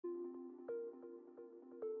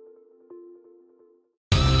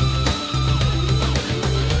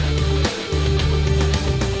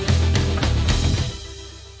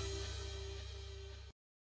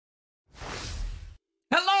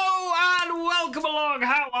along.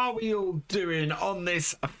 How are we all doing on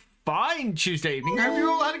this fine Tuesday evening? I hope you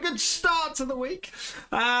all had a good start to the week.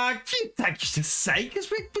 Thank you to say,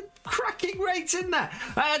 because we're cracking rates in there.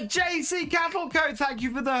 JC Cattle Co, thank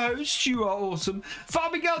you for the host. You are awesome.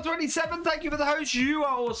 Farmingirl 27, thank you for the host. You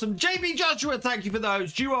are awesome. JB Joshua, thank you for the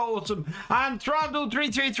host. You are awesome. And Thrandle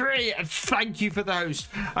 333, thank you for the host.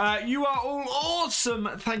 You are all awesome.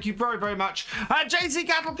 Thank you very, very much. JC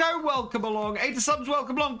Cattle Co, welcome along. Ada Subs,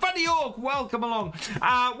 welcome along. Funny Orc, welcome along.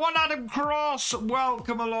 One Adam Cross,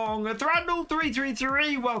 welcome along. Thrandle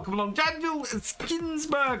 333, welcome along. Daniel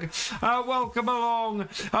Skinbjerg, welcome along.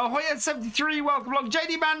 Hoya 73, welcome along.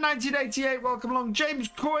 JD Man 1988, welcome along. James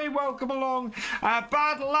Coy, welcome along.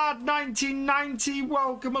 Bad Lad 1990,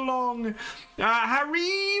 welcome along.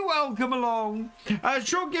 Harry, welcome along.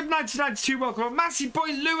 Sean Gibb 1992, welcome along. Massey Boy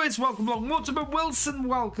Lewis, welcome along. Mortimer Wilson,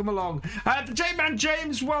 welcome along. The J-Man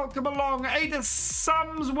James, welcome along. Ada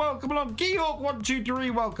Sums, welcome along. Georg 123,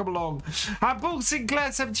 welcome along. Paul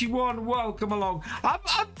Sinclair 71, welcome along.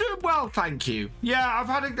 I'm doing well, thank you. Yeah, I've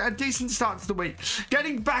had a decent start to the week.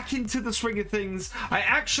 Getting back into the swing of things. I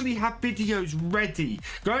actually have videos ready.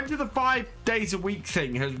 Going to the 5 days a week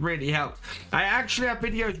thing has really helped. I actually have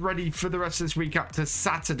videos ready for the rest of this week up to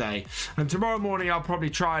Saturday, and tomorrow morning I'll probably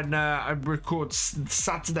try and record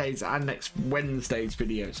Saturdays and next Wednesday's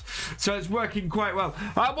videos, so it's working quite well.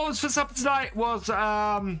 What was for supper tonight was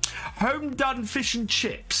home done fish and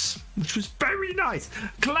chips, which was very nice.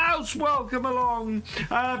 Klaus, welcome along.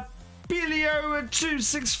 Bilio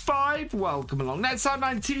 265, welcome along. Netside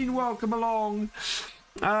 19, welcome along.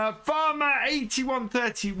 Farmer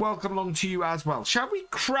 8130, welcome along to you as well. Shall we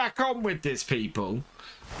crack on with this, people?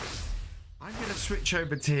 I'm going to switch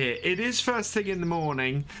over to here. It is first thing in the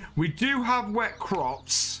morning. We do have wet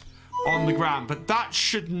crops on the ground, but that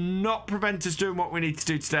should not prevent us doing what we need to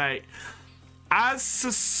do today. As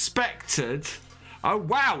suspected... Oh,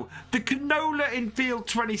 wow. The canola in field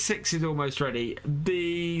 26 is almost ready.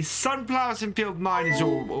 The sunflowers in field 9 is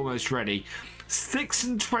almost ready. 6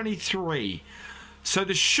 and 23. So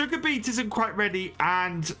the sugar beet isn't quite ready,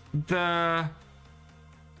 and the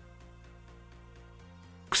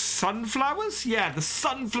sunflowers? Yeah, the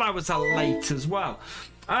sunflowers are late as well.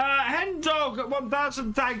 Hendog at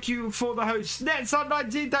 1000, thank you for the host. Netside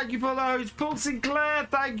 19, thank you for the host. Paul Sinclair,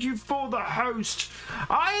 thank you for the host.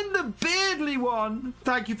 I am the Beardly One,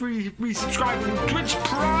 thank you for resubscribing. Twitch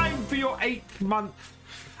Prime for your 8th month.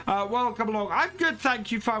 Welcome along. I'm good,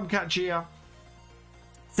 thank you, Farmcatcher.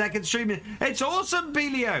 Second streaming. It's awesome,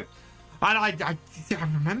 Belio. And I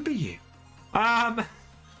remember you. Right,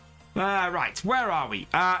 where are we?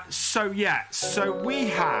 So we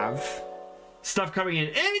have stuff coming in.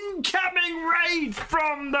 Incoming raid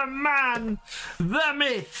from the man, the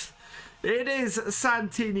myth. It is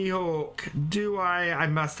Santini Hawk. Do I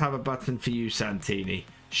must have a button for you, Santini.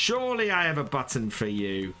 Surely I have a button for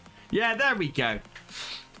you. Yeah, there we go.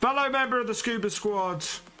 Fellow member of the Scuba Squad.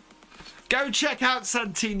 Go check out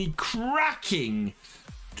Santini, cracking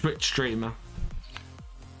Twitch streamer.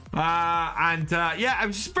 Yeah, I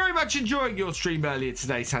was very much enjoying your stream earlier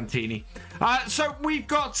today, Santini. So we've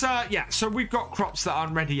got crops that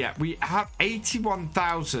aren't ready yet. We have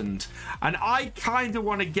 81,000, and I kind of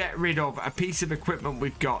want to get rid of a piece of equipment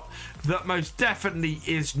we've got that most definitely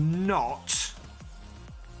is not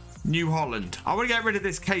New Holland. I want to get rid of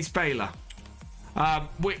this case baler,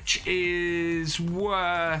 which is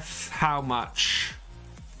worth how much?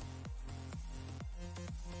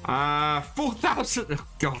 4,000. Oh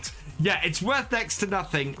god, yeah, it's worth next to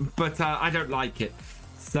nothing, but I don't like it.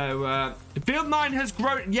 So field 9 has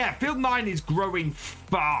grown. Yeah, field 9 is growing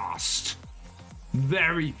fast,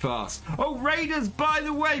 very fast. Oh, raiders, by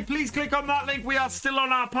the way, please click on that link. We are still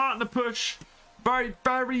on our partner push. Very,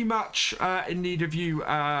 very much in need of you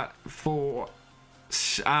for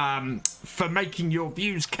making your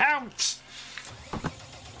views count.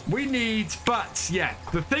 We need, but yeah,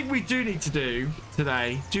 the thing we do need to do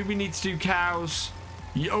today, do we need to do cows?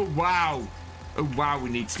 Oh, wow. Oh, wow, we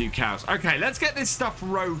need to do cows. Okay, let's get this stuff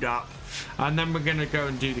rowed up, and then we're going to go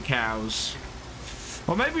and do the cows.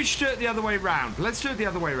 Or maybe we should do it the other way around. Let's do it the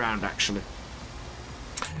other way around, actually.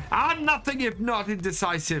 I'm nothing if not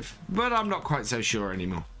indecisive, but I'm not quite so sure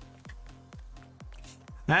anymore.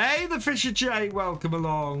 Hey, the Fisher J, welcome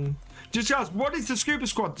along. Just ask, what is the Scuba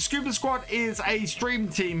Squad? The Scuba Squad is a stream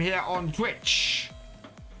team here on Twitch.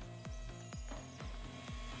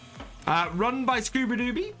 Run by Scuba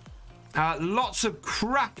Doobie. Lots of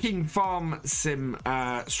cracking farm sim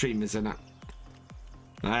streamers in it.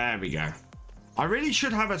 There we go. I really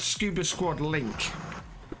should have a Scuba Squad link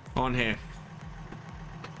on here.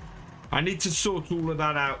 I need to sort all of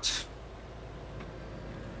that out.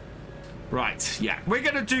 Right, yeah. We're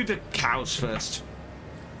going to do the cows first.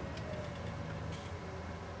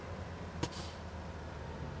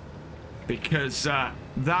 Because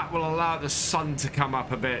that will allow the sun to come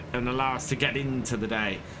up a bit and allow us to get into the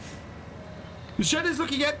day. The shed is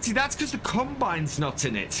looking empty. That's because the combine's not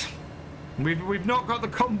in it. We've not got the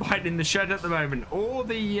combine in the shed at the moment. Or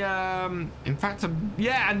the... in fact,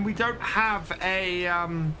 yeah, and we don't have a...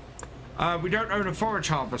 we don't own a forage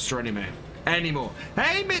harvester anymore.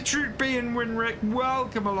 Hey, Mitroot B and Winrick,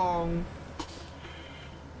 welcome along.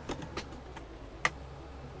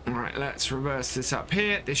 Alright, let's reverse this up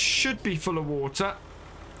here. This should be full of water.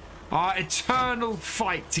 Our eternal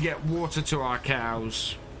fight to get water to our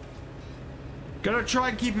cows. Gonna try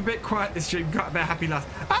and keep a bit quiet this stream. Got a bit happy last.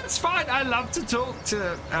 That's fine. I love to talk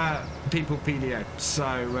to people, PDO. So,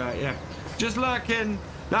 yeah. Just lurking.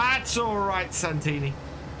 That's alright, Santini.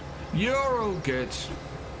 You're all good.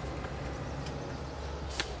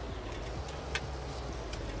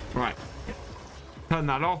 Right. Turn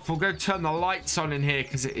that off. We'll go turn the lights on in here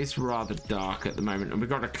because it is rather dark at the moment. And we've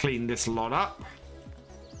got to clean this lot up.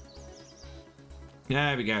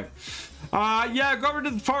 There we go. Yeah, I got rid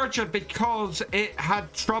of the forager because it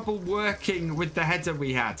had trouble working with the header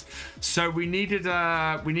we had. So we needed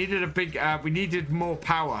we needed more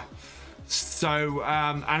power. So,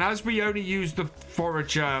 and as we only use the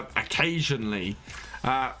forager occasionally,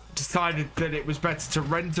 decided that it was better to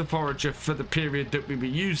rent a forager for the period that we were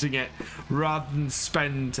using it rather than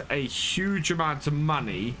spend a huge amount of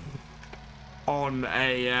money on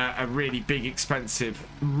a really big, expensive,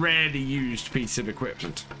 rarely used piece of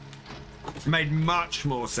equipment. It made much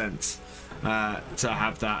more sense to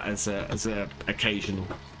have that as a occasional.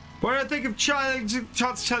 What do I think of chance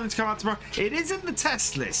challenge come out tomorrow? It is in the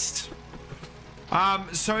test list.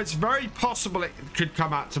 So it's very possible it could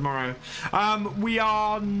come out tomorrow. We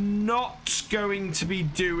are not going to be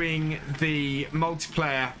doing the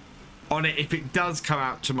multiplayer on it if it does come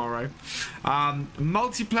out tomorrow.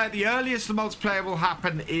 Multiplayer, the earliest the multiplayer will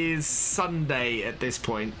happen is Sunday at this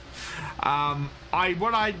point.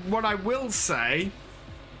 What I will say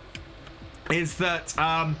is that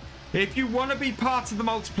if you want to be part of the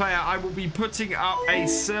multiplayer, I will be putting up a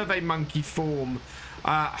SurveyMonkey form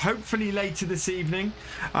hopefully later this evening.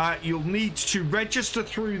 You'll need to register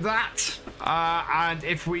through that, and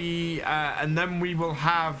if we and then we will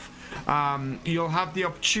have you'll have the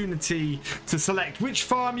opportunity to select which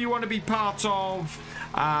farm you want to be part of,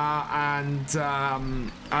 and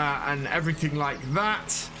everything like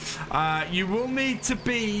that. You will need to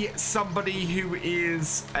be somebody who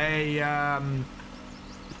is a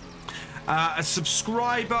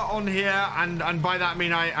subscriber on here, and by that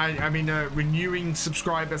I mean a renewing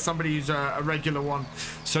subscriber, somebody who's a regular one,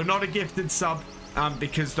 so not a gifted sub,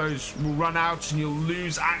 because those will run out and you'll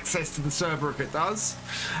lose access to the server if it does.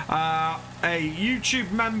 A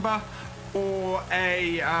YouTube member or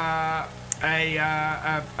a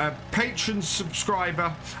Patron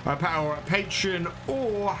subscriber, or a patron,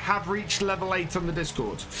 or have reached level 8 on the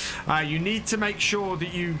Discord. You need to make sure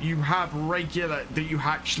that you have that you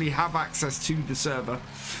actually have access to the server.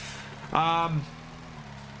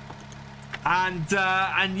 And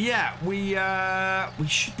yeah, we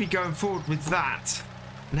should be going forward with that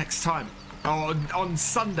next time on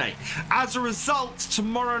Sunday. As a result,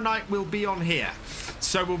 tomorrow night we'll be on here.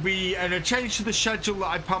 So we'll be in a change to the schedule that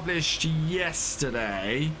I published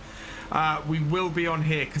yesterday. We will be on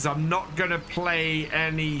here because I'm not going to play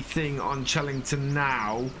anything on Chellington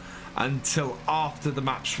now until after the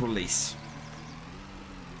map's release.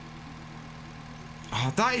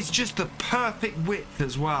 Oh, that is just the perfect width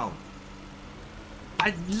as well.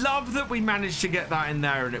 I love that we managed to get that in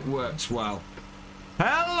there and it works well.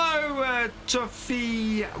 Hello,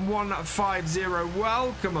 Tuffy150.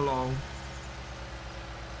 Welcome along.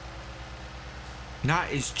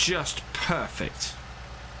 That is just perfect.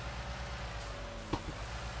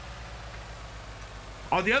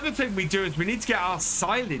 Oh, the other thing we do is we need to get our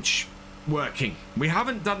silage working. We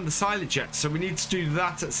haven't done the silage yet, so we need to do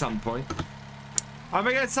that at some point. I'm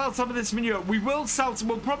going to sell some of this manure. We will sell some.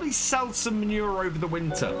 We'll probably sell some manure over the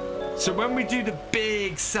winter. So when we do the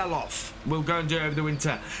big sell-off, we'll go and do it over the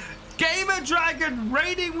winter. Gamer Dragon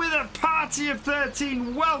raiding with a party of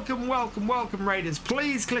 13. Welcome, welcome, welcome, raiders.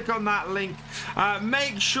 Please click on that link.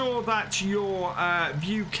 Make sure that your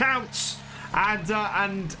view counts.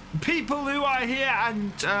 And people who are here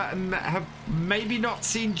and have maybe not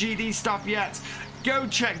seen GD stuff yet, go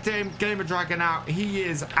check Gamer Dragon out. He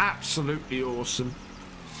is absolutely awesome.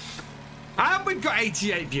 And we've got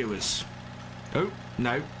 88 viewers. Oh,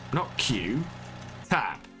 no, not Q.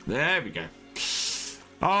 Tab. There we go.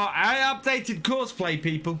 Oh, I updated cosplay,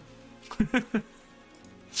 people.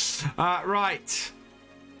 Right.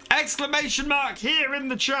 Exclamation mark here in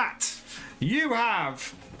the chat. You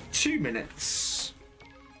have 2 minutes.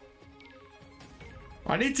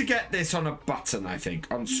 I need to get this on a button, I think,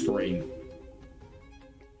 on screen.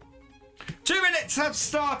 2 minutes have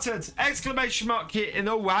started. Exclamation mark here in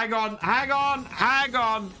the... Oh, hang on, hang on, hang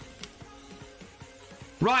on.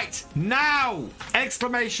 Right, now,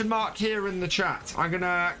 exclamation mark here in the chat. I'm going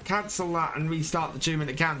to cancel that and restart the 2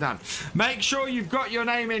 minute countdown. Make sure you've got your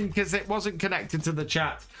name in because it wasn't connected to the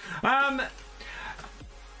chat.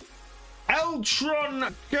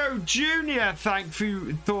 Eltron Go Jr., thank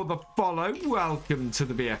you for the follow. Welcome to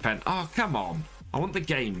the BFN. Oh, come on. I want the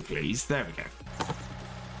game, please. There we go.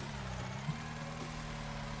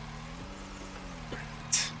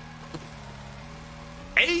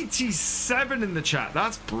 87 in the chat.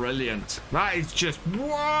 That's brilliant. That is just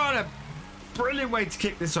what a brilliant way to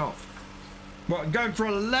kick this off. What, going for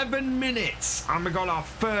 11 minutes and we got our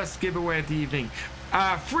first giveaway of the evening.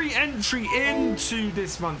 Free entry into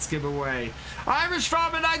this month's giveaway. Irish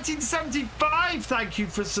Farmer 1975, thank you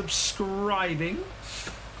for subscribing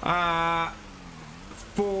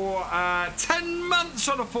for 10 months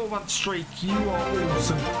on a 4-month streak. You are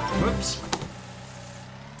awesome. Whoops.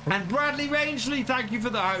 And Bradley Rangeley, thank you for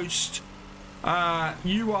the host.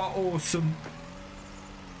 You are awesome.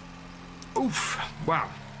 Oof. Wow.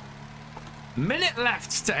 Minute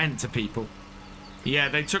left to enter, people. Yeah,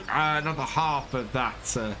 they took another half of that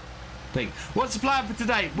thing. What's the plan for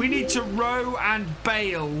today? We need to row and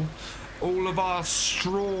bale all of our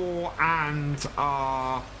straw and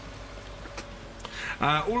our...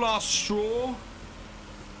 all our straw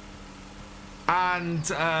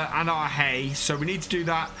and our hay, so we need to do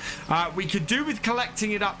that. We could do with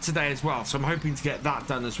collecting it up today as well, so I'm hoping to get that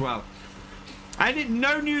done as well.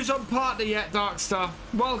 No news on partner yet, Darkstar.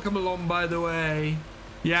 Welcome along, by the way.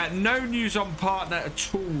 Yeah, no news on partner at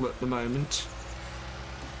all at the moment.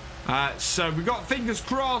 So we got fingers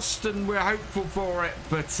crossed and we're hopeful for it,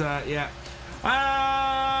 but yeah.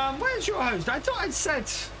 Where's your host? I thought I said...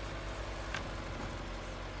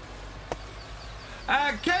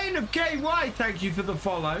 Kane of KY, thank you for the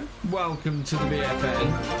follow. Welcome to the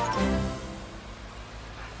BFN.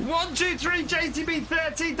 123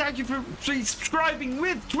 JTB30, thank you for subscribing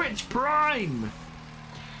with Twitch Prime.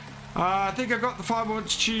 I think I got the 5 I want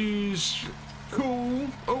to choose. Cool.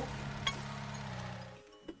 Oh.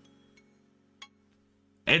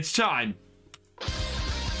 It's time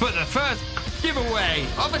for the first giveaway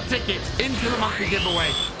of a ticket into the monthly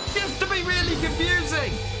giveaway. Gets to be really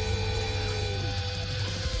confusing.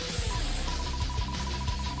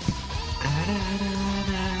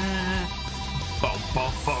 Bum,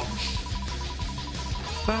 bum, bum.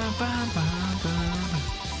 Bum, bum, bum, bum.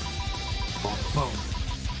 Bum, bum.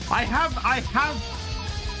 I have.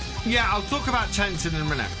 Yeah, I'll talk about Tenton in a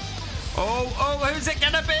minute. Oh, who's it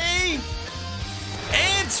gonna be?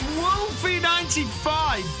 It's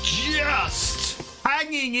Wolfie95, just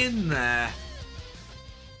hanging in there.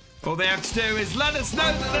 All they have to do is let us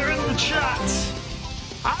know that they're in the chat.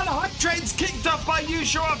 And Hype Train's kicked off by You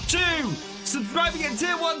Show Up 2. Subscribing at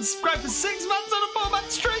Tier 1, subscribe for 6 months on a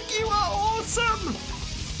 4-month streak. You are awesome.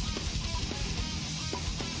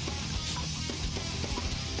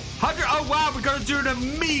 100. Oh wow, we're gonna do an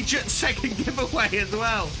immediate second giveaway as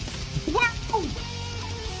well. Wow!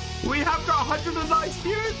 We have got 109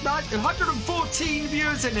 viewers, 114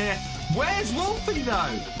 viewers in here. Where's Wolfie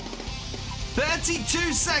though?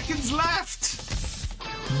 32 seconds left.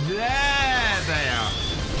 There they are.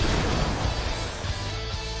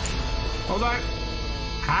 Hold on.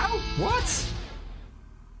 How? What?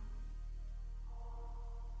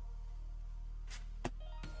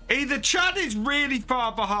 Either Chad is really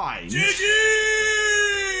far behind.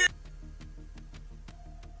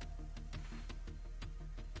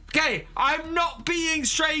 Okay, I'm not being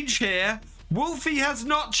strange here. Wolfie has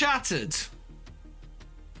not chattered.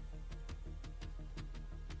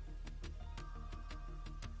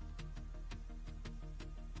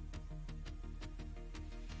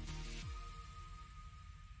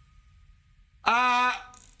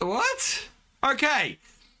 What? Okay,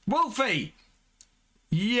 Wolfie,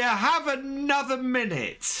 you have another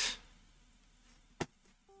minute.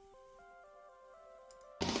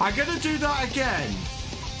 I'm gonna do that again.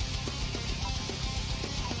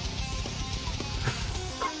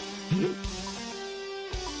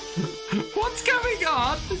 What's going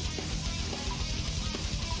on?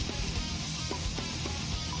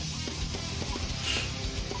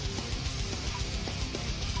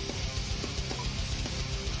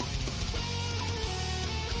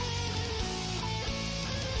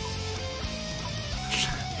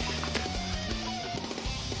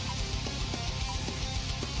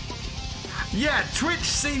 Yeah, Twitch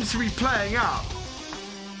seems to be playing up.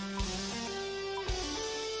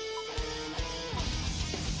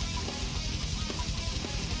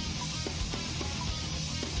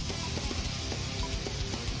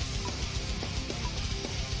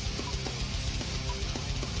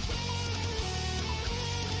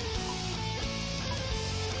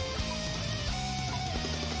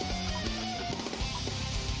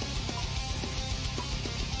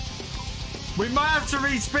 We might have to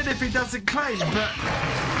respin if he doesn't claim, but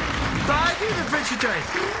thank you to Fisher J.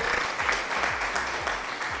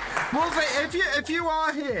 Wolfie, if you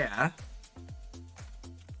are here,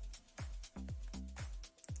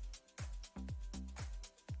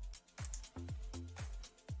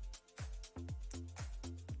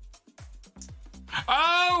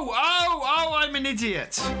 oh, I'm an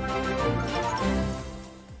idiot.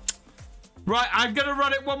 Right, I'm gonna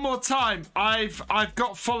run it one more time. I've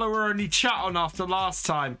got follower only chat on after last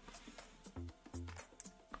time.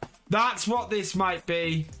 That's what this might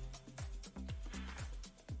be.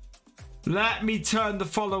 Let me turn the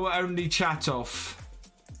follower only chat off.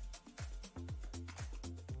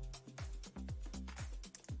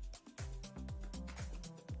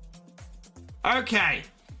 Okay.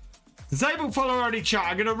 Disable follower only chat.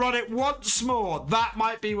 I'm gonna run it once more. That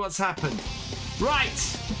might be what's happened.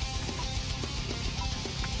 Right.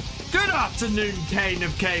 Good afternoon, Kane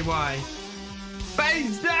of KY.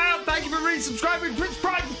 Phase down. Thank you for resubscribing. Twitch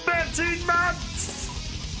Prime for 13 months.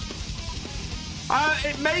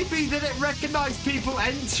 It may be that it recognised people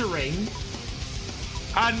entering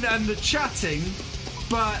and the chatting,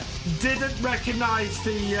 but didn't recognise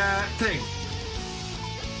the thing.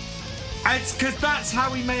 It's because that's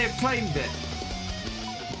how he may have claimed it.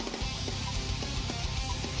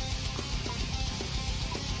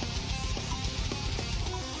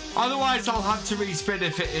 Otherwise, I'll have to respin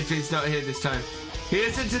if he's not here this time. He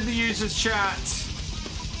isn't in the user's chat.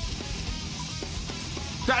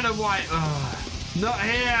 Don't know why. Not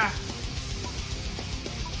here.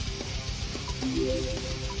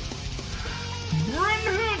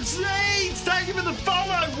 Thank you for the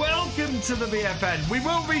follow. Welcome to the BFN. We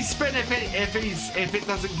will respin if it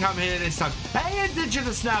doesn't come here this time. Hey,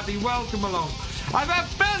 Indigenous Nabby, welcome along. I'm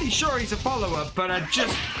fairly sure he's a follower, but I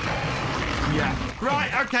just. Yeah.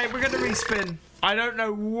 Right, okay, we're going to respin. I don't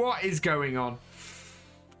know what is going on.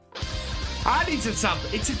 I need to sub.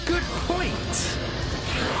 It's a good point.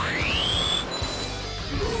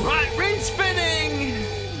 Right, respinning.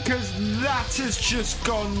 Because that has just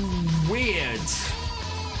gone weird.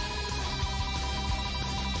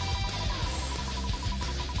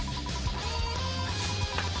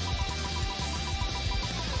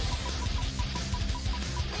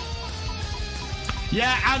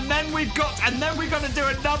 Yeah, and then we're gonna do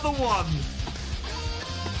another one.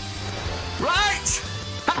 Right!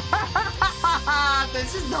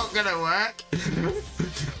 This is not gonna work.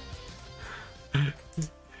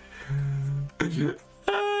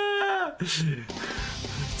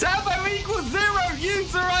 Turbo equals 0,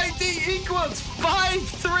 user ID equals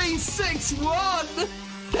 5361.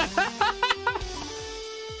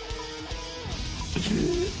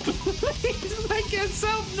 Please make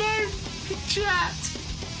yourself known. Chat.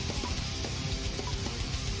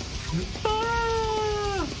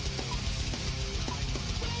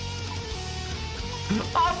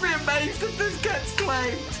 I'll be amazed if this gets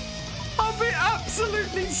claimed. I'll be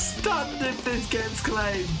absolutely stunned if this gets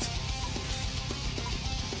claimed.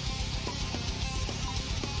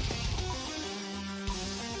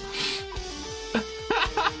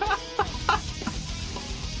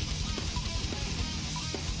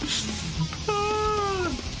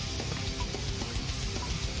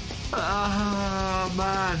 Oh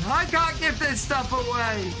man, I can't give this stuff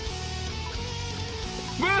away.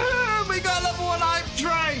 Woohoo! We got level 1 hype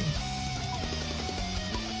train.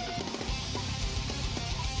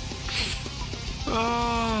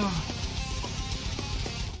 Oh.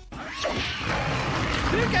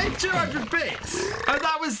 Who gave 200 bits? Oh,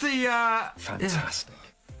 that was the fantastic.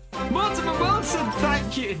 Mortimer Wilson,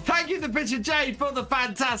 thank you. Thank you, the Picture Jade, for the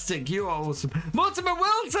fantastic. You are awesome. Mortimer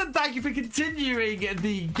Wilson, thank you for continuing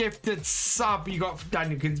the gifted sub you got from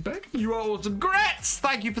Daniel Kinsberg. You are awesome. Gretz,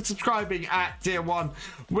 thank you for subscribing at tier 1.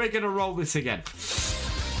 We're going to roll this again.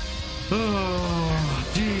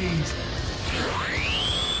 Oh, jeez.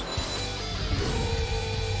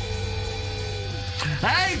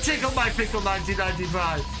 Hey, Tickle My Pickle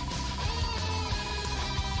 1995.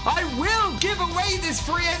 I will give away this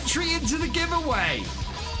free entry into the giveaway.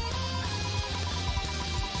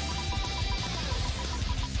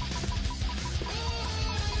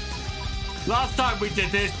 Last time we did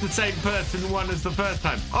this, the same person won as the first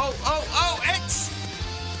time. Oh, Ix!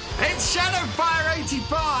 It's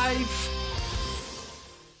Shadowfire85.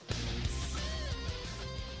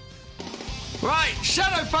 Right,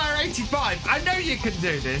 Shadowfire85. I know you can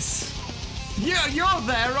do this. You're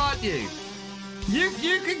there, aren't you? You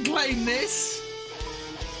can claim this.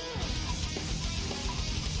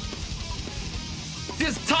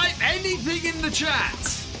 Just type anything in the chat.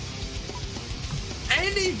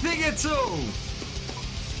 Anything at all.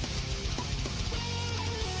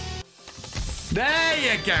 There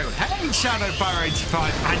you go. Hey,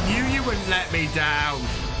 Shadowfire85. I knew you wouldn't let me down.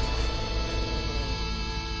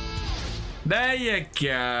 There you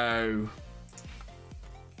go.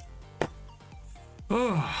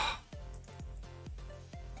 Oh.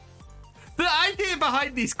 The idea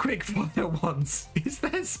behind these quick fire ones is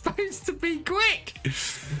they're supposed to be quick.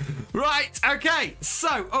 Right, okay.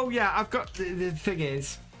 So, oh yeah, I've got, the thing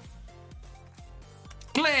is,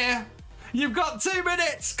 clear. You've got 2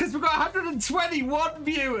 minutes because we've got 121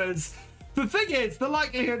 viewers. The thing is, the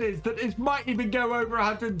likelihood is that it might even go over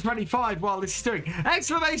 125 while this is doing.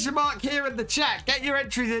 Exclamation mark here in the chat. Get your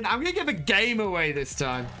entries in. I'm going to give a game away this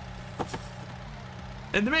time.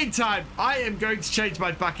 In the meantime, I am going to change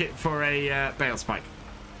my bucket for a bale spike.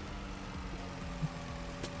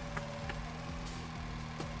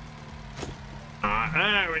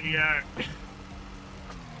 There we go.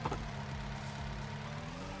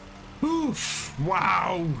 Oof,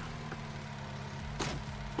 wow.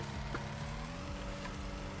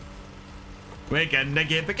 We're gonna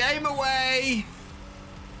give a game away.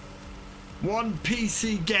 1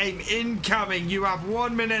 PC game incoming. You have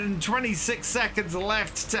 1 minute and 26 seconds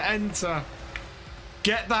left to enter.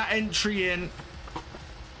 Get that entry in.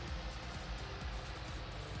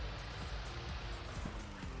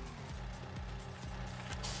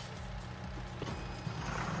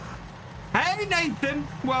 Hey Nathan,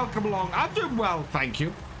 welcome along. I'm doing well, thank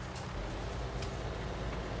you.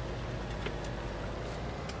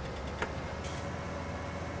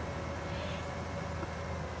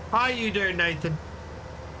 How are you doing, Nathan?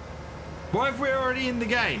 What if we're already in the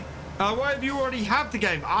game? What if you already have the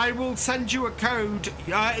game? I will send you a code.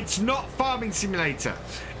 It's not Farming Simulator.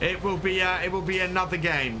 It will be another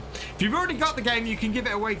game. If you've already got the game, you can give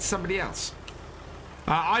it away to somebody else.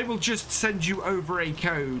 I will just send you over a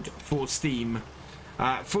code for Steam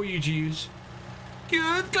for you to use.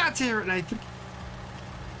 Good, glad to hear it, Nathan.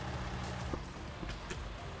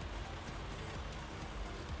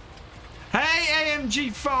 Hey,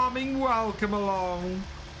 AMG Farming, welcome along.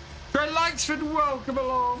 Great Likesford, welcome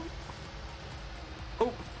along.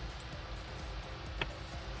 Oh.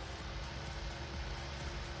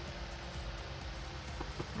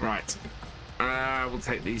 Right. We'll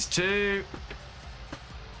take these 2.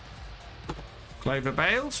 Clover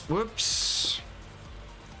bales. Whoops.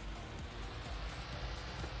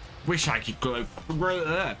 Wish I could grow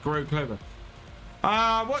clover.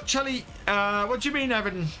 What do you mean,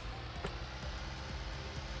 Evan?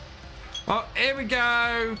 Oh, here we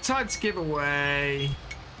go. Time to give away.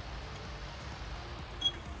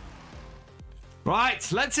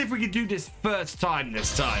 Right, let's see if we can do this first time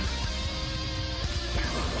this time.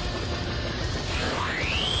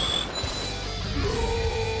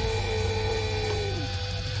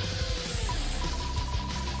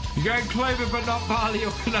 You're going clover but not barley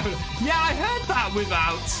or canola. Yeah, I heard that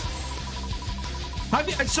without. Have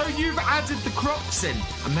you, so you've added the crops in,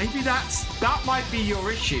 and maybe that might be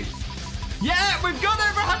your issue. Yeah, we've got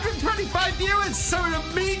over 125 viewers, so an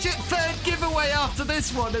immediate 3rd giveaway after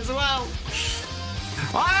this one as well.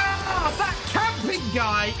 Ah, that camping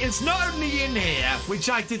guy is not only in here, which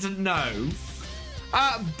I didn't know,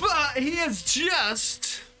 but he has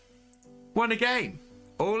just won a game.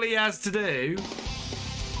 All he has to do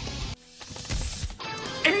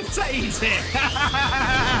is say it.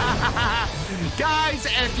 Guys,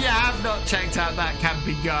 if you have not checked out that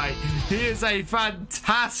camping guy, he is a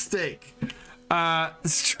fantastic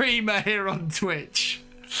streamer here on Twitch.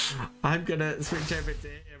 I'm gonna switch over to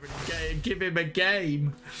him and give him a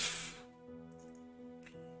game.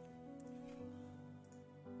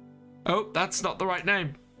 Oh, that's not the right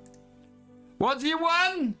name. What do you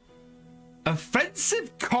want?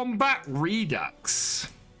 Offensive Combat Redux.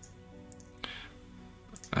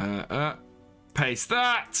 Paste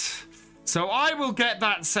that. So I will get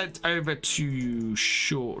that sent over to you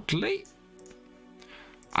shortly.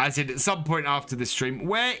 As in at some point after the stream.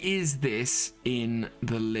 Where is this in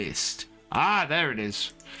the list? Ah, there it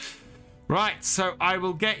is. Right, so I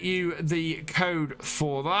will get you the code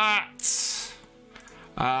for that.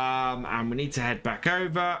 And we need to head back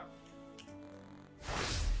over.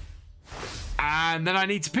 And then I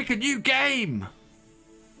need to pick a new game.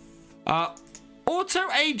 Auto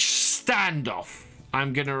Age Standoff.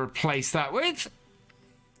 I'm going to replace that with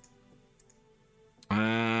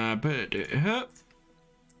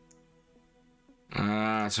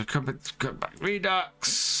so come back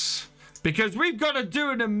redux, because we've got to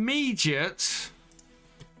do an immediate.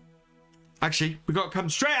 Actually, we've got to come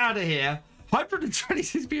straight out of here.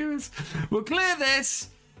 126 viewers. We'll clear this.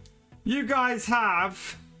 You guys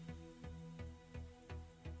have.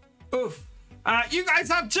 Oof. You guys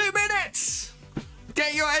have 2 minutes.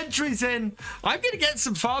 Get your entries in. I'm gonna get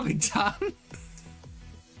some farming done.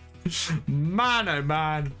 Man, oh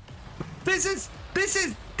man. This is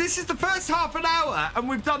the first half an hour, and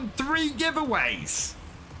we've done 3 giveaways.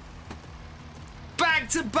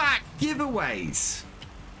 Back-to-back giveaways.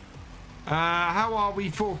 How are we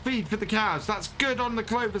for feed for the cows? That's good on the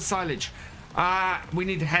clover silage. We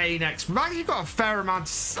need hay next. We've actually got a fair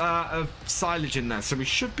amount of silage in there, so we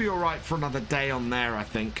should be all right for another day on there, I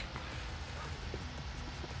think.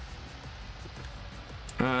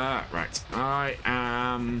 Right. I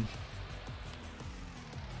am.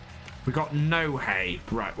 We got no hay.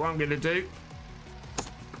 Right. What I'm going to do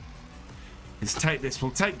is take this.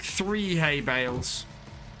 We'll take 3 hay bales.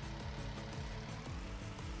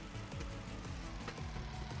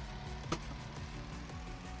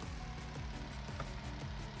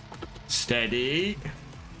 Steady.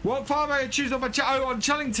 What farm am I going to choose on my on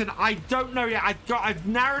Chellington? I don't know yet. I've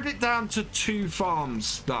narrowed it down to 2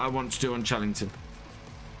 farms that I want to do on Chellington.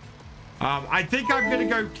 I think I'm going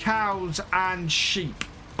to go cows and sheep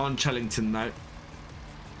on Chellington though.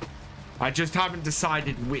 I just haven't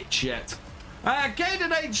decided which yet.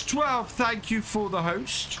 Gaiden age 12, thank you for the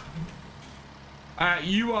host.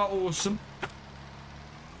 You are awesome.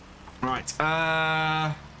 Right.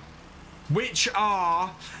 Which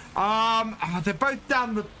are they're both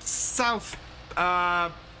down the south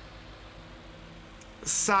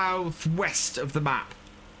southwest of the map.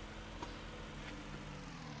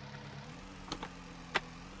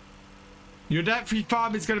 Your debt-free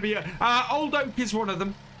farm is going to be Old Oak is one of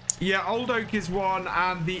them. Yeah, Old Oak is one,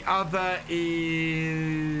 and the other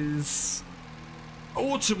is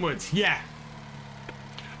Autumnwood. Yeah,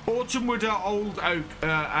 Autumnwood are Old Oak,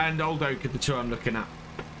 and Old Oak are the 2 I'm looking at.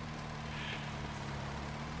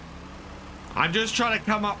 I'm just trying to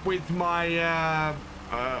come up with my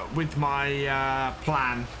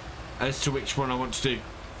plan as to which one I want to do.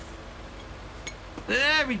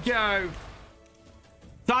 There we go.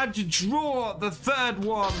 Time to draw the 3rd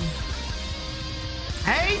one.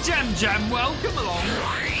 Hey, Jam, welcome along.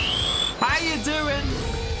 How you doing?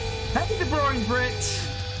 Hey, the Brewing Brit.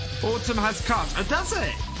 Autumn has cut. Oh, does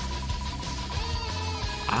it?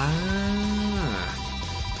 Ah.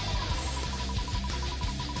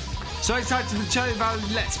 So excited for the Cherry Valley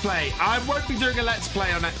Let's Play. I won't be doing a Let's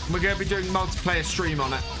Play on it. We're going to be doing multiplayer stream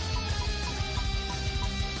on it.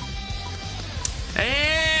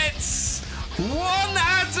 It's one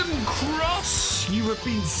Adam Cross. You have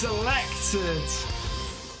been selected.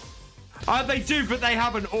 They do, but they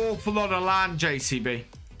have an awful lot of land, JCB.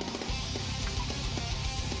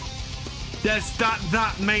 Yes,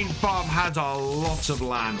 that main farm has a lot of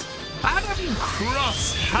land. Adam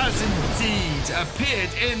Cross has indeed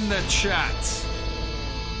appeared in the chat.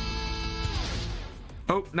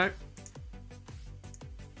 Oh, no.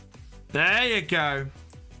 There you go.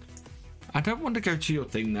 I don't want to go to your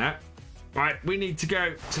thing there. Right, we need to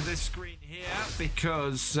go to this screen here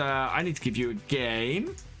because I need to give you a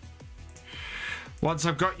game. Once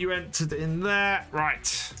I've got you entered in there.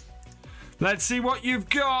 Right. Let's see what you've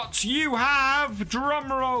got. You have,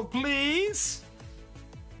 drumroll please,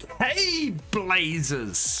 Hey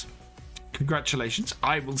Blazers. Congratulations.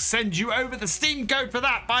 I will send you over the Steam code for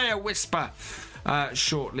that by a whisper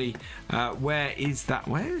shortly. Where is that?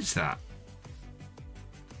 Where is that?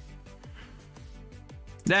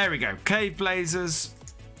 There we go. Cave Blazers.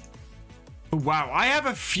 Oh, wow. I have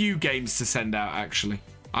a few games to send out, actually.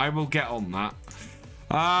 I will get on that.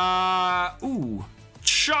 Ooh.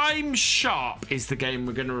 Chime Sharp is the game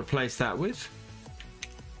we're going to replace that with.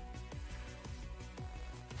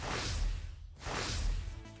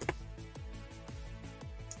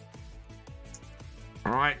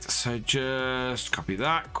 Alright, so just copy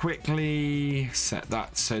that quickly. Set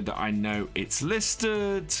that so that I know it's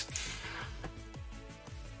listed.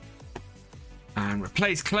 And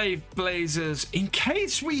replace Clave Blazers in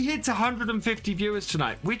case we hit 150 viewers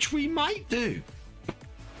tonight, which we might do.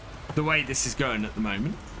 The way this is going at the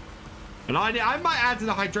moment. And I might add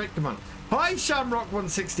the hydrate command. Hi, Shamrock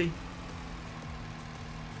 160.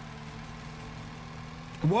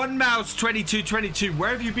 One Mouse 2222.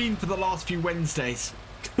 Where have you been for the last few Wednesdays?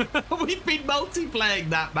 We've been multiplaying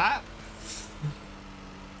that map.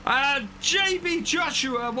 JB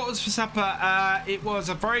Joshua, what was for supper? It was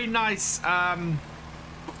a very nice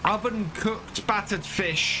oven cooked battered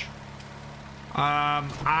fish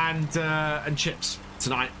and chips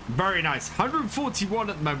tonight. Very nice. 141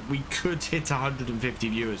 at the moment. We could hit 150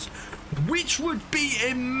 viewers, which would be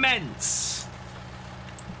immense.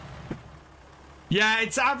 Yeah,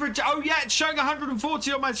 it's average. Oh yeah, it's showing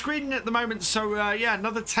 140 on my screen at the moment. So yeah,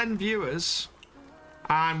 another 10 viewers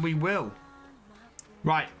and we will.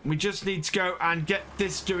 Right, we just need to go and get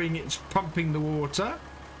this doing its pumping the water.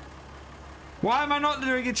 Why am I not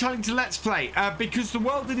doing a Challengton Let's Play? Because the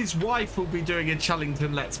world and his wife will be doing a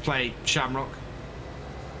Challengton Let's Play, Shamrock.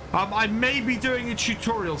 I may be doing a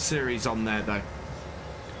tutorial series on there, though.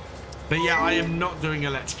 But yeah, I am not doing a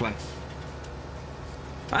Let's Play.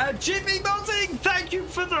 Jimmy Modding, thank you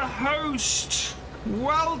for the host.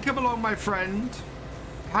 Welcome along, my friend.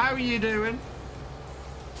 How are you doing?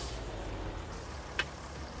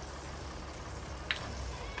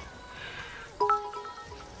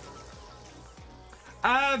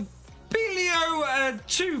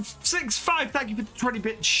 Belio265, thank you for the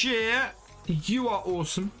 20-bit share. You are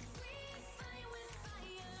awesome.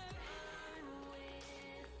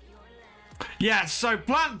 Yeah, so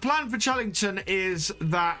plan for Challengton is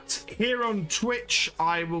that here on Twitch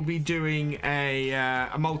I will be doing a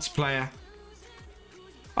multiplayer.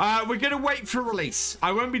 We're going to wait for release.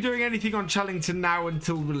 I won't be doing anything on Challengton now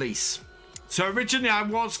until release. So originally I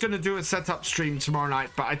was going to do a setup stream tomorrow night,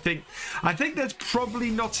 but I think there's probably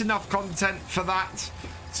not enough content for that.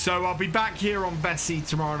 So I'll be back here on Bessy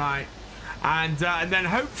tomorrow night, and then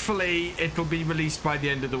hopefully it'll be released by the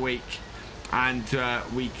end of the week, and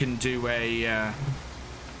we can do the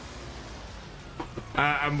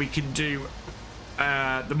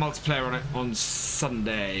multiplayer on it on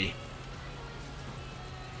Sunday.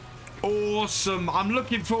 Awesome! I'm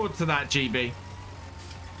looking forward to that, GB.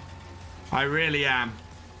 I really am.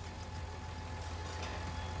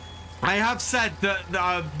 I have said that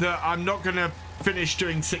I'm not going to finish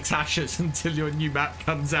doing 6 hashes until your new map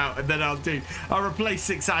comes out, and then I'll replace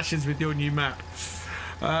 6 hashes with your new map.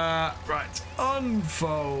 Right,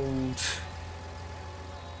 unfold.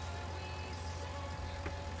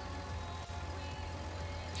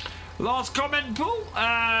 Last comment, Paul.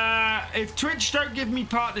 If Twitch don't give me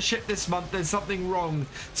partnership this month, there's something wrong,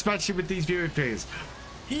 especially with these viewing figures.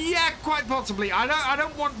 Yeah, quite possibly. I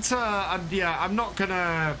don't want to. Yeah, I'm not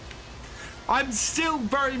gonna. I'm still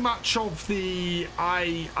very much of the.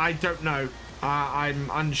 I don't know. I'm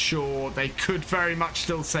unsure. They could very much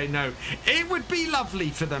still say no. It would be lovely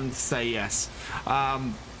for them to say yes.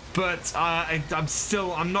 But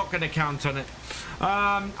I'm not going to count on it.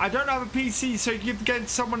 I don't have a PC, so give the game to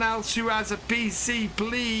someone else who has a PC,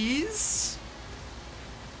 please.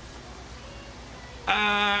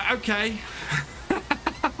 Okay.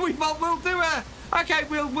 We'll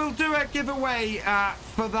do a giveaway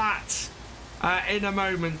for that in a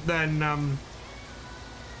moment then,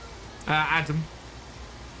 Adam.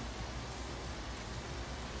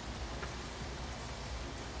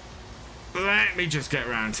 Let me just get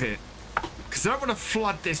around here, because I don't want to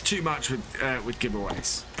flood this too much with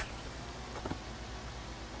giveaways.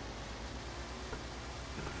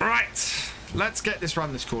 Right, let's get this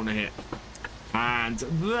around this corner here. And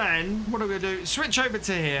then what I'm going to do, switch over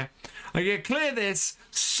to here. I'm going to clear this.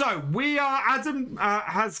 So we are, Adam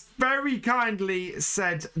has very kindly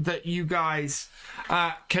said that you guys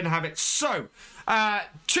can have it. So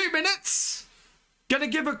 2 minutes. Going to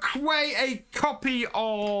give away a copy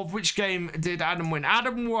of, which game did Adam win?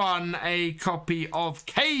 Adam won a copy of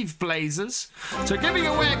Cave Blazers. So giving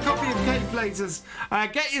away a copy of Cave Blazers.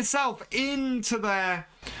 Get yourself into there.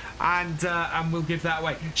 And we'll give that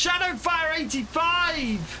away.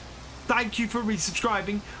 Shadowfire85, thank you for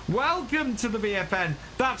resubscribing. Welcome to the VFN.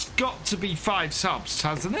 That's got to be 5 subs,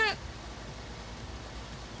 hasn't it?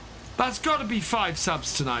 That's got to be 5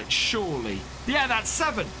 subs tonight, surely. Yeah, that's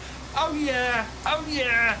 7. Oh yeah, oh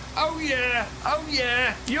yeah, oh yeah, oh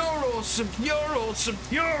yeah. You're awesome, you're awesome,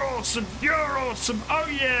 you're awesome, you're awesome. Oh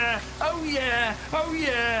yeah, oh yeah, oh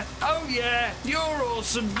yeah, oh yeah. You're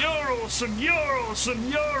awesome, you're awesome, you're awesome,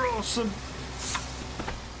 you're awesome.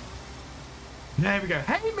 There we go.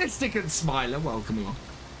 Hey, Mystic and Smiler, welcome along.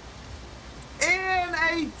 Ian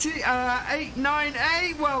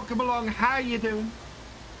 898, welcome along. How you doing?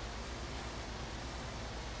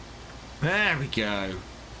 There we go.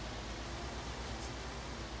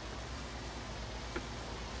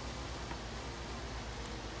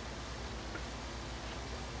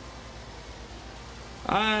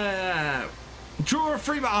 Draw a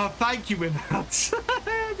free. Oh, thank you with that.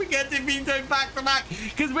 We get to be doing back to back,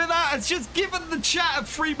 because with that, it's just given the chat a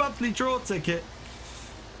free monthly draw ticket.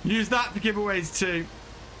 Use that for giveaways too.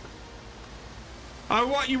 Oh,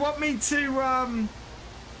 what? You want me to...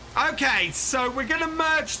 Okay, so we're going to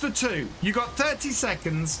merge the two. You got 30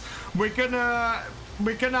 seconds. We're gonna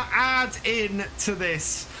add in to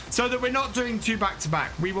this so that we're not doing two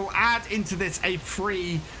back-to-back. We will add into this a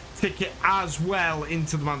free ticket as well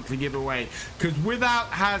into the monthly giveaway, because Without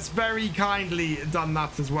has very kindly done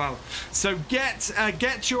that as well. So get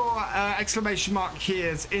your exclamation mark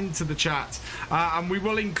here's into the chat, and we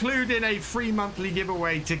will include in a free monthly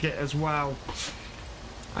giveaway ticket as well.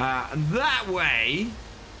 And that way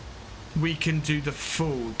we can do the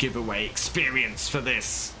full giveaway experience for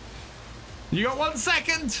this. You got 1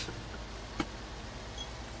 second.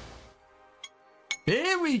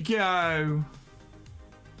 Here we go.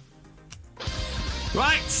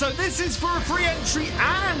 Right, so this is for a free entry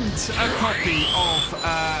and a copy of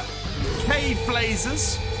Cave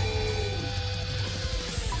Blazers.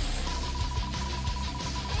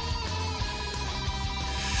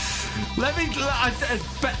 I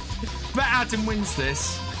bet Adam wins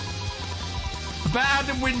this. I bet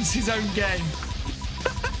Adam wins his own game.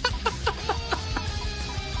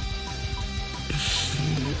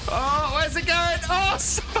 Oh, where's it going? Oh,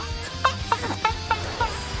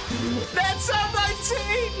 that's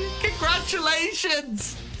FS19!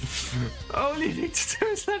 Congratulations! All you need to do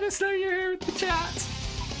is let us know you're here in the chat.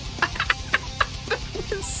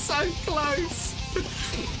 We're so close.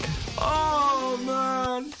 Oh,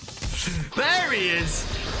 man. There he is.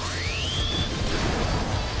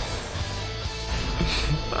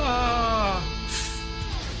 Oh.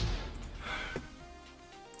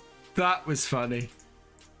 That was funny.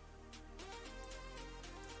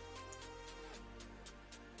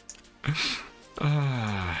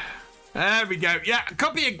 There we go. Yeah, a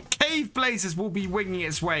copy of Cave Blazers will be winging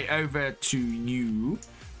its way over to you.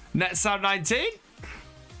 FS19.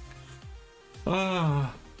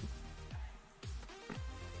 Oh.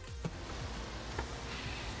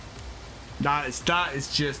 That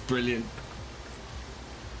is just brilliant.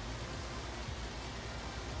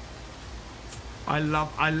 I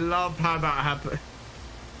love how that happened.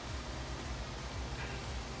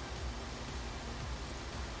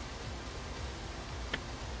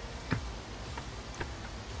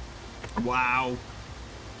 Wow.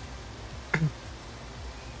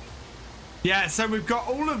 Yeah, so we've got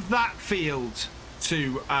all of that field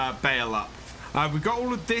to bale up. We've got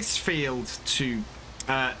all of this field to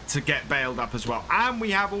get baled up as well, and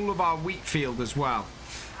we have all of our wheat field as well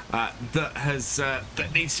that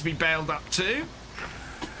needs to be baled up too.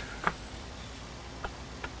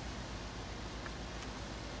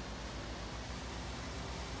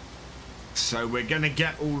 So we're gonna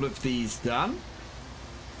get all of these done.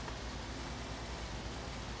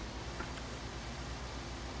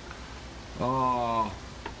 Oh,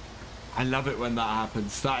 I love it when that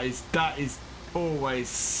happens. That is always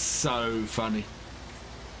so funny.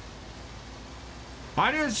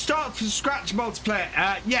 I know it starts from scratch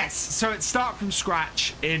multiplayer. Yes, so it starts from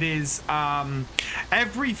scratch. It is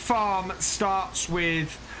every farm starts with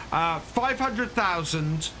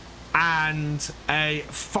 500,000 and a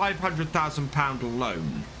 £500,000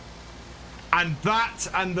 loan, and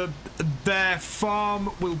their farm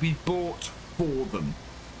will be bought for them.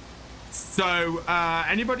 So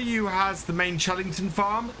anybody who has the main Chellington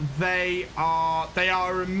farm, they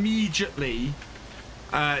are immediately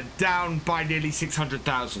down by nearly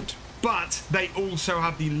 600,000, but they also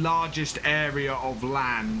have the largest area of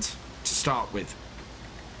land to start with.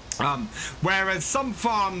 Whereas some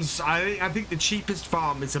farms, I think the cheapest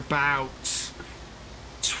farm is about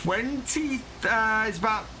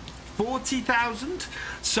 40,000.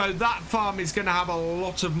 So that farm is going to have a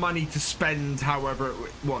lot of money to spend however it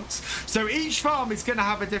wants. So each farm is going to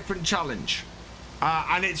have a different challenge.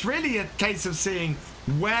 And it's really a case of seeing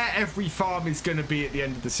where every farm is going to be at the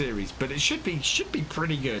end of the series. But it should be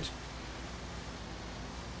pretty good.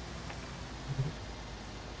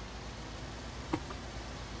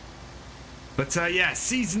 But yeah,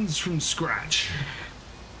 seasons from scratch.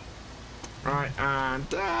 Right, and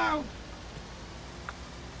down.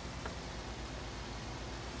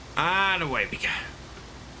 And away we go.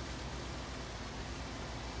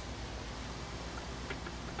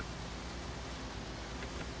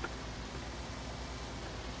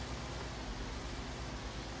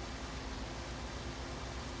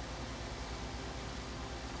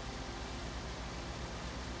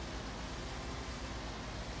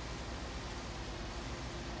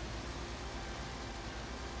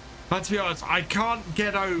 But to be honest, I can't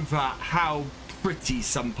get over how pretty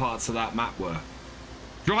some parts of that map were.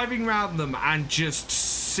 Driving around them and just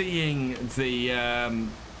seeing the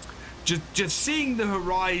just seeing the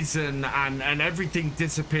horizon and everything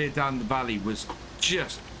disappear down the valley was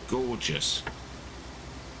just gorgeous.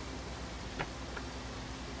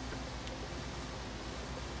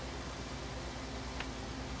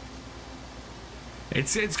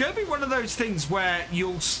 It's going to be one of those things where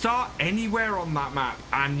you'll start anywhere on that map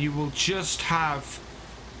and you will just have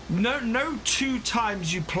no 2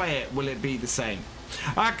 times you play it will it be the same.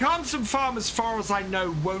 Carmson Farm, as far as I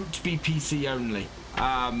know, won't be PC only.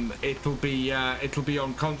 It'll be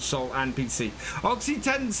on console and PC. Oxy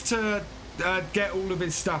tends to get all of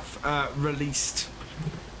his stuff released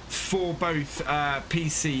for both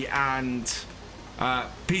PC and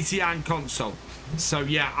console. So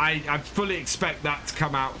yeah, I fully expect that to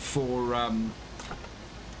come out for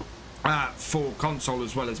console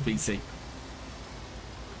as well as PC.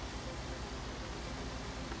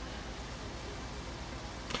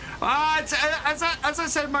 As I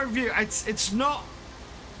said in my review, it's not.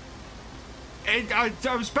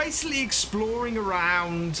 I was basically exploring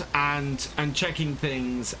around and checking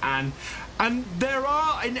things, and there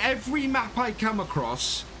are, in every map I come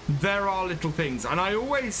across, there are little things, and I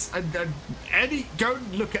always go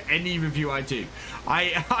look at any review I do. I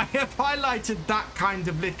have highlighted that kind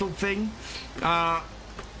of little thing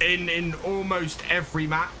in almost every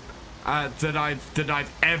map that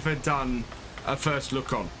I've ever done a first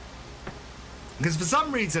look on. Because for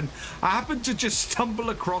some reason, I happen to just stumble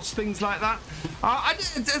across things like that. I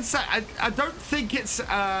don't think it's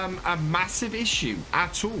a massive issue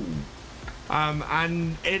at all.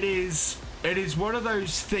 And it is one of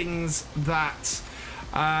those things that,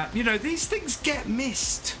 you know, these things get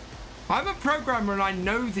missed. I'm a programmer and I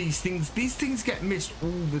know these things get missed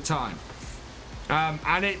all the time.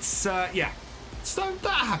 And it's, yeah, so that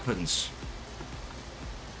happens.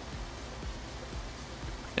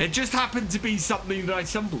 It just happened to be something that I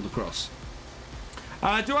stumbled across.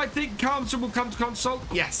 Do I think Carmson will come to console?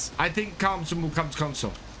 Yes, I think Carmson will come to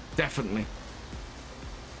console. Definitely.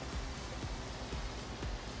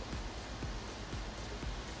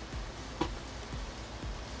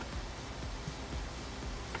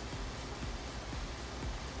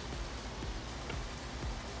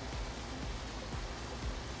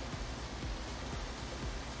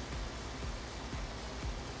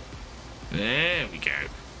 There we go.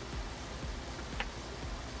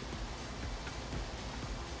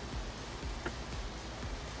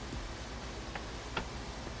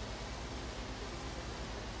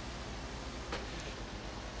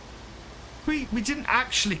 We didn't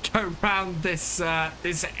actually go round this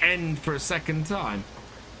this end for a second time.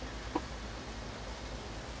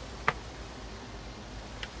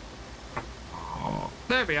 Oh,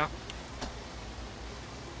 there we are.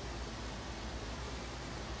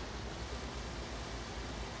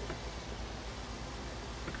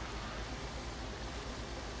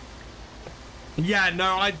 Yeah,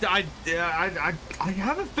 no, I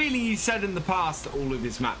have a feeling he said in the past that all of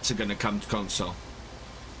his maps are going to come to console.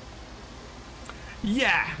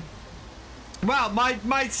 Yeah. Well,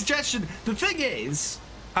 my suggestion, the thing is,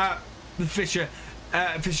 the Fisher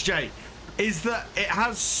J, is that it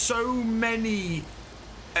has so many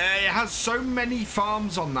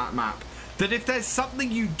farms on that map that if there's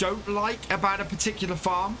something you don't like about a particular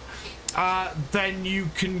farm, then you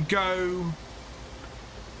can go.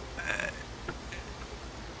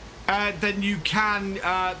 Then you can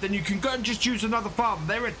go and just use another farm.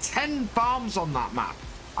 There are 10 farms on that map,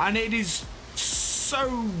 and it is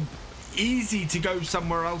so easy to go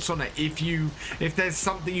somewhere else on it if there's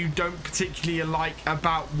something you don't particularly like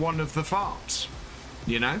about one of the farms,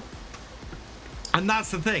 you know. And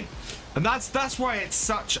that's the thing, and that's why it's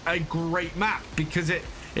such a great map, because it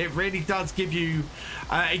really does give you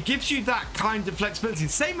it gives you that kind of flexibility.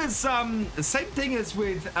 Same thing as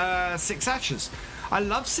with Six Ashes. I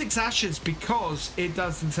love Six Ashes because it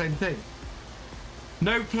does the same thing.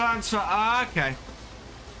 No plans for... okay.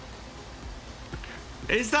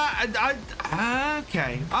 Is that...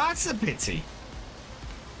 okay. That's a pity.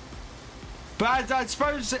 But I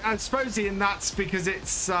suppose Ian, that's because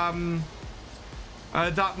it's... that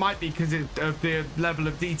might be because of the level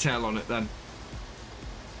of detail on it then.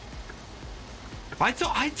 I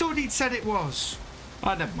thought he'd said it was.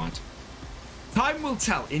 Oh, never mind. Time will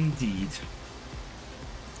tell, indeed.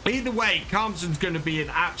 Either way, Carmson's going to be an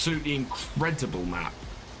absolutely incredible map.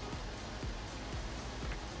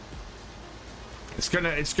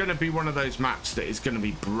 It's gonna be one of those maps that is going to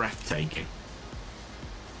be breathtaking.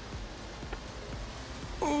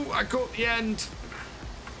 Oh, I caught the end.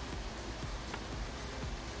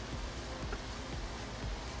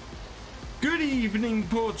 Good evening,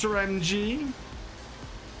 Porter MG.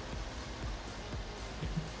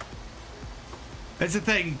 It's a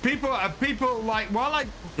thing. People like while I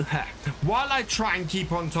try and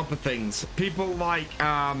keep on top of things, people like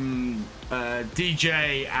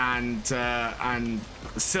DJ and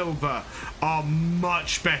Silver are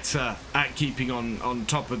much better at keeping on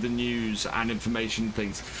top of the news and information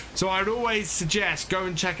things. So I'd always suggest go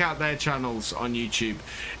and check out their channels on YouTube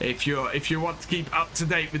if you want to keep up to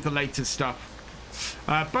date with the latest stuff.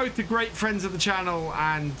 Both are great friends of the channel,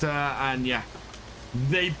 and yeah,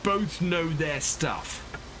 they both know their stuff.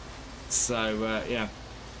 So yeah.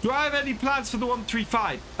 Do I have any plans for the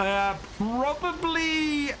 135?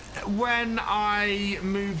 Probably when I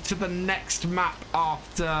move to the next map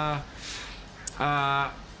after.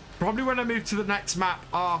 Probably when I move to the next map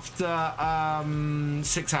after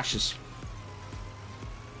 6 Ashes.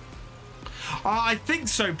 I think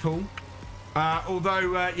so, Paul.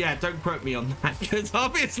 Although, yeah, don't quote me on that, because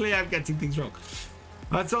obviously I'm getting things wrong.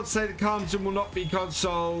 That's not to say that Carlton will not be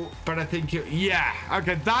console, but I think it, yeah,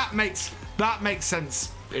 okay, that makes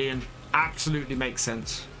sense, Ian. Absolutely makes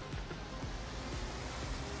sense.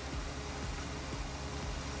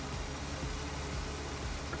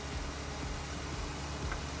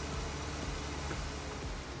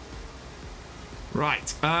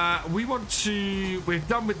 Right, we're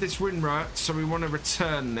done with this windrow, so we want to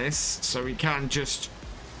return this, so we can just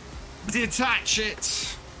detach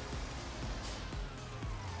it.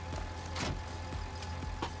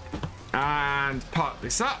 And park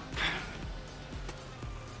this up.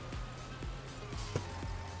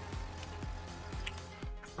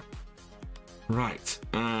 Right,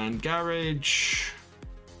 and garage.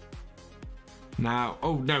 Now,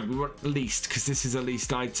 oh no, we want leased because this is a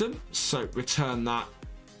leased item. So return that.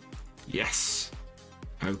 Yes.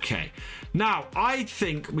 Okay. Now, I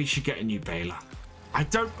think we should get a new baler.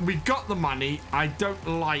 We've got the money. I don't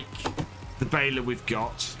like the baler we've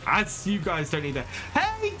got, as you guys don't either.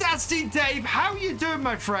 Hey, Dusty Dave, how you doing,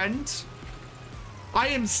 my friend? I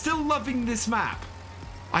am still loving this map.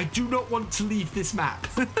 I do not want to leave this map.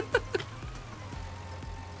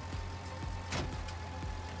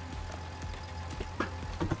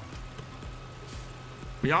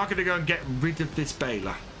 We are going to go and get rid of this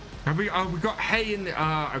baler. Have we? Oh, we got hay in the.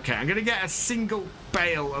 Okay, I'm going to get a single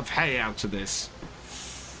bale of hay out of this.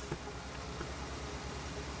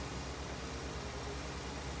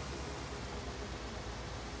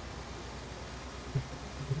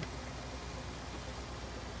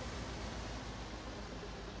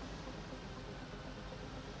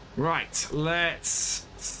 Right, let's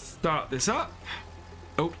start this up.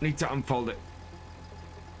 Oh, need to unfold it.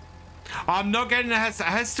 I'm not getting a Heston.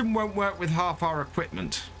 Heston won't work with half our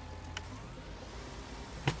equipment.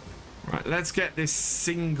 Right, let's get this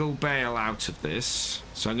single bale out of this.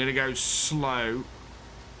 So I'm going to go slow.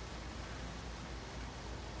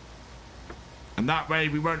 And that way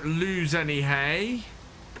we won't lose any hay.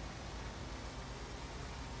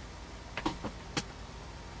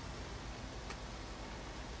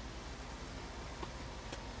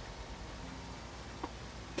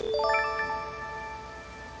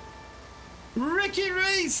 Ricky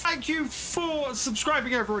Reese, thank you for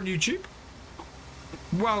subscribing over on YouTube.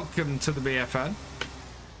 Welcome to the BFN.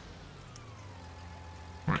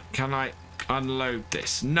 Right, can I unload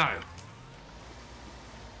this? No.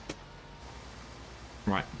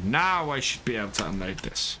 Right, now I should be able to unload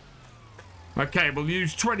this. Okay, we'll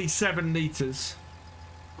use 27 litres.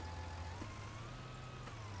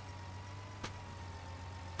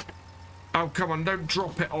 Oh, come on, don't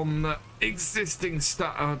drop it on the existing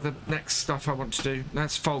stuff, the next stuff I want to do.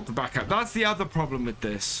 Let's fold the back up. That's the other problem with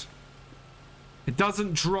this. It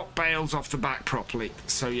doesn't drop bales off the back properly.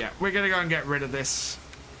 So, yeah, we're going to go and get rid of this.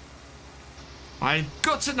 I've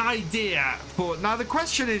got an idea for... Now, the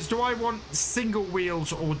question is, do I want single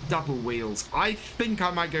wheels or double wheels? I think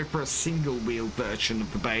I might go for a single wheel version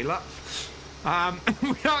of the baler.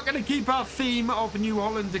 We are going to keep our theme of New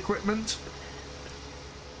Holland equipment,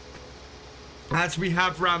 as we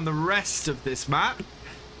have around the rest of this map.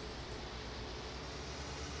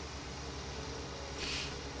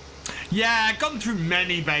 Yeah, I've gone through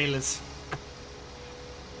many balers.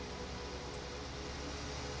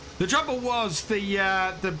 The trouble was the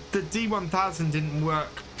D1000 didn't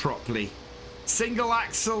work properly. Single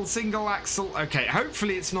axle. Okay,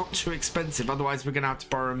 hopefully it's not too expensive. Otherwise, we're going to have to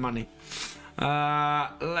borrow money.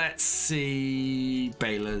 Let's see.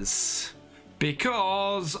 Balers.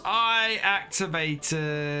 Because I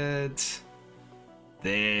activated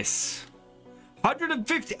this.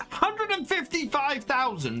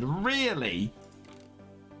 155,000, really?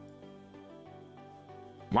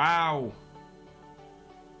 Wow.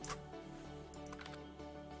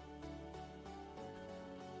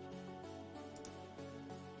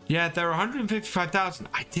 Yeah, they're 155,000.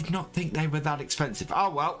 I did not think they were that expensive. Oh,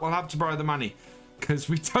 well, we'll have to borrow the money because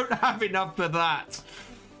we don't have enough for that.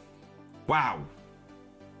 Wow.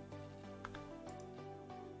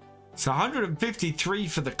 It's 153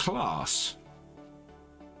 for the class.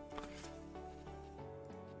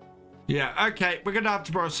 Yeah, okay. We're going to have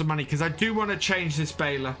to borrow some money because I do want to change this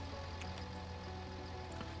baler.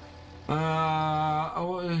 Been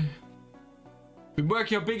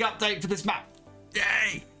working on a big update for this map.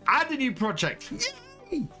 Yay! And a new project.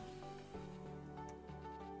 Yay!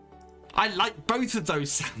 I like both of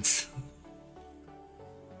those sounds.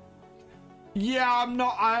 Yeah, I'm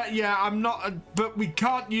not. I'm not. But we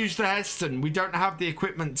can't use the Heston. We don't have the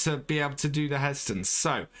equipment to be able to do the Hestons.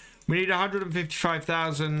 So we need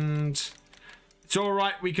 155,000. It's all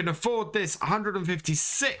right. We can afford this.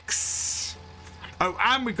 156. Oh,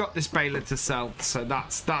 and we got this baler to sell, so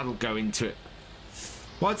that'll go into it.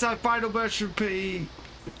 What's our final version be?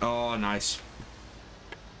 Oh, nice.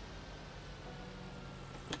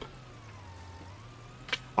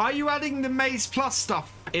 Are you adding the Maize Plus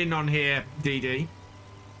stuff in on here, DD?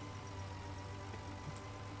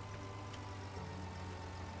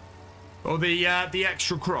 Or the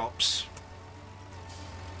extra crops?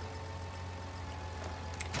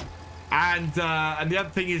 And the other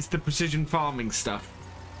thing is the precision farming stuff.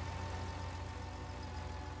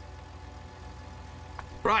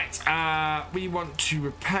 Right, we want to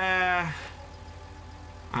repair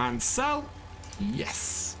and sell.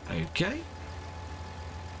 Yes, okay.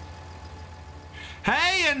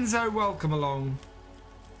 Hey Enzo, welcome along.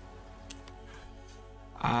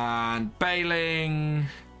 And baling.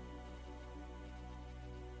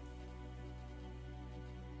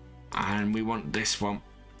 And we want this one.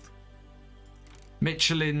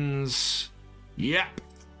 Michelin's. Yep.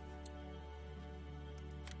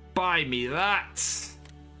 Buy me that.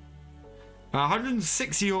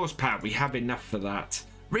 160 horsepower. We have enough for that.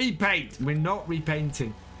 Repaint. We're not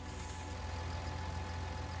repainting.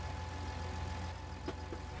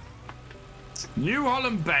 New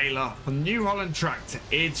Holland baler. A New Holland tractor.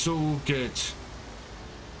 It's all good.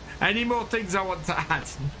 Any more things I want to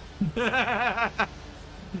add?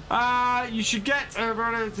 You should get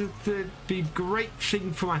the great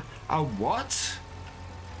thing for my... Oh, what?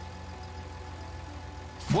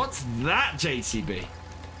 What's that, JCB?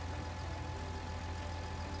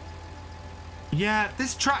 Yeah,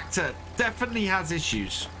 this tractor definitely has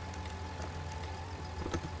issues.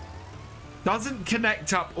 Doesn't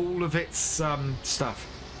connect up all of its stuff.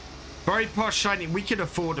 Very posh, shiny. We can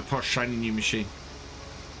afford a posh, shiny new machine.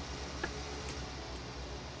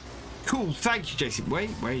 Cool, thank you, Jason.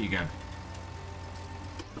 Wait, where you go?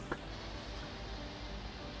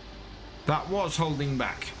 That was holding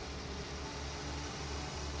back.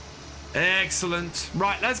 Excellent.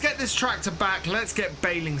 Right, let's get this tractor back. Let's get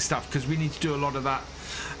baling stuff because we need to do a lot of that.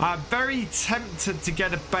 I'm very tempted to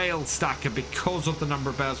get a bale stacker because of the number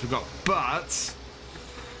of bales we've got, but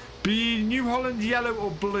be New Holland yellow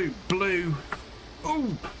or blue? Blue.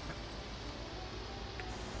 Ooh.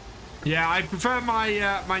 Yeah, I prefer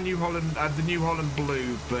my my New Holland, the New Holland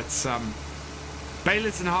blue, but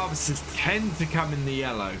balers and harvesters tend to come in the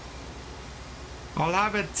yellow. I'll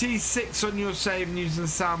have a T6 on your save and using the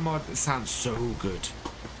sound mod. It sounds so good.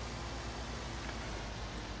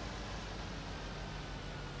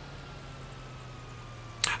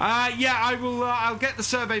 Yeah, I will. I'll get the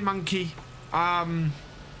Survey Monkey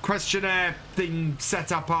questionnaire thing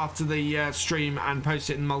set up after the stream and post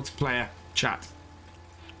it in multiplayer chat.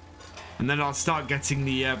 And then I'll start getting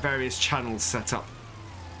the various channels set up.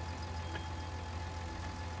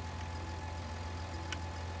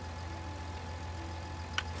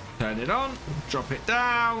 Turn it on, drop it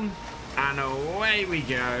down, and away we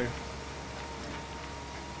go.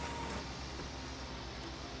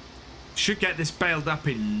 Should get this baled up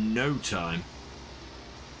in no time.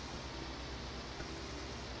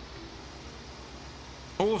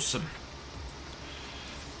 Awesome.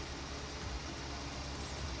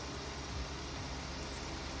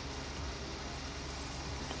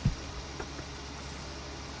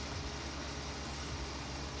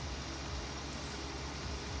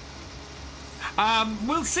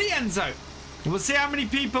 We'll see, Enzo. We'll see how many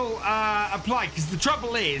people apply, because the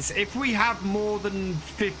trouble is, if we have more than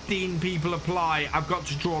 15 people apply, I've got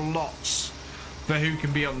to draw lots for who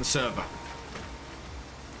can be on the server.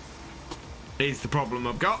 Is the problem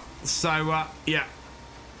I've got. So, yeah.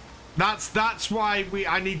 That's why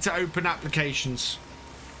I need to open applications.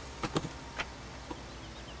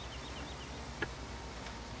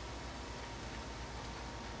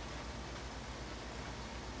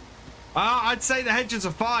 I'd say the hedges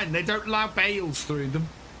are fine. They don't allow bales through them.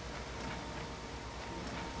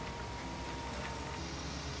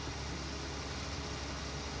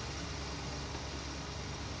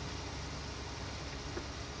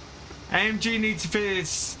 AMG needs to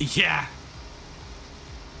fierce. Yeah.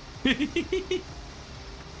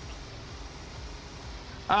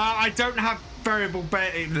 I don't have variable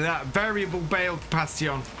bale capacity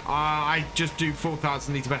on. I just do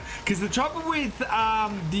 4,000 litre bale. Because the trouble with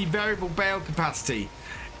the variable bale capacity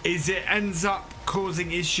is it ends up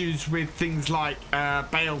causing issues with things like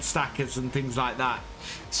bale stackers and things like that.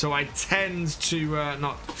 So I tend to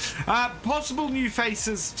not. Possible new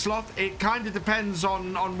faces, Sloth. It kind of depends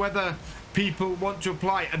on whether people want to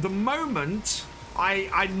apply. At the moment,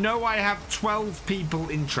 I know I have 12 people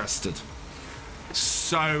interested.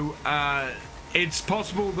 So it's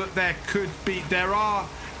possible that there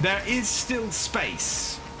is still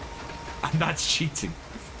space, and that's cheating.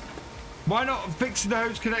 Why not fix the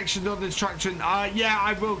hose connection on this tractor? Yeah,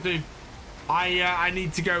 I will do. I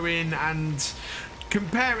need to go in and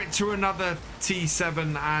compare it to another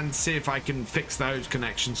T7 and see if I can fix the hose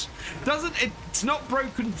connections. It's not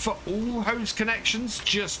broken for all hose connections,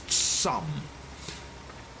 just some.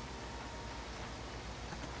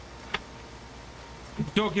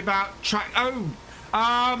 Talking about track.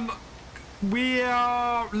 We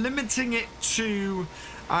are limiting it to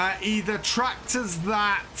either tractors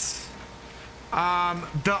that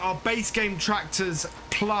are base game tractors,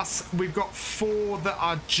 plus we've got 4 that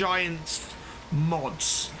are giant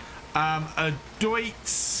mods. A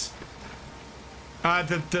Deutz,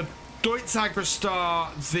 the Deutz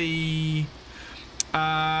Agrostar,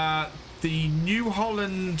 the New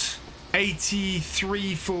Holland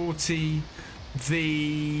 8340.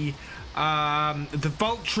 The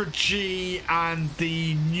Vultra G and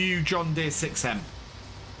the new John Deere 6M.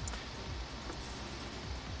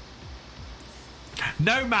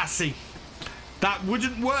 No, Massey, that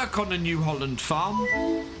wouldn't work on a New Holland farm.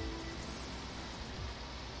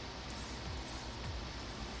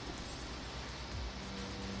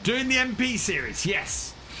 Doing the MP series,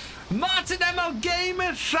 yes.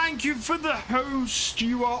 martinMLGAMER, thank you for the host.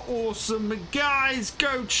 You are awesome. Guys,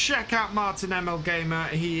 go check out martinMLGAMER.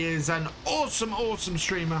 He is an awesome, awesome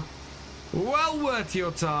streamer. Well worth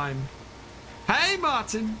your time. Hey,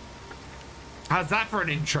 Martin. How's that for an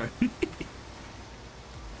intro?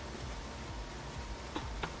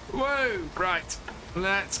 Whoa, right.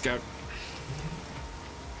 Let's go.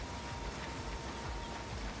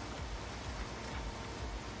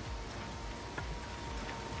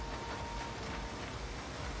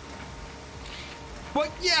 Well,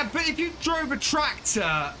 yeah, but if you drove a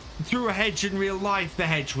tractor through a hedge in real life, the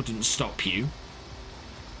hedge wouldn't stop you.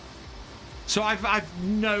 So I've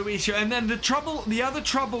no issue. And then the other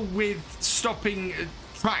trouble with stopping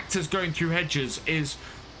tractors going through hedges is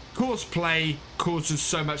course play causes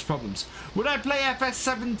so much problems. Would I play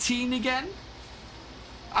FS19 again?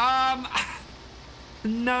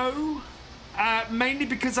 No. Mainly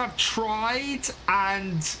because I've tried,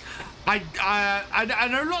 and I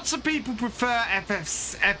know lots of people prefer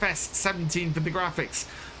FS17 for the graphics.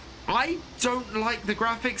 I don't like the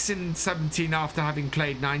graphics in 17 after having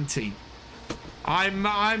played 19.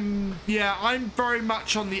 I'm very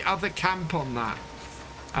much on the other camp on that.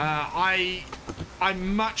 I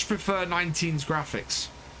much prefer 19's graphics,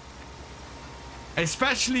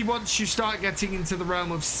 especially once you start getting into the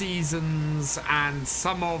realm of seasons and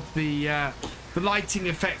some of the lighting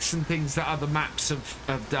effects and things that other maps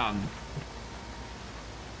have done.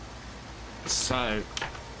 So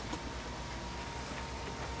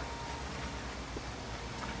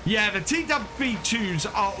yeah, the TWV2s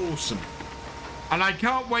are awesome, and I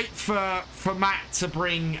can't wait for Matt to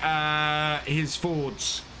bring his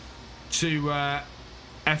Fords to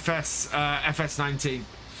FS19.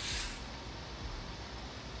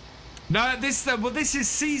 No, this is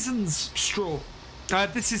Seasons straw.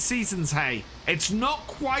 This is Seasons hay. It's not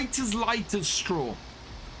quite as light as straw.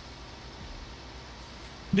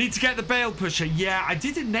 Need to get the bale pusher. Yeah, I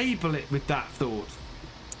did enable it with that thought.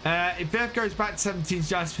 If Beth goes back to 17's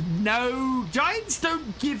Giants, no, Giants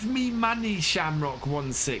don't give me money, Shamrock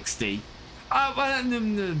 160.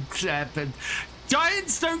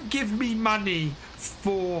 Giants don't give me money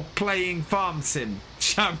for playing Farm Sim,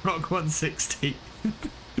 Shamrock 160.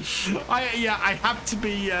 I have to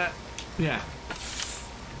be, yeah.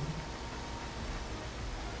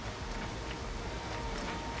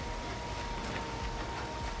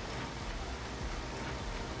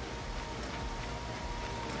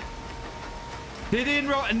 Did Ian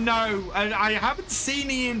roll? No, I haven't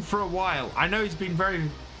seen Ian for a while. I know he's been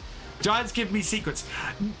very... Giants give me secrets.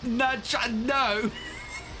 No, no.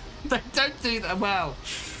 They don't do that well.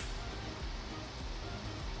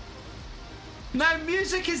 No,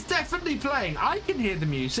 music is definitely playing. I can hear the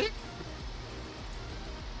music.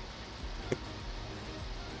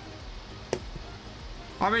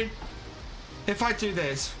 I mean, if I do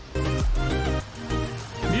this,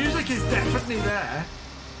 music is definitely there.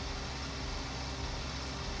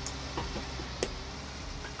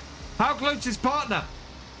 How close is partner?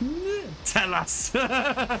 Tell us.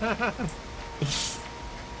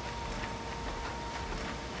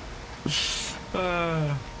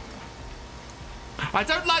 I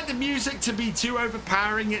don't like the music to be too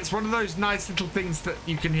overpowering. It's one of those nice little things that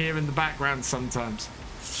you can hear in the background sometimes.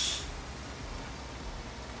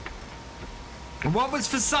 What was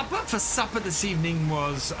for supper? For supper this evening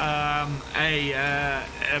was a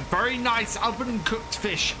very nice oven-cooked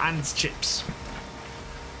fish and chips.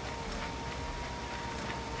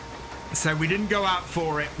 So we didn't go out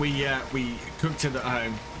for it. We cooked it at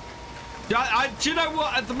home. Do you know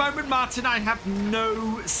what? At the moment, Martin, I have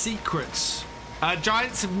no secrets.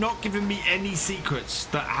 Giants have not given me any secrets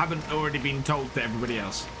that haven't already been told to everybody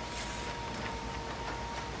else.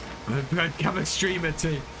 I've become a streamer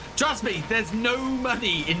too. Trust me, there's no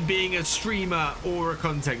money in being a streamer or a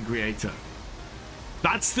content creator.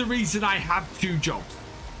 That's the reason I have 2 jobs.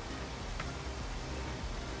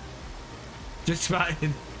 Just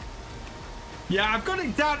fine. Yeah, I've got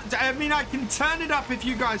it down. I mean, I can turn it up if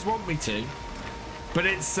you guys want me to. But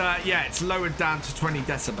it's, yeah, it's lowered down to 20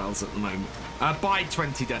 decibels at the moment. By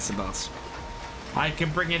 20 decibels. I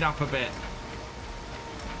can bring it up a bit.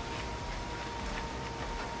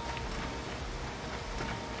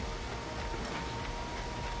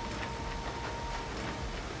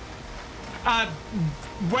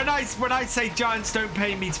 When I say Giants don't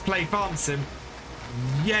pay me to play Farm Sim,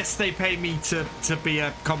 yes, they pay me to be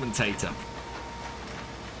a commentator.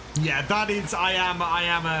 Yeah, that is, I am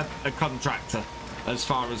a contractor as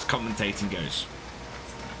far as commentating goes.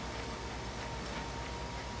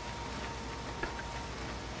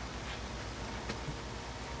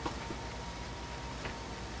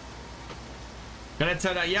 Can I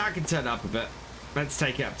turn it? Yeah, I can turn it up a bit. Let's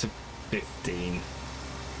take it up to 15.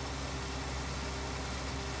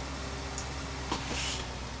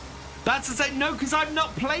 That's to say, no, because I'm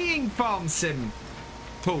not playing Farm Sim,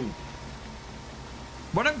 Paul.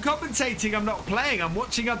 When I'm commentating, I'm not playing. I'm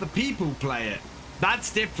watching other people play it.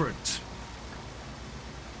 That's different.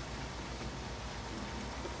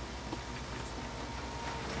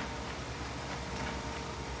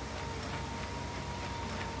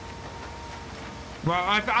 Well,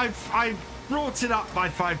 I've brought it up by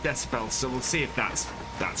 5 decibels, so we'll see if that's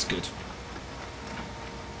good.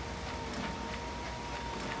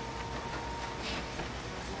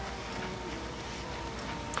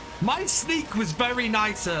 My sneak was very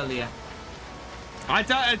nice earlier.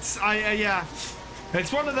 Yeah.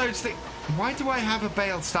 It's one of those things. Why do I have a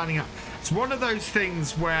bale standing up? It's one of those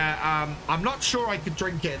things where I'm not sure I could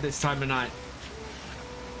drink it at this time of night.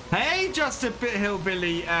 Hey, just a bit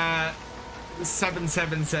hillbilly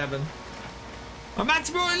 777.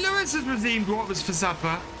 Matty Boy Lewis has redeemed what was for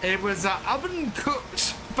supper. It was oven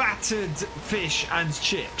cooked battered fish and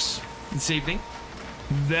chips this evening.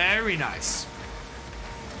 Very nice.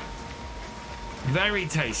 Very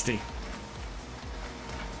tasty.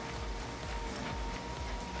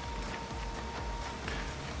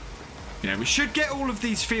 Yeah, we should get all of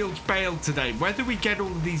these fields baled today. Whether we get all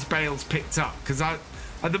of these bales picked up, because at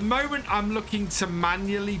the moment I'm looking to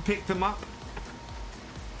manually pick them up.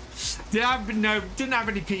 No, didn't have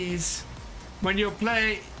any peas. When you're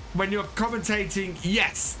commentating,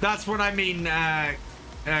 yes, that's what I mean,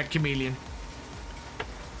 Chameleon.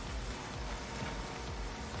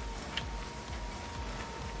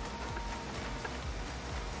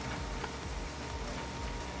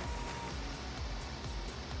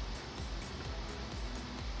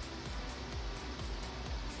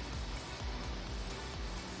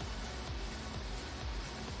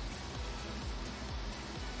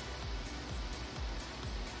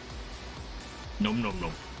 Nom nom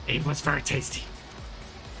nom. It was very tasty.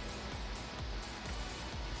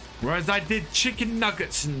 Whereas I did chicken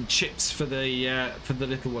nuggets and chips for the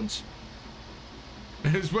little ones.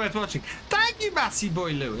 It was worth watching. Thank you, Massey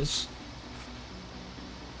Boy Lewis.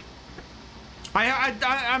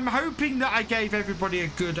 I'm hoping that I gave everybody a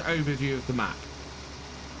good overview of the map,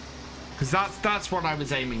 because that's what I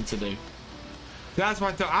was aiming to do. That's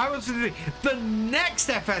what I thought. I was going to do. The next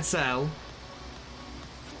FSL.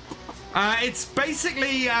 It's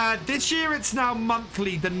basically, this year it's now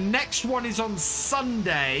monthly. The next one is on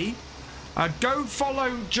Sunday. Go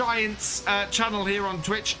follow Giant's channel here on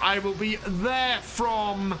Twitch. I will be there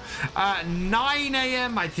from 9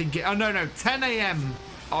 AM, I think. No, 10 AM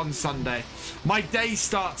on Sunday. My day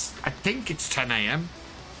starts, I think it's 10 AM.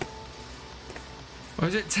 Or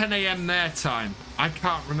is it 10 AM their time? I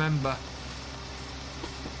can't remember.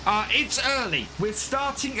 It's early. We're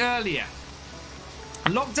starting earlier.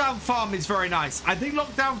 Lockdown Farm is very nice. I think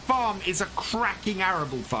Lockdown Farm is a cracking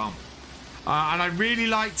arable farm. And I really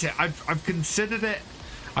liked it. I've considered it.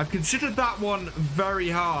 I've considered that one very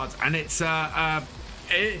hard. And it's,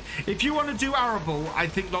 if you want to do arable, I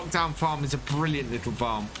think Lockdown Farm is a brilliant little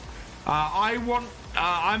farm.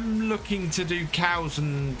 I'm looking to do cows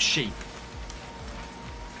and sheep.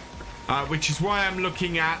 Which is why I'm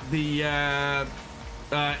looking at the,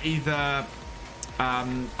 either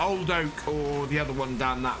Old Oak or the other one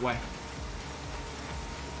down that way.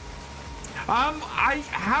 I'm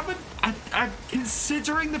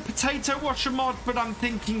considering the potato washer mod, but I'm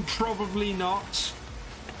thinking probably not.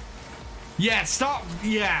 Yeah,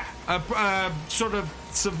 a sort of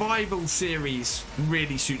survival series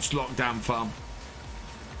really suits Lockdown Farm.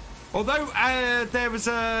 Although there's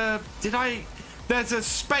a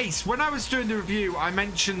space, when I was doing the review, I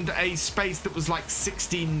mentioned a space that was like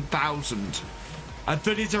 16,000. That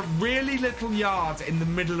is a really little yard in the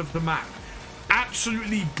middle of the map.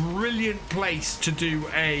 Absolutely brilliant place to do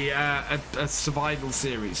a survival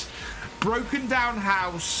series. Broken down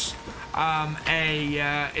house.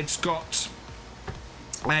 It's got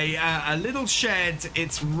a little shed.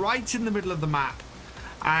 It's right in the middle of the map,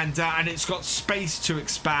 and it's got space to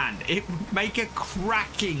expand. It would make a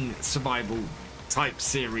cracking survival type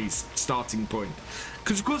series starting point,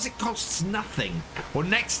 because of course it costs nothing or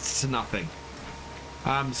next to nothing.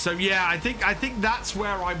 So yeah, I think that's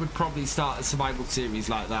where I would probably start a survival series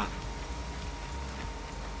like that.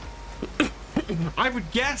 I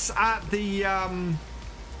would guess at the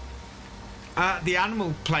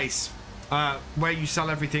animal place where you sell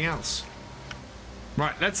everything else.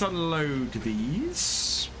 Right, let's unload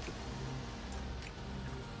these.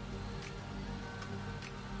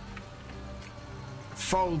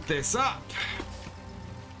 Fold this up.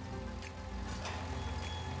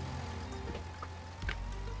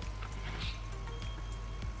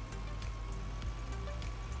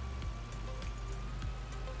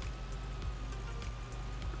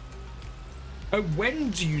 Oh,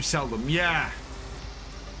 when do you sell them? Yeah.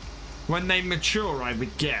 When they mature, I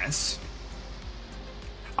would guess.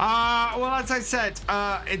 Well, as I said,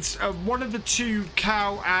 it's one of the two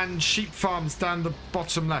cow and sheep farms down the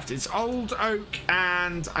bottom left. It's Old Oak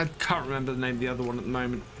and I can't remember the name of the other one at the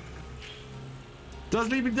moment. Does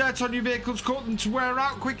leaving dirt on your vehicles cause them to wear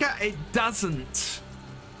out quicker? It doesn't,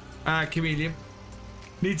 Chameleon.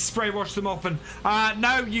 Need to spray wash them often.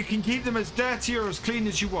 No, you can keep them as dirty or as clean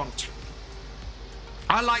as you want.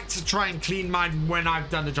 I like to try and clean mine when I've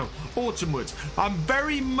done the job. Autumnwood. I'm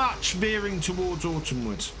very much veering towards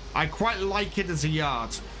Autumnwood. I quite like it as a yard.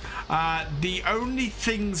 The only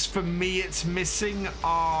things for me it's missing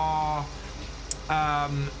are...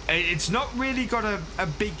 it's not really got a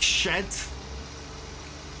big shed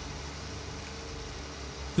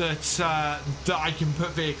that I can put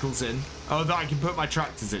vehicles in. Or that I can put my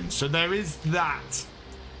tractors in. So there is that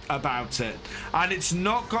about it, and it's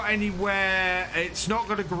not got anywhere, it's not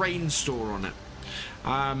got a grain store on it.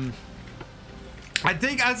 I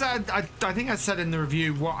think, as I think I said in the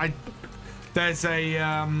review, there's a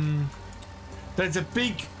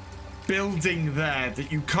big building there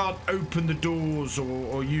that you can't open the doors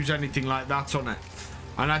or use anything like that on it,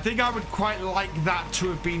 and I think I would quite like that to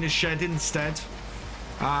have been a shed instead.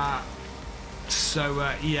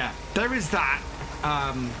 So yeah, there is that.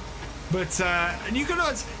 But and you can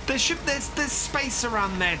always, there's space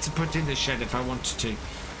around there to put in the shed if I wanted to.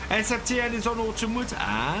 SFTN is on Autumnwood.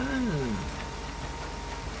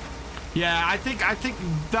 Yeah, I think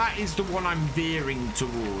that is the one I'm veering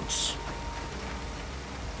towards.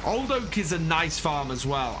 Old Oak is a nice farm as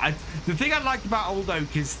well. The thing I like about Old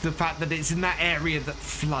Oak is the fact that it's in that area that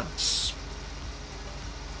floods.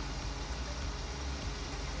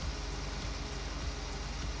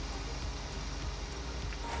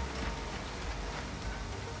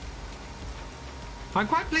 I'm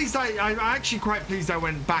quite pleased. I'm actually quite pleased I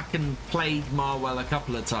went back and played Marwell a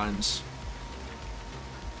couple of times.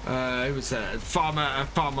 It was Farmer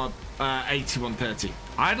 8130.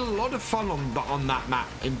 I had a lot of fun on that map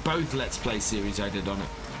in both Let's Play series I did on it.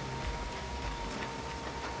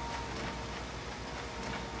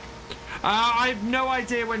 I have no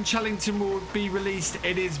idea when Chellington will be released.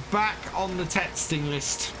 It is back on the testing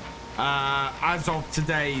list as of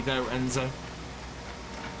today, though, Enzo.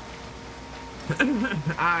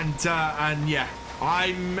 and yeah,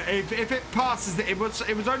 if it passes, it was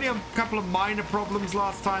only a couple of minor problems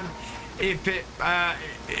last time. If it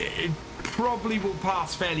probably will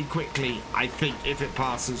pass fairly quickly, I think, if it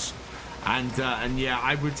passes. And yeah,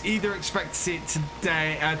 I would either expect to see it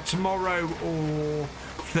today, tomorrow, or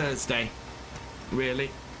Thursday,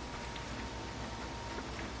 really.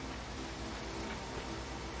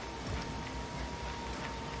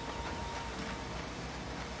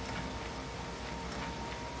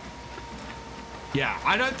 Yeah,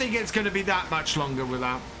 I don't think it's going to be that much longer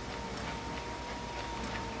without.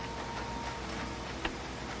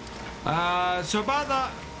 So about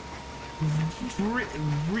that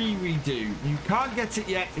redo, you can't get it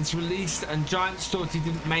yet. It's released, and Giants thought he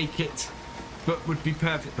didn't make it, but would be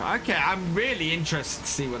perfect. Okay, I'm really interested to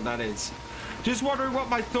see what that is. Just wondering what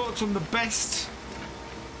my thoughts on the best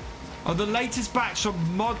of the latest batch of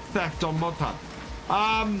mod theft on Mod Hub.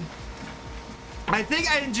 I think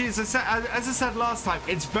ANG, as I said last time,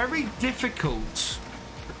 it's very difficult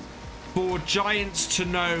for Giants to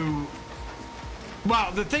know.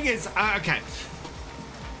 Well, the thing is, okay,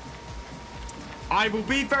 I will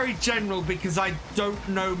be very general because I don't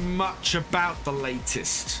know much about the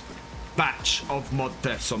latest batch of mod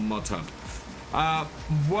thefts on Mod Hub.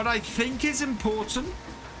 What I think is important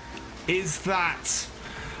is that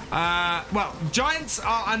well, Giants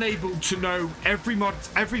are unable to know every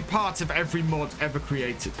part of every mod ever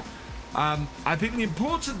created. I think the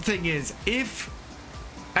important thing is if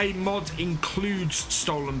a mod includes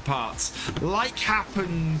stolen parts, like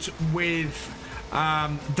happened with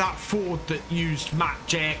that Ford that used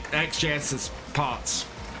XJS's parts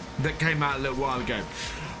that came out a little while ago.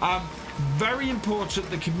 Very important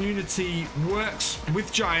the community works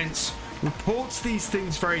with Giants, reports these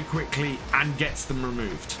things very quickly and gets them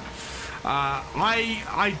removed.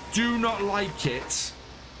 I do not like it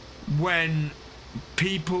when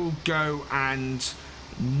people go and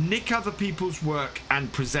nick other people's work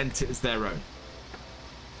and present it as their own,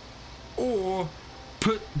 or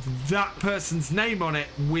put that person's name on it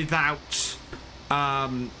without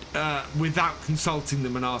consulting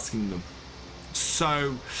them and asking them.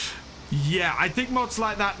 So yeah, I think mods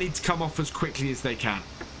like that need to come off as quickly as they can.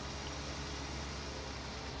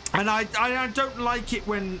 And I don't like it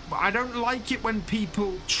when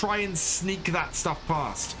people try and sneak that stuff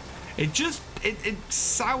past. It just it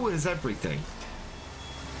sours everything.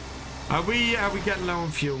 Are we getting low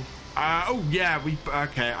on fuel? Oh yeah,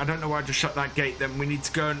 okay. I don't know why I just shut that gate. Then we need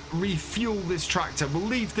to go and refuel this tractor. We'll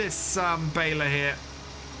leave this baler here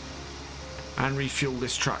and refuel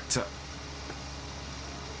this tractor.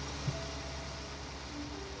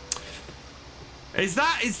 Is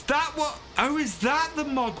that what? Oh, is that the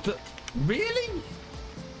mod that? Really?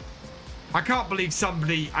 I can't believe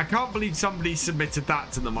somebody submitted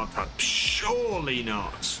that to the mod hub. Surely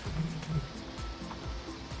not.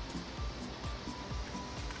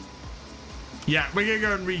 Yeah, we're gonna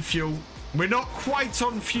go and refuel. We're not quite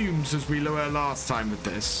on fumes as we were last time with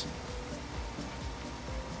this,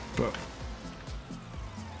 but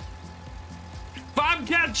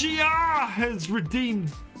FamCatGR has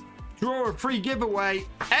redeemed. Draw a free giveaway!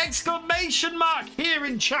 Exclamation mark here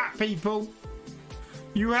in chat, people.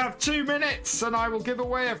 You have 2 minutes and I will give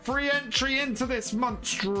away a free entry into this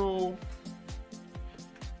month's draw.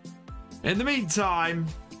 In the meantime,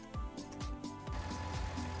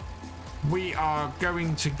 we are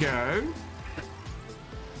going to go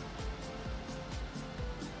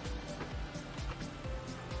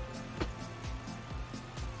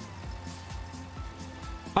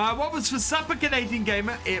what was for supper, Canadian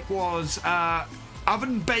Gamer? It was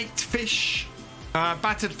oven-baked fish,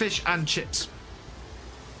 battered fish and chips.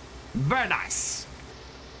 Very nice.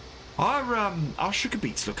 Our sugar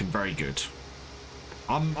beet's looking very good.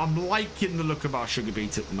 I'm liking the look of our sugar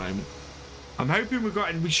beet at the moment. I'm hoping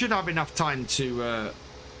we should have enough time to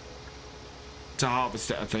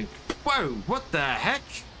harvest it, I think. Whoa, what the heck?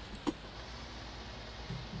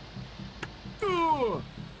 Ooh.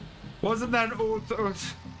 Wasn't that all?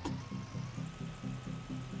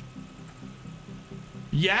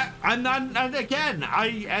 Yeah, and again,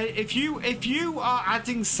 if you are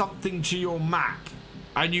adding something to your map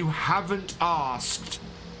and you haven't asked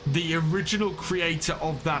the original creator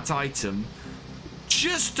of that item,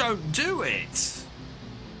 just don't do it.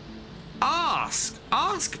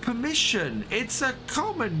 Ask permission. It's a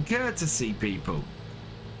common courtesy, people.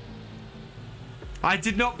 I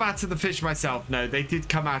did not batter the fish myself. No, they did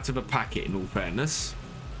come out of a packet, in all fairness.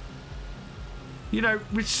 You know,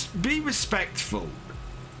 be respectful.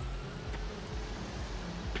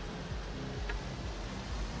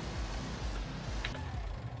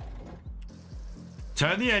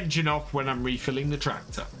 Turn the engine off when I'm refilling the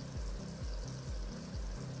tractor.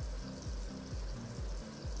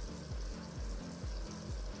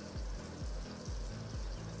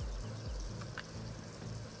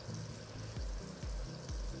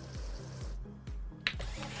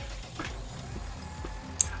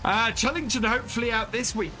 Chellington hopefully out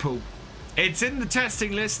this week, Paul. It's in the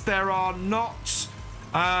testing list. There are not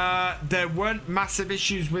there weren't massive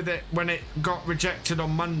issues with it when it got rejected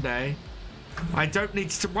on Monday. I don't need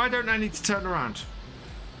to. Why don't I need to turn around?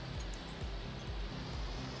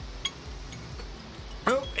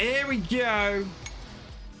 here we go.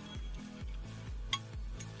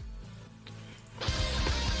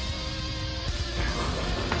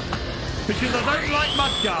 Because I don't like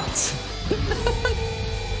mudguards.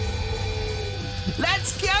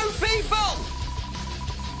 Let's go, people!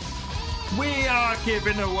 We are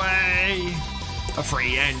giving away a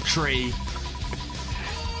free entry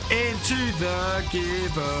into the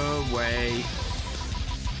giveaway.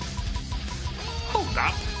 Hold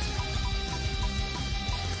up.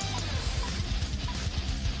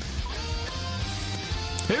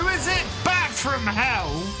 Who is it? Back from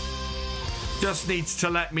hell. Just needs to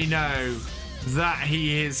let me know that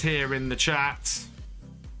he is here in the chat.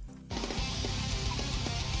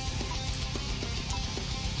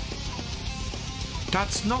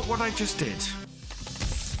 That's not what I just did.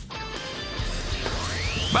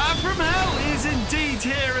 Back from hell is indeed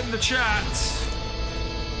here in the chat.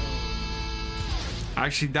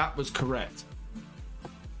 Actually, that was correct.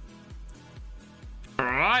 All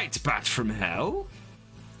right, Bat from hell.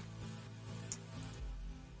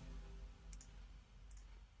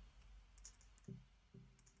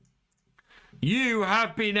 You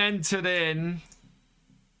have been entered in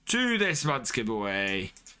to this month's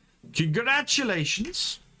giveaway.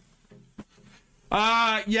 Congratulations.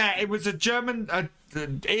 Yeah, it was a German...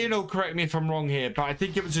 Ian will correct me if I'm wrong here, but I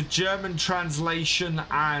think it was a German translation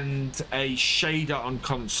and a shader on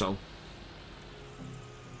console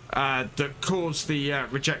that caused the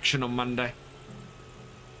rejection on Monday.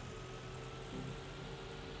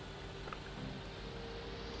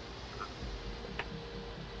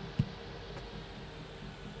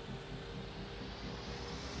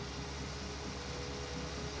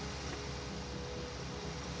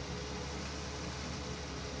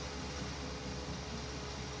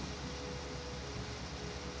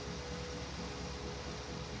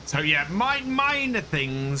 So yeah, minor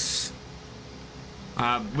things,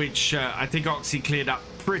 which I think Oxy cleared up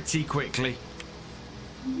pretty quickly.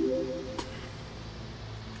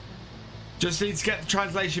 Just need to get the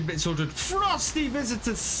translation bit sorted. Frosty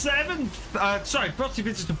Visitor 7th, sorry, Frosty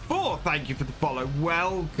Visitor 4, thank you for the follow.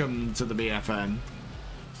 Welcome to the BFM.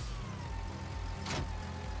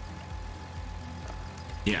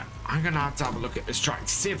 Yeah, I'm gonna have to have a look at this track to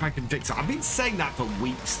see if I can fix it. I've been saying that for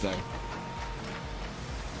weeks though.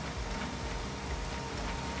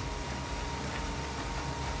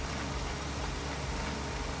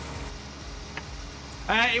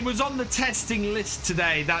 It was on the testing list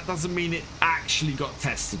today. That doesn't mean it actually got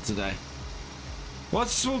tested today.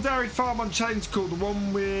 What's the small dairy farm on challenge called? The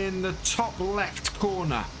one in the top left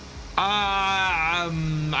corner.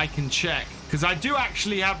 I can check because I do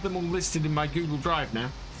actually have them all listed in my Google Drive now.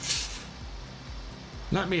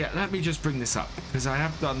 Let me just bring this up because I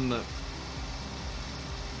have done the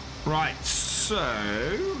right.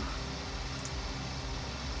 So.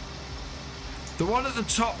 The one at the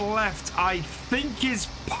top left, I think, is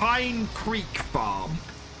Pine Creek Farm.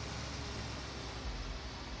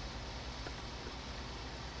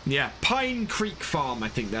 Yeah, Pine Creek Farm, I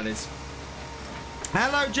think that is.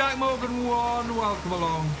 Hello, Jack Morgan 1. Welcome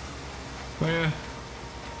along. Where?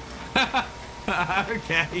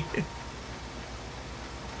 Okay.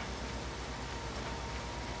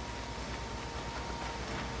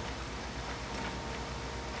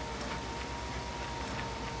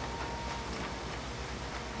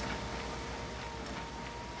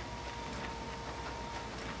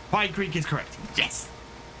 Pine Creek is correct. Yes.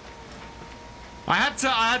 I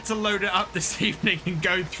had to load it up this evening and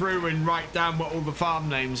go through and write down what all the farm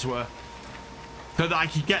names were so that I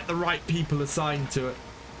could get the right people assigned to it.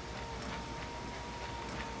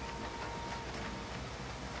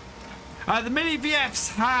 The mini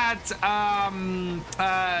VFs had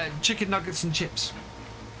chicken nuggets and chips.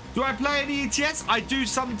 Do I play any ETS? I do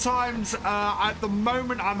sometimes. At the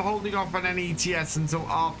moment, I'm holding off on any ETS until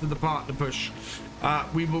after the partner push.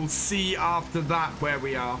 We will see after that where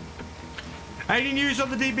we are. Any news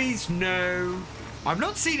on the DBs? No. I've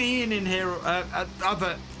not seen Ian in here,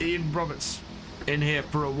 other Ian Roberts in here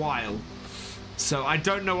for a while. So I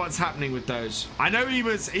don't know what's happening with those. I know he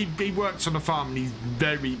works on a farm and he's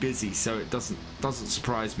very busy, so it doesn't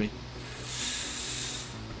surprise me.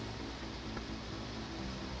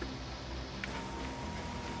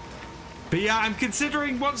 But yeah, I'm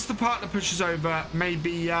considering once the partner push is over,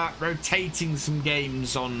 maybe rotating some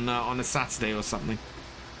games on a Saturday or something.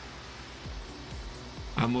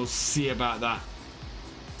 And we'll see about that.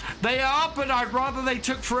 They are, but I'd rather they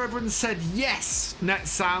took forever and said yes, net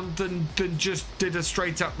sound, than just did a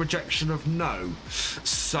straight up rejection of no.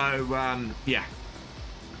 So, yeah.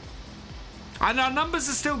 And our numbers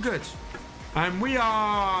are still good. And we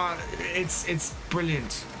are, it's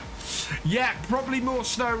brilliant. Yeah, probably more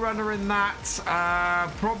SnowRunner in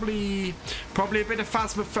that. Probably a bit of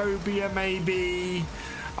Phasmophobia, maybe.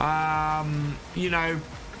 You know,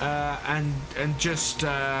 and just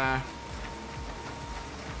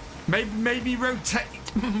maybe rotate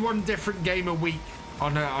one different game a week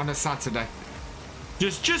on a Saturday.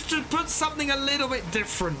 Just to put something a little bit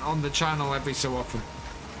different on the channel every so often.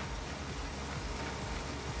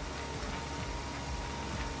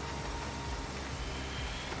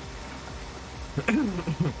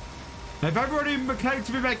 If everybody claimed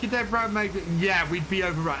to be making their brand, maybe, yeah, we'd be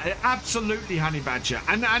overrun. Absolutely, Honey Badger.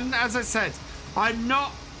 And as I said, I'm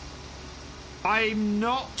not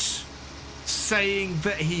saying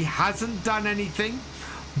that he hasn't done anything.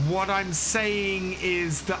 What I'm saying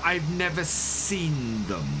is that I've never seen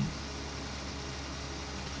them.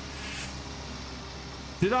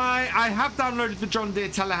 I have downloaded the John Deere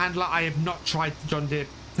telehandler. I have not tried the John Deere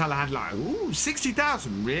telehandler. Ooh,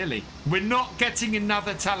 60,000, really? We're not getting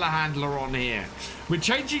another telehandler on here. We're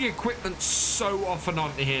changing equipment so often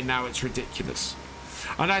on here now, it's ridiculous.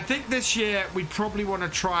 And I think this year we probably want to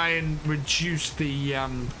try and reduce the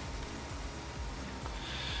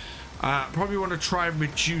probably want to try and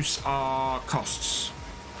reduce our costs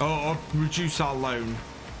or reduce our loan.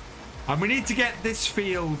 And we need to get this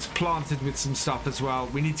field planted with some stuff as well.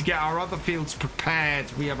 We need to get our other fields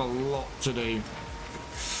prepared. We have a lot to do.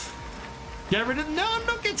 Get rid of... No, I'm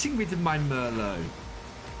not getting rid of my Merlot.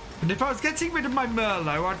 And if I was getting rid of my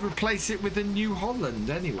Merlot, I'd replace it with a New Holland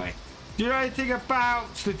anyway. Do you know anything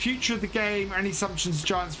about the future of the game? Any assumptions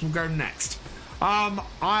Giants will go next?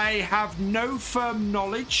 I have no firm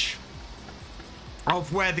knowledge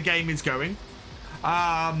of where the game is going.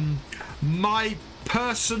 My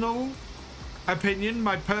personal opinion,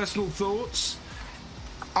 my personal thoughts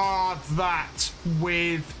are that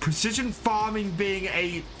with precision farming being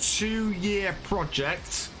a 2-year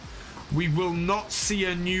project, we will not see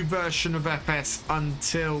a new version of FS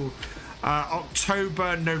until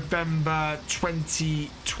October, November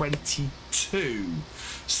 2022.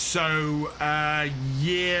 So a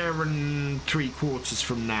year and 3 quarters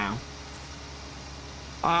from now.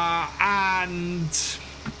 And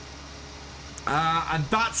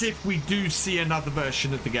that's if we do see another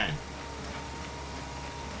version of the game.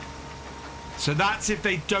 So that's if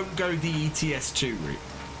they don't go the ETS2 route.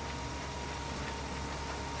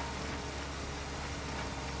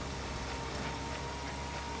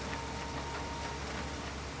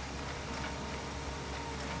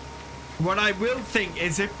 What I will think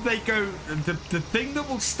is if they go, the thing that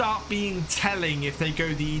will start being telling if they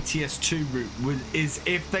go the ETS2 route is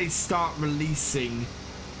if they start releasing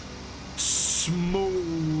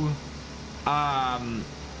smaller,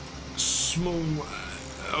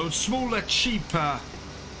 cheaper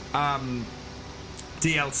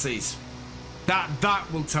DLCs. That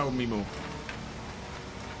will tell me more.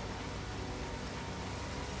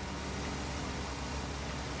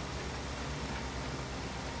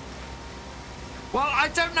 Well, I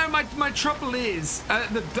don't know. My trouble is,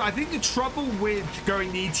 I think the trouble with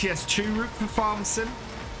going the ETS2 route for Farm Sim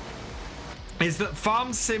is that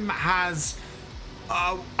Farm Sim has,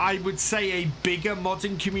 I would say, a bigger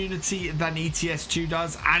modding community than ETS2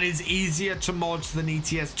 does, and is easier to mod than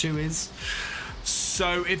ETS2 is.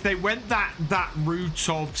 So if they went that route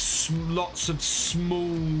of lots of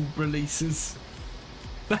small releases,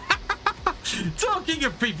 talking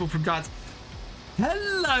of people from guides.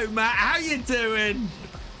 Hello, Matt. How you doing?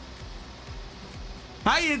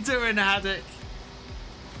 How you doing, Haddock?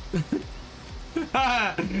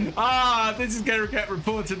 This is going to get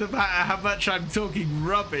reported about how much I'm talking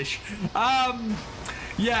rubbish.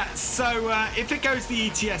 Yeah, so if it goes the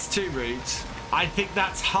ETS2 route, I think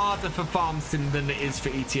that's harder for Farm Sim than it is for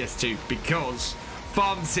ETS2 because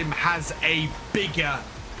Farm Sim has a bigger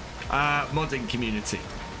modding community.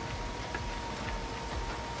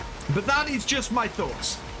 But that is just my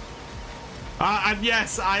thoughts. And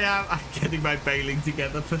yes, I'm getting my baling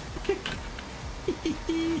together for...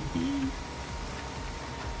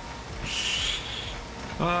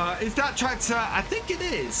 is that tractor? I think it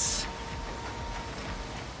is.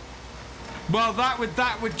 Well, that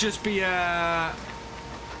would just be a...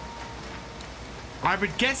 I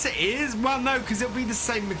would guess it is. Well, no, because it'll be the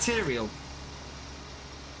same material.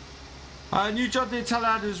 New John Deere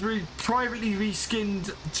telehandler is privately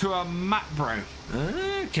reskinned to a Mac Bro.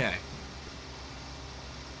 Okay.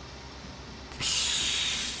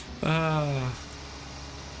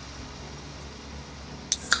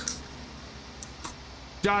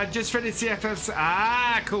 I just finished the FS.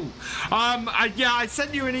 Cool. Yeah, I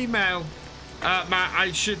sent you an email, Matt.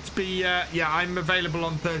 I should be. Yeah, I'm available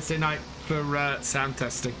on Thursday night for sound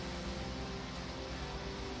testing.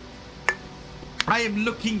 I am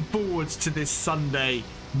looking forward to this Sunday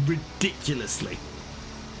ridiculously.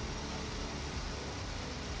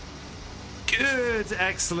 Good,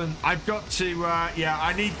 excellent. I've got to, yeah,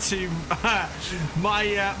 I need to,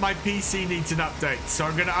 my PC needs an update, so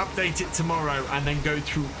I'm going to update it tomorrow and then go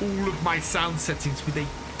through all of my sound settings with a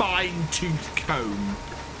fine-tooth comb.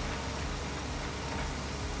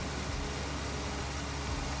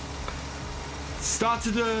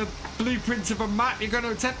 Started a blueprint of a map you're going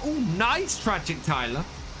to attempt. Oh, nice, Tragic Tyler.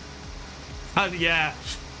 Oh, yeah.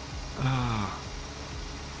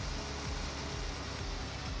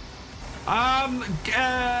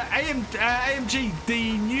 AMG,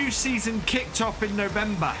 the new season kicked off in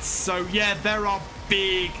November, so yeah, there are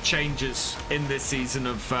big changes in this season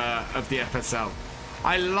of the FSL.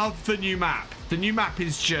 I love the new map. The new map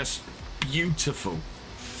is just beautiful,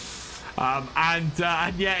 and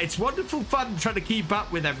yeah, it's wonderful fun trying to keep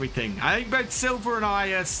up with everything. I think both Silver and I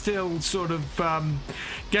are still sort of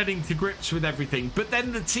getting to grips with everything, but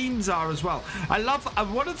then the teams are as well. I love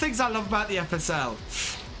one of the things I love about the FSL.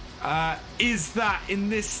 Is that in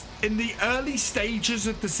the early stages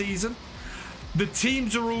of the season, the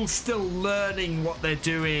teams are all still learning what they're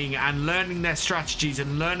doing and learning their strategies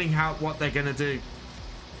and learning what they're going to do,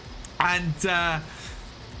 and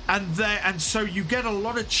so you get a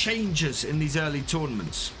lot of changes in these early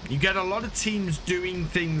tournaments. You get a lot of teams doing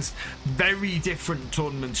things very different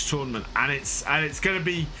tournament to tournament, and it's going to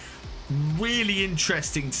be really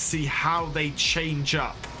interesting to see how they change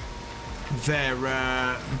up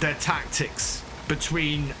their tactics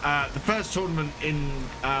between the first tournament in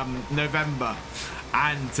November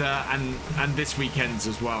and this weekend's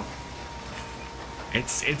as well.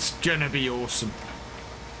 It's gonna be awesome.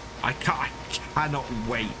 I cannot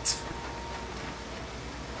wait.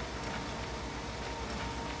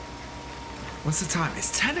 What's the time?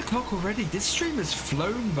 It's 10 o'clock already. This stream has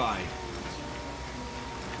flown by.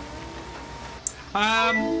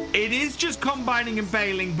 It is just combining and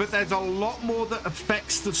baling, but there's a lot more that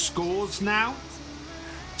affects the scores now.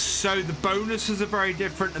 So the bonuses are very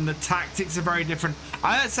different and the tactics are very different.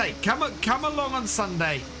 I say, come along on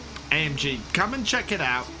Sunday, AMG. Come and check it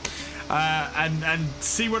out, and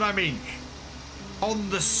see what I mean. On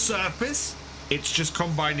the surface, it's just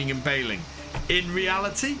combining and baling. In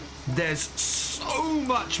reality, there's so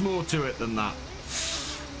much more to it than that.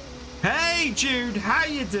 Hey, Jude, how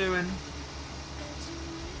you doing?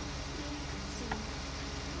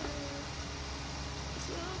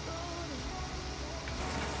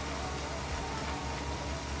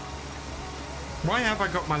 Why have I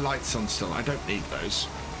got my lights on still? I don't need those.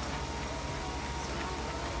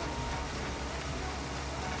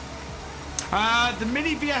 The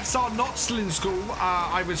mini VFs are not still in school.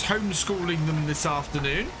 I was homeschooling them this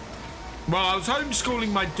afternoon. Well, I was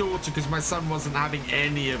homeschooling my daughter because my son wasn't having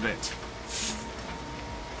any of it.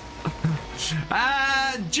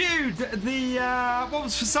 Jude, what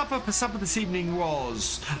was for supper? For supper this evening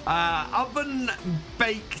was oven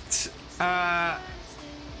baked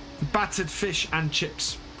battered fish and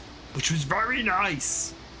chips, which was very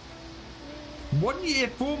nice. 1 year,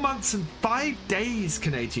 4 months and 5 days,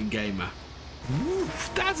 Canadian Gamer.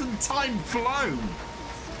 Oof, hasn't time flown?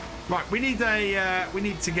 Right, we need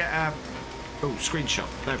to get a screenshot.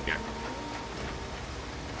 There we go.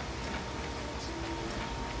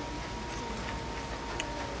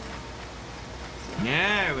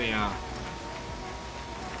 There we are.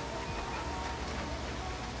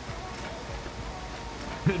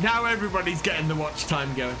 Now everybody's getting the watch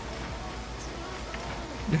time going.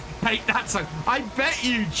 Hate that song. I bet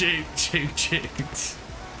you, Jude.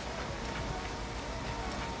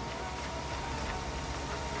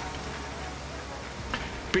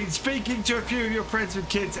 Been speaking to a few of your friends with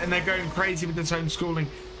kids and they're going crazy with this homeschooling.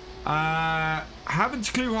 Haven't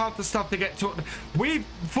a clue half the stuff they get taught.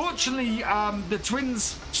 Fortunately, the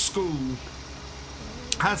twins school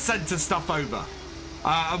has sent us stuff over.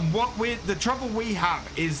 And the trouble we have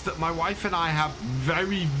is that my wife and I have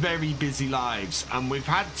very, very busy lives, and we've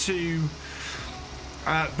had to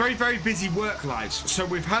very, very busy work lives. So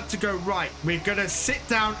we've had to go, right, we're going to sit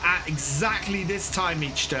down at exactly this time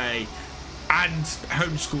each day and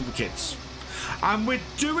homeschool the kids. And we're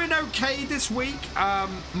doing okay this week. As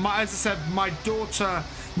I said, my daughter,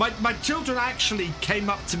 my children actually came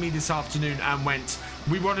up to me this afternoon and went,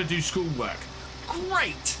 we want to do schoolwork.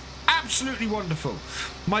 Great. Absolutely wonderful.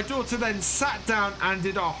 My daughter then sat down and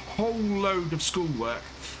did a whole load of schoolwork.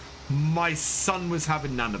 My son was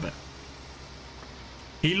having none of it.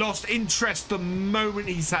 He lost interest the moment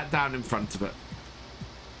he sat down in front of it.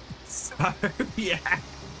 So, yeah.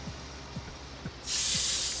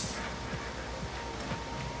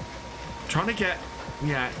 Trying to get,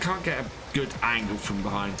 yeah, can't get good angle from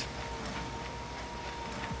behind.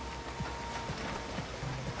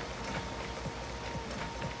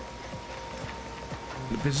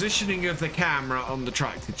 The positioning of the camera on the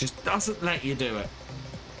tractor just doesn't let you do it.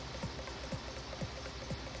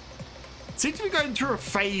 Seems to be going through a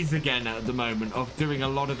phase again at the moment of doing a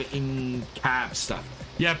lot of in-cab stuff.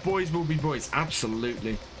 Yeah, boys will be boys.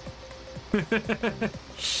 Absolutely.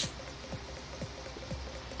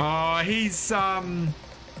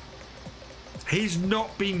 He's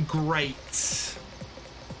not been great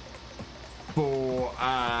for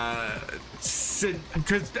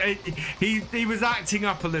because he was acting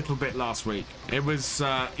up a little bit last week. It was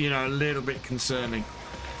you know, a little bit concerning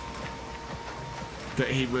that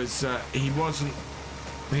he was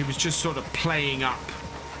just sort of playing up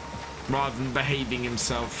rather than behaving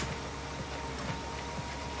himself.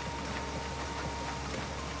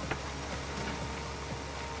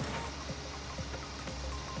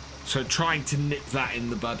 So trying to nip that in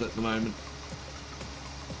the bud at the moment.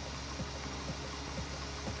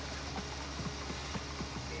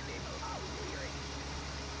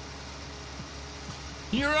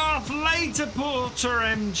 You're off later, Porter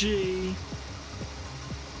MG.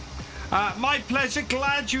 My pleasure.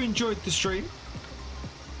 Glad you enjoyed the stream.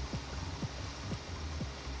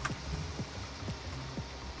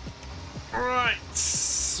 Right,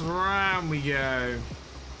 round we go.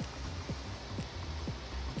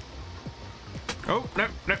 Oh, no,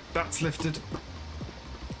 that's lifted.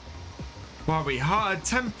 Well, we hard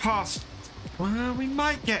 10 past. Well, we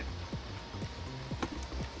might get.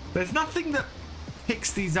 There's nothing that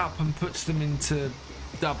picks these up and puts them into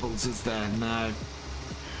doubles, is there? No.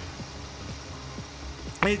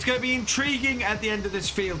 It's going to be intriguing at the end of this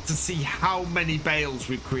field to see how many bales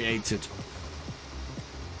we've created.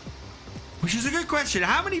 Which is a good question.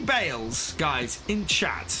 How many bales, guys, in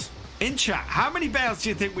chat? In chat, how many bales do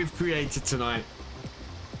you think we've created tonight?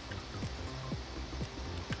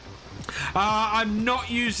 I'm not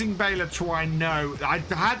using baler twine, no. I've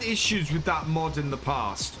had issues with that mod in the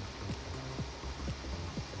past.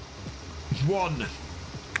 1.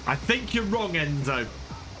 I think you're wrong, Enzo.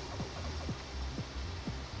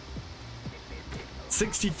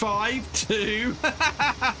 65, 2.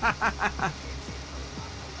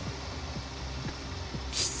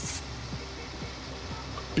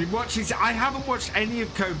 Been watching. I haven't watched any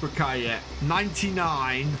of Cobra Kai yet.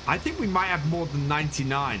 99. I think we might have more than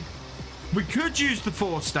 99. We could use the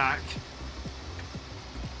 4 stack.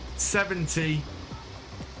 70.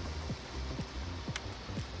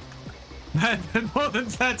 More than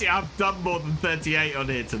 30. I've done more than 38 on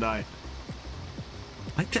here tonight.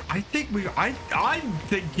 I think I'm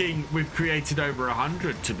thinking we've created over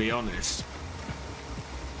 100, to be honest.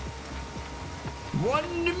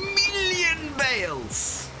 1 million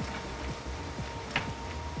bales.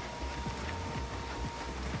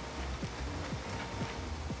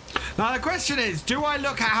 Now the question is, do I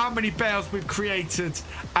look at how many bales we've created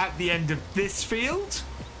at the end of this field,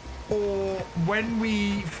 or when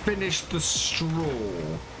we finish the straw?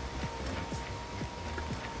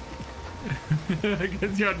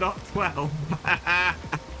 Because you're not 12.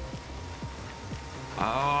 Oh,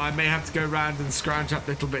 I may have to go around and scrounge up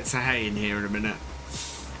little bits of hay in here in a minute.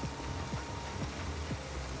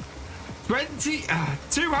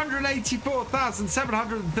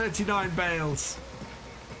 284,739 bales.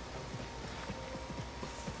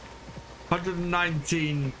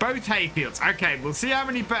 119. Both hayfields. Okay, we'll see how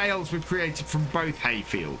many bales we've created from both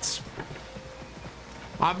hayfields.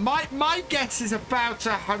 My guess is about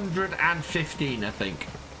 115, I think.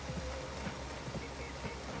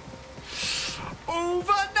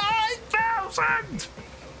 Over 9,000!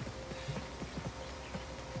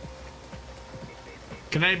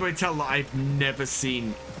 Can anybody tell that I've never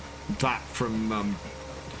seen that from...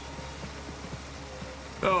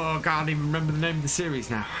 Oh, I can't even remember the name of the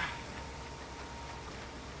series now.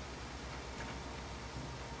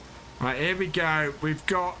 Right, here we go. We've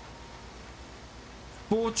got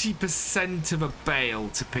 40% of a bale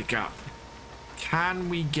to pick up. Can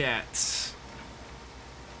we get...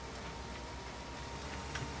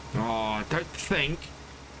 Oh, I don't think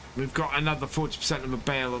we've got another 40% of a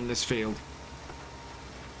bale on this field.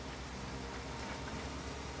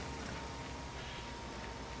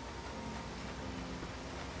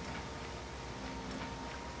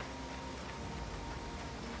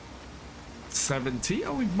 $70.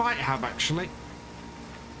 Oh, we might have actually.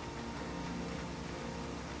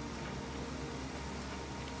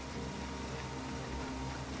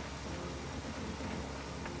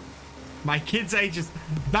 My kids' ages,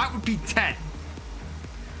 that would be 10.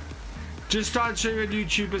 Just started showing on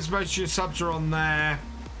YouTube as most of your subs are on there.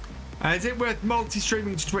 Is it worth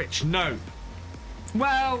multi-streaming to Twitch? No.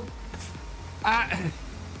 Well, I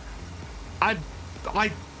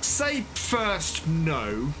say first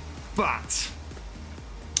no, but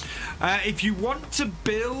if you want to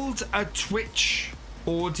build a Twitch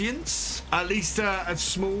audience, at least a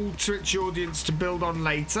small Twitch audience to build on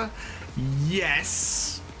later,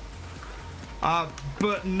 yes.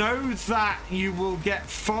 But know that you will get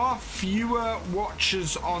far fewer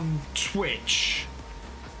watchers on Twitch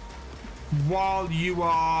while you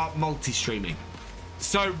are multi-streaming.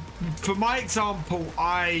 So, for my example,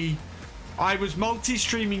 I was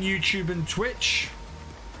multi-streaming YouTube and Twitch.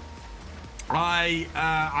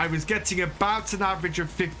 I was getting about an average of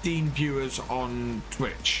 15 viewers on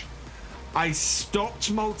Twitch. I stopped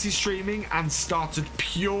multi-streaming and started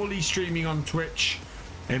purely streaming on Twitch.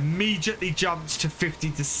 Immediately jumped to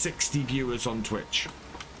 50 to 60 viewers on Twitch.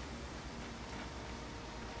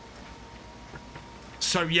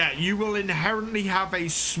 So yeah, you will inherently have a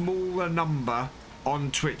smaller number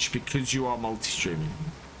on Twitch because you are multi-streaming.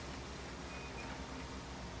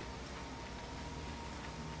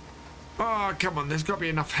 Oh, come on, there's got to be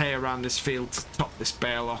enough hay around this field to top this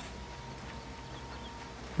bale off.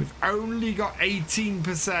 We've only got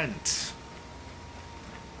 18%.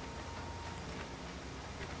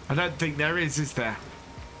 I don't think there is there?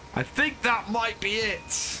 I think that might be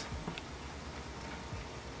it.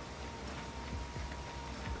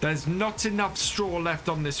 There's not enough straw left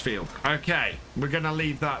on this field. Okay, we're going to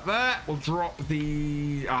leave that there. We'll drop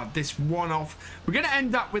the this one off. We're going to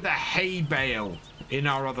end up with a hay bale in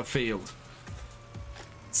our other field.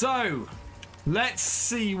 So, let's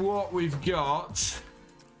see what we've got.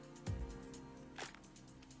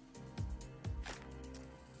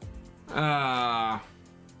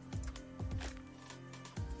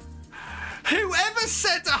 Whoever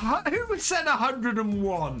said who said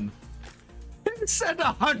 101? Who said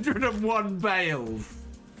 101 bales?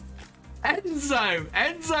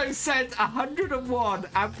 Enzo said 101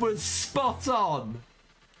 and was spot on.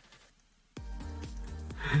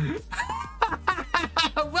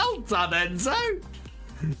 Well done, Enzo.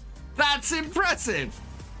 That's impressive.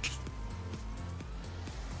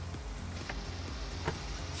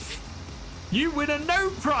 You win a no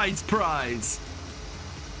prize.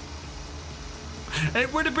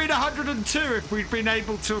 It would have been 102 if we'd been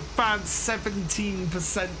able to have found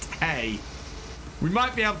 17% hay. We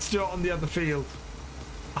might be able to do it on the other field.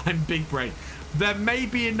 I'm big brain. There may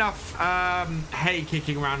be enough hay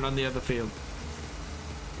kicking around on the other field.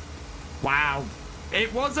 Wow.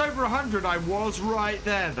 It was over 100. I was right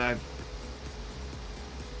there, though.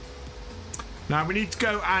 Now, we need to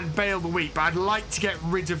go and bale the wheat, but I'd like to get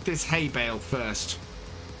rid of this hay bale first.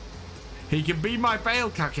 He can be my bale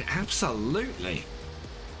cacker. Absolutely.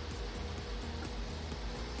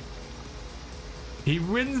 He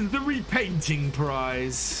wins the repainting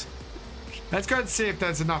prize. Let's go and see if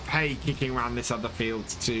there's enough hay kicking around this other field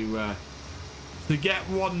to get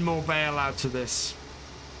one more bale out of this.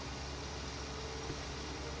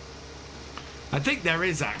 I think there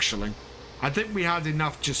is, actually. I think we had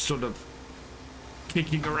enough just sort of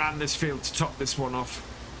kicking around this field to top this one off.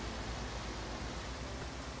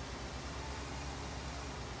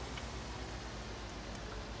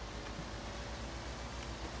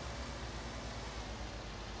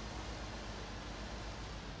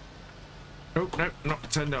 Oh, no,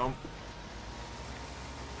 not turned it on.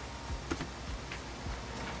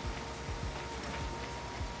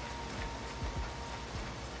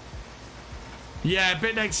 Yeah, a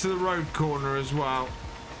bit next to the road corner as well.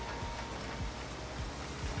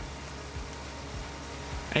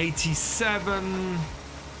 87.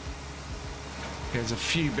 There's a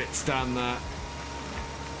few bits down there.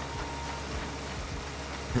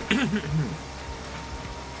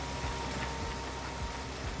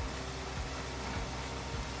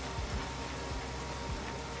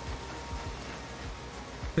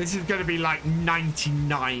 This is going to be like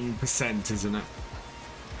 99%, isn't it?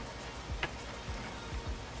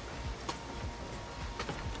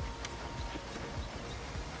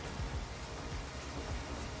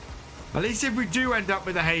 At least if we do end up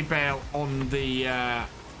with a hay bale on the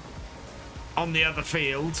other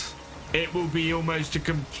field, it will be almost a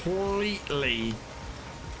completely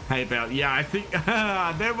hay bale. Yeah, I think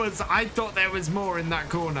there was. I thought there was more in that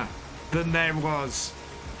corner than there was.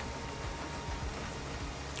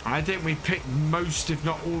 I think we picked most, if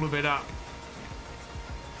not all of it up.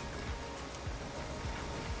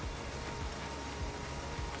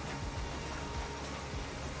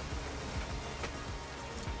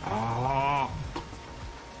 Oh.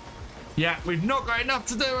 Yeah, we've not got enough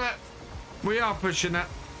to do it. We are pushing it.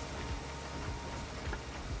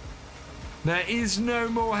 There is no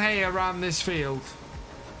more hay around this field.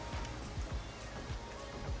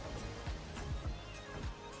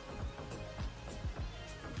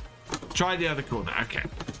 Try the other corner. Okay,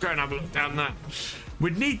 go and have a look down there.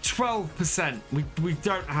 We'd need 12%. We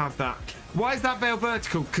don't have that. Why is that bale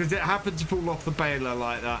vertical? Because it happened to fall off the baler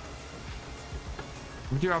like that.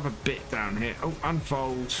 We do have a bit down here. Oh,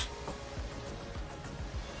 unfold.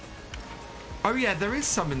 Oh yeah, there is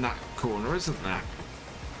some in that corner, isn't there?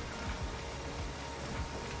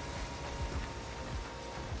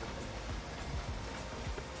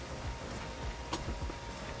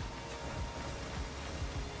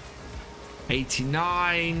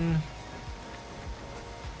 $89,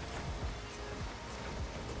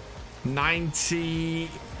 90.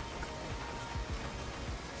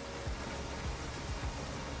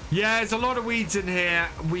 Yeah, there's a lot of weeds in here.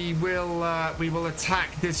 We will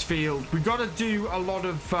attack this field. We've got to do a lot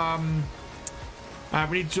of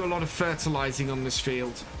we need to do a lot of fertilizing on this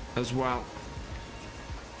field as well.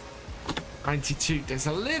 92. There's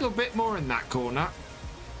a little bit more in that corner.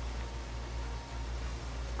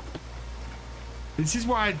 This is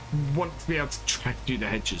why I want to be able to try to do the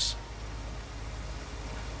hedges.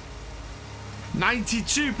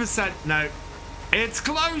 92%. No. It's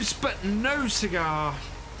close, but no cigar.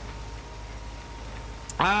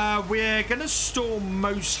 We're going to store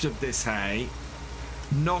most of this hay.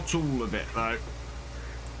 Not all of it, though.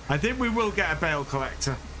 I think we will get a bale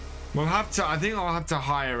collector. We'll have to... I think I'll have to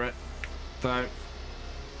hire it, though.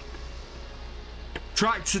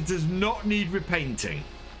 Tractor does not need repainting.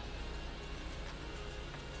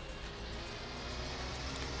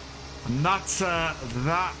 And that's,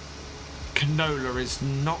 that canola is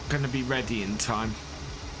not going to be ready in time.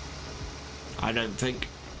 I don't think.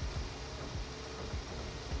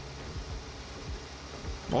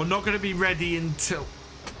 Or not going to be ready until...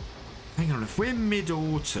 Hang on, if we're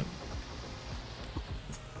mid-autumn...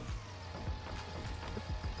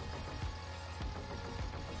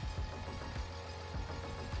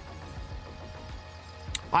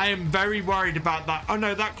 I am very worried about that. Oh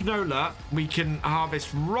no, that canola we can harvest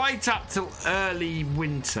right up till early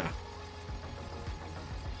winter.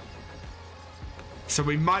 So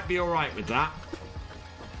we might be all right with that.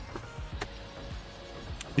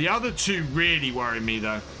 The other two really worry me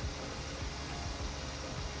though.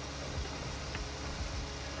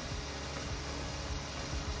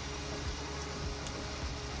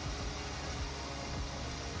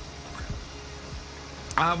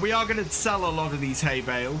 We are going to sell a lot of these hay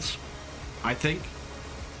bales, I think.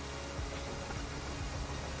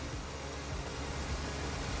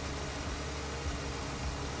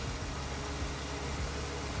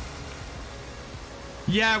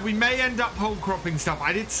 Yeah, we may end up whole cropping stuff.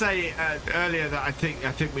 I did say earlier that I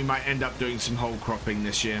think we might end up doing some whole cropping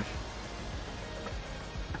this year,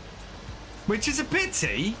 which is a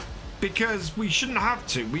pity because we shouldn't have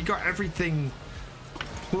to. We got everything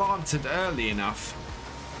planted early enough.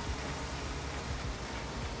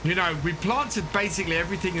 You know, we planted basically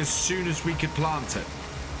everything as soon as we could plant it.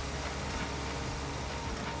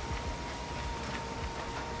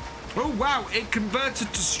 Oh, wow, it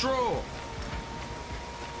converted to straw.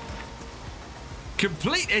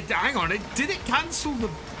 Hang on, did it cancel the...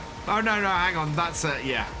 Oh, no, hang on, that's a...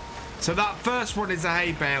 Yeah. So that first one is a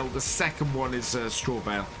hay bale, the second one is a straw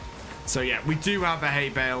bale. So, yeah, we do have a hay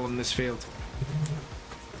bale on this field.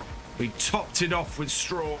 We topped it off with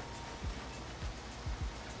straw.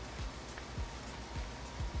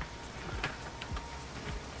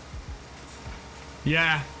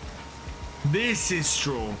 Yeah, this is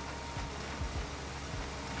straw.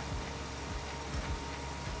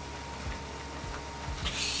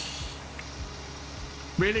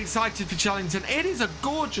 Really excited for Chellington. It is a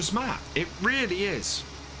gorgeous map. It really is.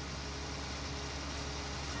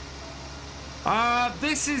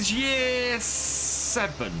 This is year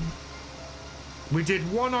 7. We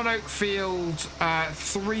did 1 on Oakfield,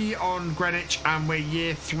 3 on Greenwich, and we're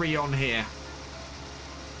year 3 on here.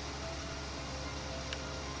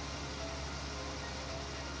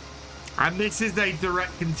 And this is a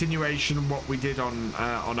direct continuation of what we did on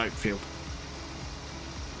Oakfield.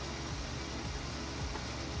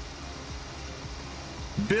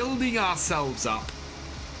 Building ourselves up.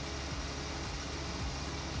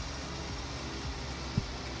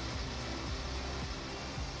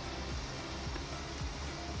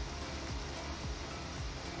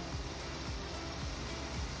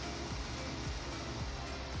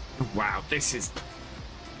 Wow, this is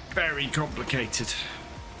very complicated.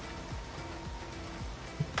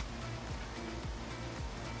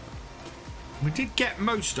 We did get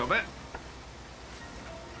most of it.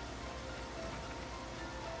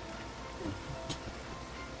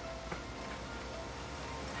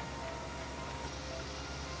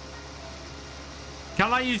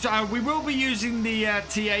 Shall I use... we will be using the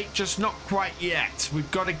T8, just not quite yet.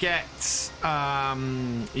 We've got to get...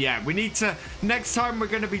 yeah, we need to... Next time we're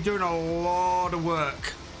going to be doing a lot of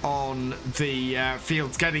work on the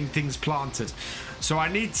fields, getting things planted. So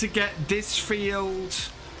I need to get this field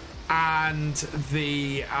and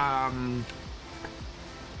the...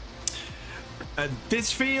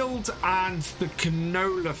 this field and the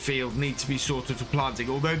canola field need to be sorted for planting.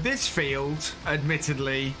 Although this field,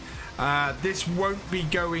 admittedly... this won't be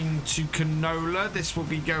going to canola. This will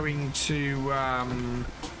be going to... I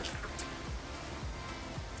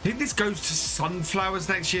think this goes to sunflowers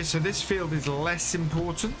next year, so this field is less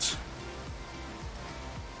important.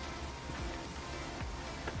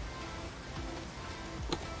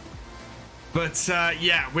 But,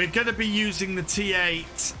 yeah, we're going to be using the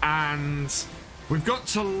T8 and... We've got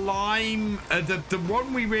to lime. The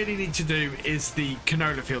one we really need to do is the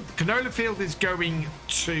canola field. The canola field is going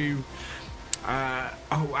to...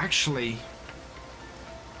 oh, actually...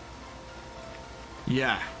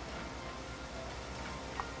 Yeah.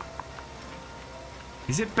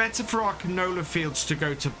 Is it better for our canola fields to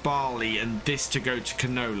go to barley and this to go to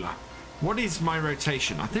canola? What is my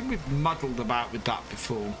rotation? I think we've muddled about with that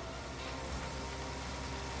before.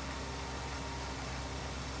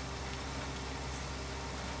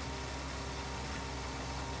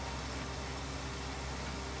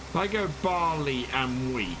 I go barley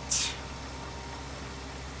and wheat.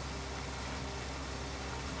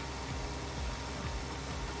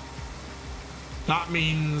 That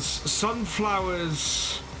means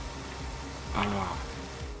sunflowers.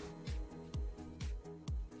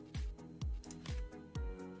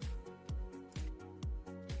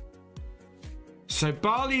 So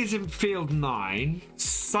barley is in field 9.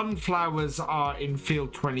 Sunflowers are in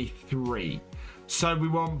field 23. So we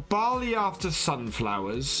want barley after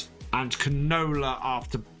sunflowers and canola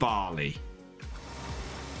after barley.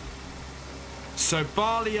 So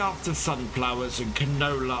barley after sunflowers and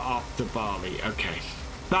canola after barley. Okay.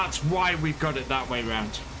 That's why we've got it that way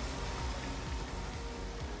round.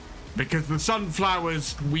 Because the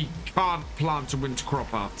sunflowers, we can't plant a winter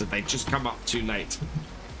crop after. They just come up too late.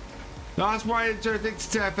 That's why it's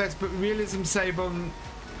addicted to FS, but realism save on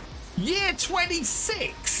year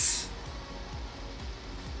 26.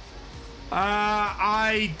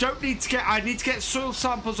 I don't need to get... I need to get soil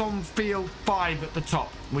samples on field 5 at the top,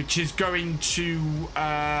 which is going to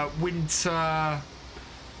winter... I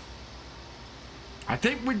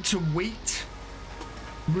think winter wheat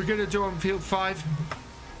we're going to do on field 5.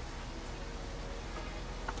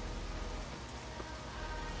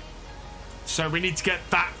 So we need to get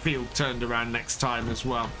that field turned around next time as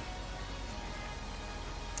well.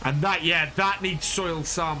 And that, yeah, that needs soil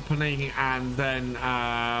sampling and then...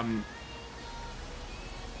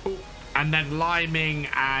 and then liming,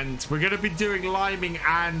 and we're going to be doing liming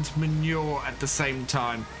and manure at the same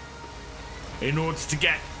time in order to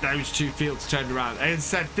get those two fields turned around. As I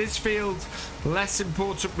said, this field less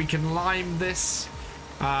important. We can lime this,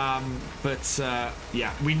 but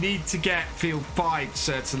yeah, we need to get field 5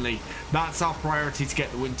 certainly. That's our priority, to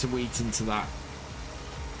get the winter wheat into that.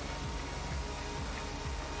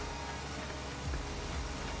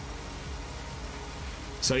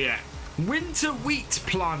 So yeah, winter wheat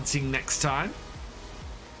planting next time.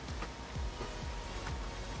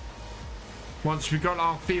 Once we've got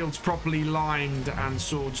our fields properly limed and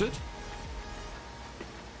sorted.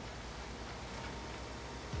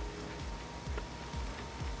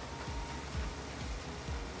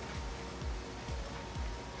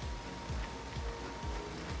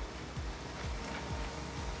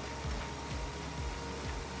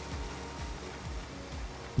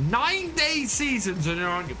 Nine-day seasons and you're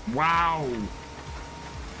on... Wow.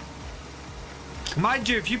 Mind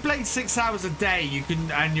you, if you play 6 hours a day, you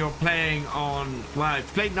can, and you're playing on... Well, if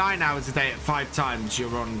you play 9 hours a day at 5 times,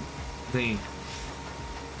 you're on the...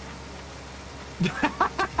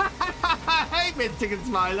 Hey, Mystic and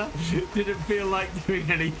Smiler. Didn't feel like doing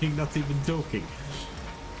anything, not even talking.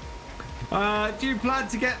 Do you plan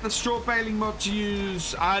to get the straw baling mod to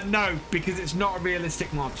use? No, because it's not a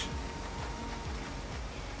realistic mod.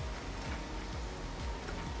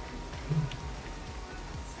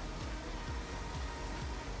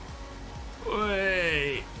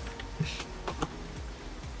 Wait.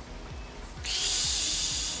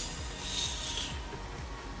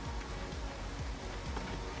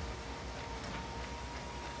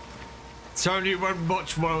 It's only one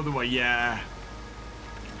much more the way, yeah.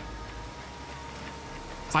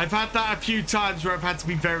 I've had that a few times where I've had to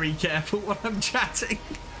be very careful when I'm chatting.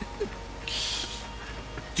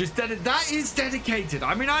 Just that is dedicated.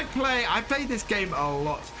 I mean, I play this game a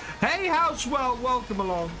lot. Hey, Housewell, welcome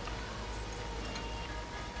along.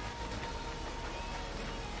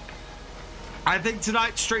 I think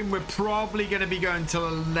tonight's stream we're probably going to be going till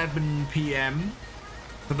 11 PM,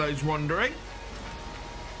 for those wondering.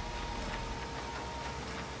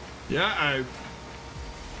 Yeah-oh.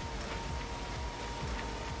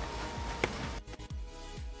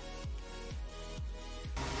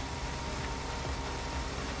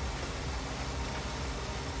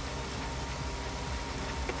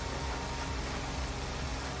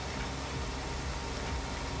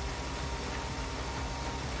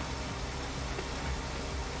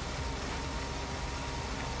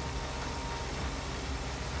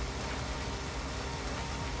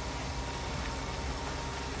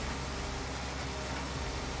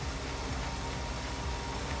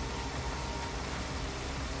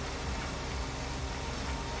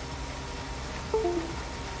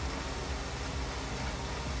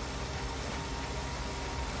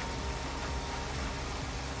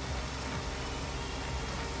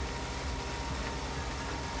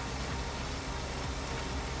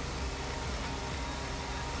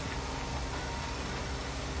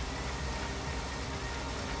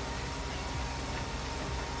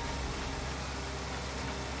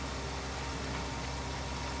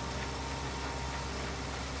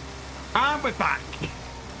 And we're back.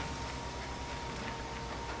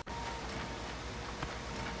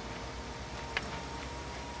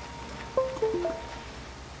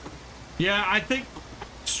 Yeah, I think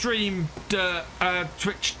Twitch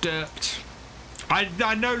derped.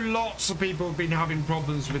 I know lots of people have been having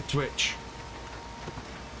problems with Twitch.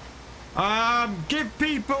 Give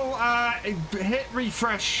people hit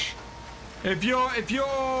refresh if you're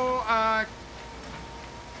oh,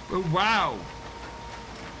 wow.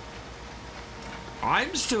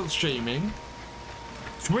 I'm still streaming.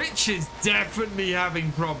 Twitch is definitely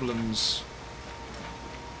having problems.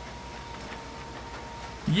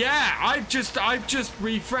 Yeah, I've just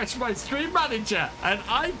refreshed my stream manager and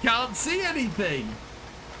I can't see anything.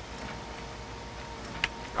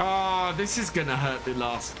 Oh, this is gonna hurt the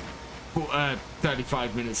last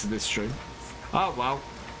 35 minutes of this stream. Oh well.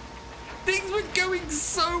 Things were going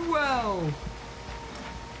so well.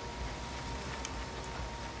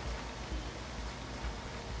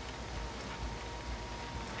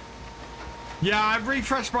 Yeah, I've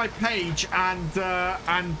refreshed my page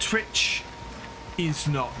and Twitch is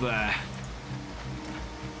not there.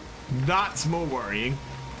 That's more worrying.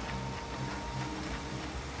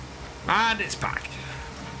 And it's back.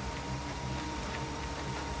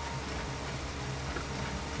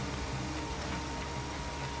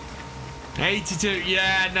 $82.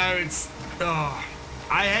 Yeah, no, it's. Oh,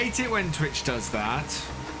 I hate it when Twitch does that.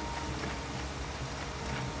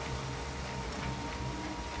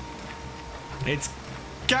 It's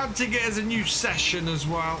counting it as a new session as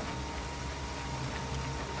well.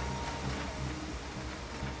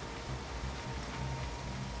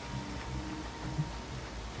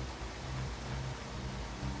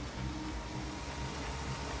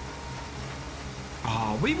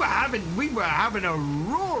 Oh, we were having a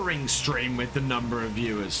roaring stream with the number of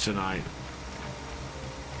viewers tonight.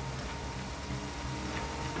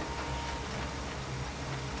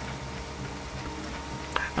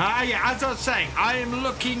 Yeah, as I was saying, I am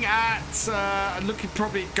looking at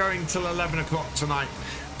probably going till 11 o'clock tonight,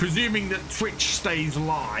 presuming that Twitch stays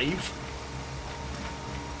live.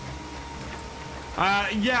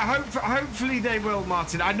 Yeah, hopefully they will,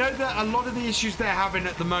 Martin. I know that a lot of the issues they're having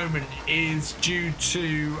at the moment is due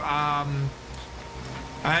to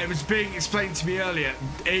it was being explained to me earlier,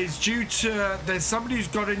 is due to there's somebody who's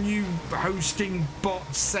got a new hosting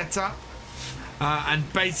bot set up,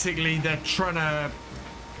 and basically they're trying to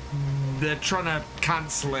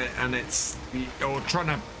cancel it, and or trying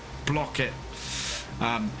to block it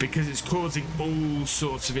because it's causing all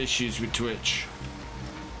sorts of issues with Twitch,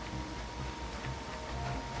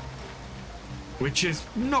 which is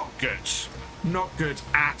not good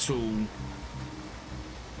at all.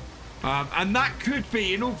 And that could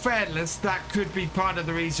be, in all fairness, that could be part of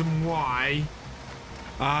the reason why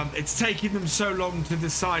it's taking them so long to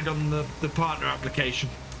decide on the partner application.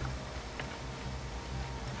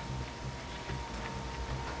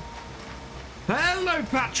 Hello,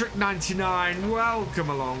 Patrick99. Welcome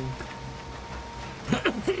along.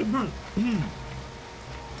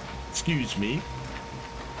 Excuse me.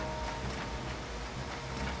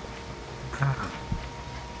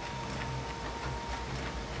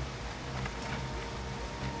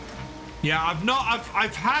 Yeah,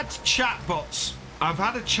 I've had chatbots. I've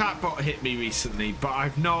had a chatbot hit me recently, but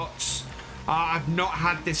I've not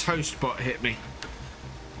had this host bot hit me.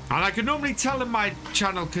 And I can normally tell in my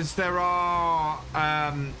channel because there are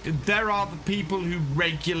the people who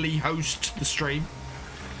regularly host the stream.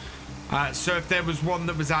 So if there was one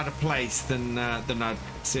that was out of place, then I'd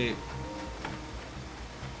see it.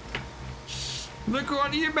 Look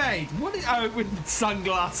what you made. What is, oh, with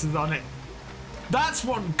sunglasses on it. That's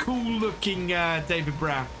one cool looking David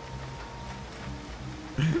Brown.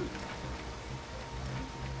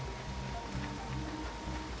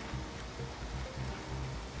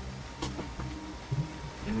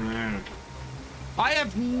 I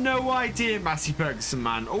have no idea, Massey Ferguson,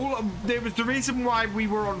 man. There was the reason why we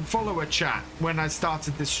were on follower chat when I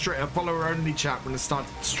started this stream, follower only chat when I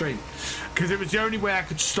started the stream, because it was the only way I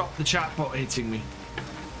could stop the chat bot hitting me.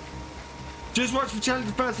 Just watch the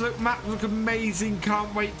challenge first look. Map look amazing.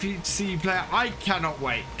 Can't wait for you to see you play it. I cannot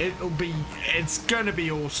wait. It's gonna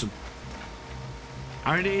be awesome.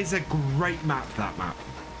 I mean, it is a great map, that map.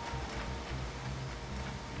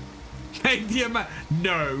 Hey,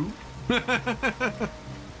 no.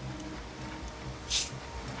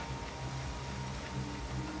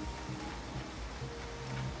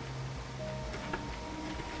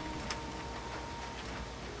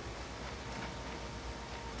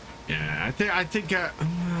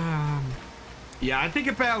 Yeah, I think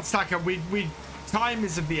a bale stacker. Time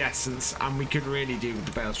is of the essence, and we could really do with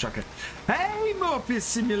the bale stacker. Hey, Morpheus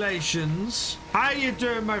Simulations, how you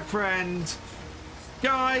doing, my friend?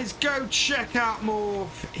 Guys, go check out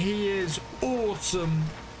Morph. He is awesome.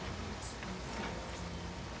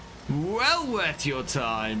 Well worth your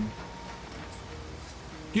time.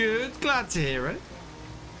 Good, glad to hear it.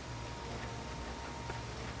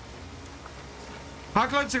 How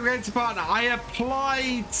close are we going to partner? I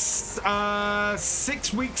applied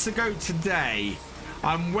 6 weeks ago today.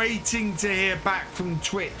 I'm waiting to hear back from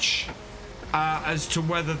Twitch as to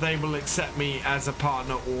whether they will accept me as a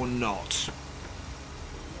partner or not.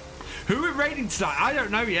 Who we're raiding tonight? I don't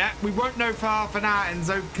know yet. We won't know for half an hour,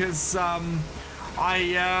 Enzo, because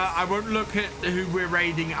I won't look at who we're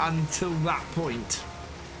raiding until that point.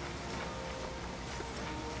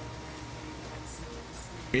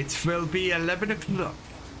 It will be 11 o'clock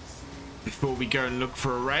before we go and look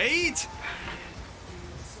for a raid.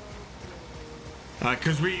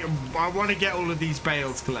 Because I want to get all of these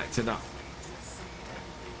bales collected up.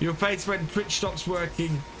 Your face when Twitch stops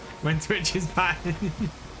working, when Twitch is back.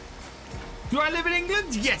 Do I live in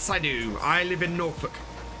England? Yes, I do. I live in Norfolk.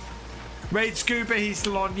 Raid Scuba, he's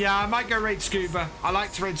still on. Yeah, I might go raid Scuba. I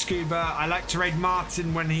like to raid Scuba. I like to raid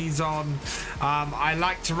Martin when he's on. I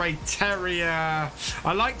like to raid Terrier.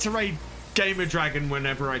 I like to raid Gamer Dragon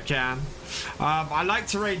whenever I can. I like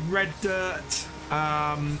to raid Red Dirt.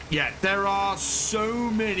 Yeah, there are so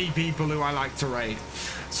many people who I like to raid.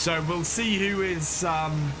 So we'll see who is...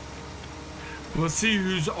 we'll see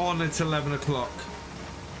who's on at 11 o'clock.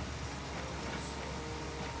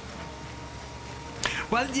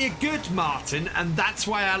 Well, you're good, Martin, and that's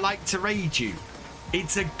why I like to raid you.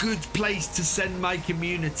 It's a good place to send my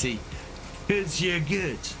community, because you're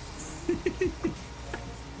good.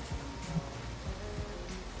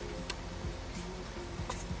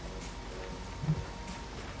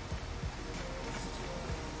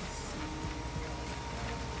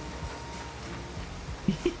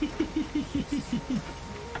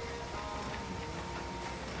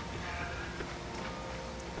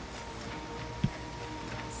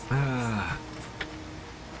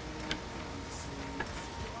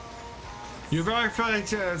 You're very funny,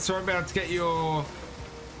 so I'm about to get your...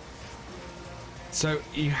 So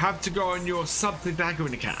you have to go on your something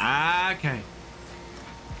Daggerwin account. Ah, okay.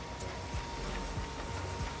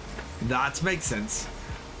 That makes sense.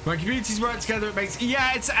 When communities work together, it makes...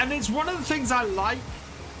 Yeah, it's one of the things I like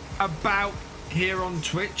about here on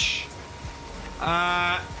Twitch.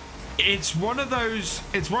 It's one of those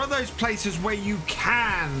places where you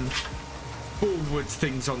can forward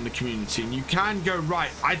things on the community, and you can go,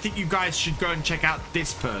 right, I think you guys should go and check out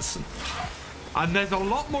this person. And there's a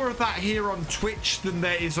lot more of that here on Twitch than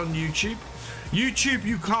there is on YouTube. YouTube,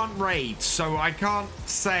 you can't raid, so I can't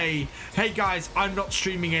say, hey guys, I'm not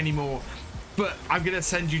streaming anymore, but I'm gonna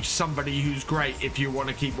send you to somebody who's great if you want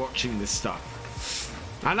to keep watching this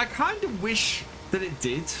stuff. And I kind of wish that it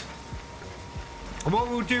did. What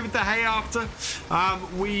we'll do with the hay after,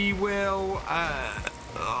 we will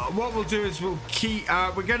what we'll do is we'll keep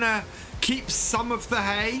we're gonna keep some of the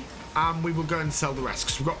hay, and we will go and sell the rest,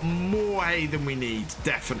 because we've got more hay than we need,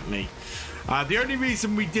 definitely. The only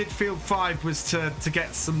reason we did field 5 was to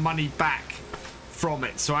get some money back from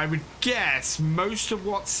it, so I would guess most of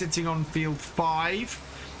what's sitting on field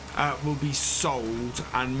 5 will be sold,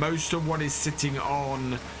 and most of what is sitting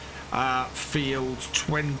on field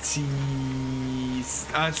 20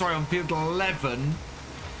 sorry, on field 11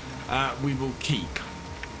 we will keep.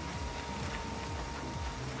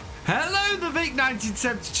 Hello, the Vic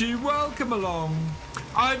 1972. Welcome along.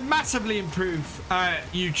 I'd massively improve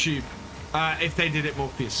YouTube if they did it more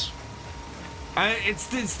fierce. It's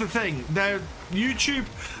the thing. YouTube.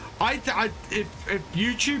 If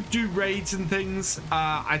YouTube do raids and things,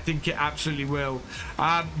 I think it absolutely will.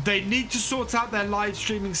 They need to sort out their live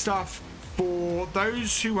streaming stuff for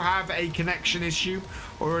those who have a connection issue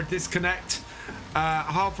or a disconnect.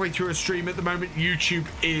 Halfway through a stream at the moment, YouTube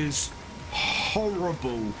is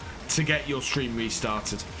horrible to get your stream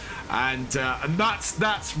restarted, and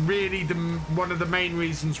that's really one of the main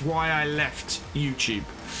reasons why I left YouTube.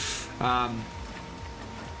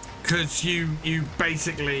 Because you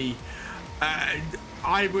basically,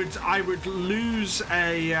 I would lose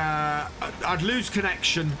I'd lose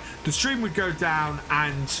connection, the stream would go down,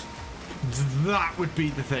 and that would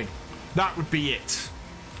be the thing. That would be it.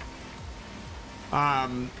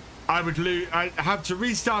 I'd have to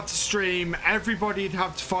restart the stream. Everybody'd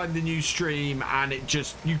have to find the new stream, and it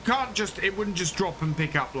wouldn't just drop and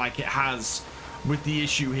pick up like it has with the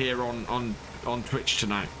issue here on Twitch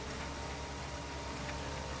tonight.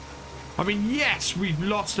 I mean, yes, we've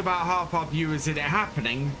lost about half our viewers in it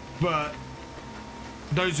happening, but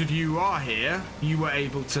those of you who are here, you were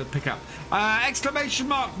able to pick up. Exclamation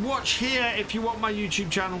mark, watch here if you want my YouTube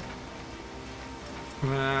channel.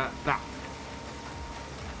 That.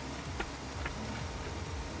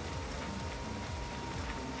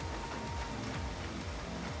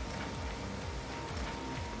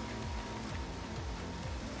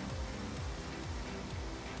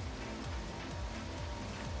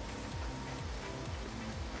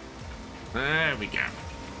 There we go.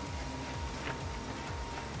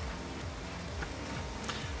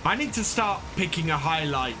 I need to start picking a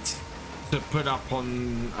highlight to put up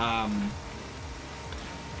on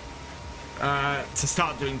to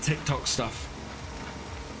start doing TikTok stuff.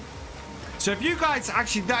 So if you guys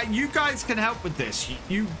you guys can help with this,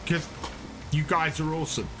 because you guys are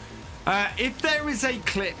awesome. If there is a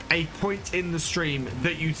clip, a point in the stream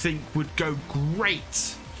that you think would go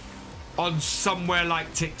great on somewhere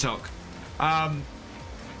like TikTok,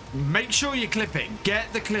 make sure you clip it.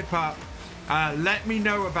 Get the clip up. Let me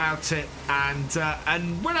know about it, and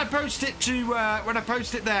when I post it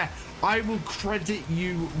there, I will credit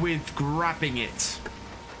you with grabbing it,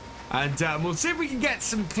 and we'll see if we can get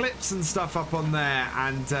some clips and stuff up on there,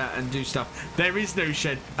 and do stuff. There is no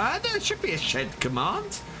shed. There should be a shed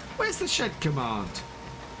command. Where's the shed command?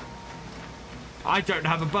 I don't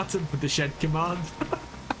have a button for the shed command.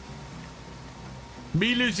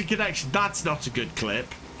 Me losing connection. That's not a good clip.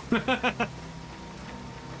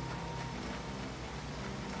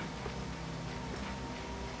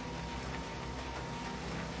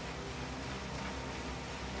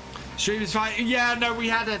 Stream is fine. Yeah, no, we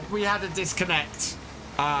had a disconnect.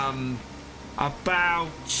 About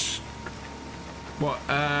what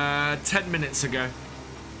 10 minutes ago.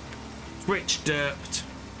 Twitch derped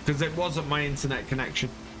because it wasn't my internet connection.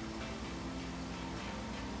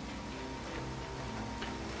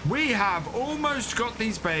 We have almost got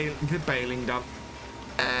the baling done.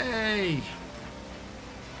 Hey!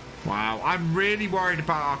 Wow, I'm really worried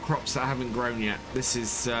about our crops that haven't grown yet. This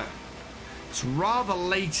is it's rather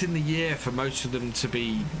late in the year for most of them to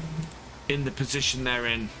be in the position they're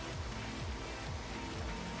in.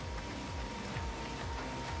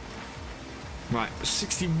 Right,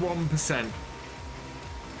 61%.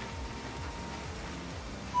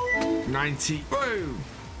 90. Whoa!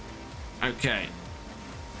 Okay.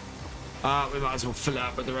 We might as well fill it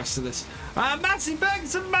up with the rest of this. Matty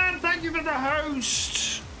Ferguson, man, thank you for the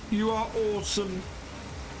host. You are awesome.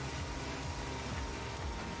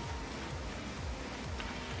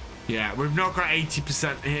 Yeah, we've not got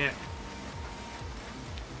 80% here.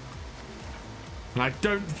 And I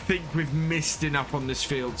don't think we've missed enough on this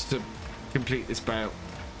field to complete this bale.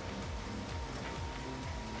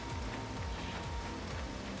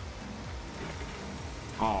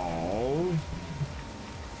 Oh.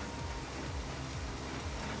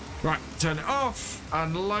 Right, turn it off,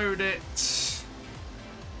 unload it.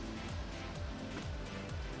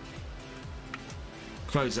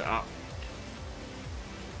 Close it up.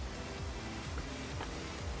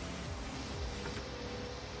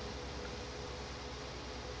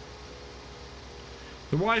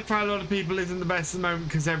 The Wi-Fi, a lot of people isn't the best at the moment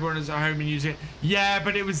because everyone is at home and using it. Yeah,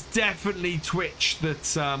 but it was definitely Twitch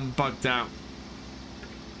that bugged out.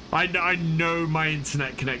 I know my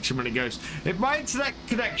internet connection when it goes. If my internet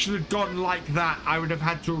connection had gone like that, I would have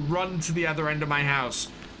had to run to the other end of my house,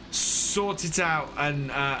 sort it out,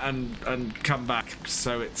 and come back.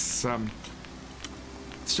 So it's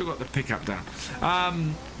still got the pickup down.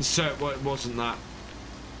 So it wasn't that.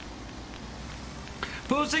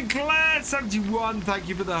 Paul Sinclair 71, thank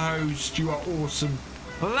you for the host. You are awesome.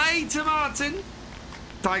 Later, Martin.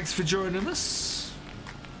 Thanks for joining us.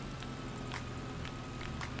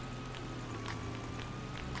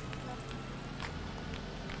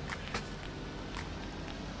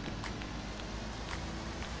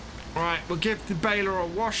 Alright, we'll give the baler a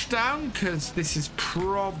wash down because this is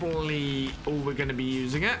probably all we're going to be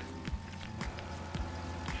using it.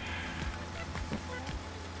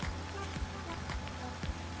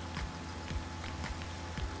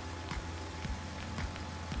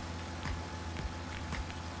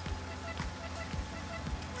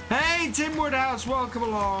 Hey, Tim Woodhouse, welcome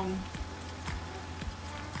along.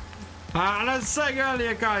 And as I was saying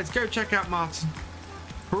earlier, guys, go check out Martin.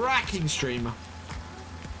 Cracking streamer.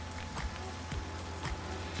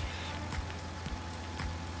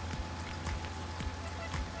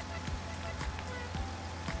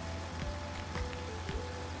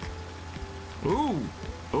 Ooh.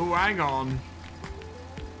 Ooh, hang on.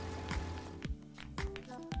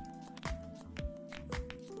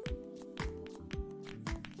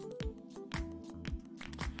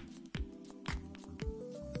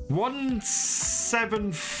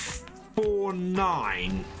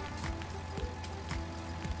 $1,749.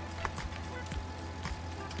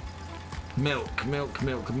 Milk.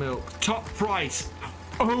 Top price.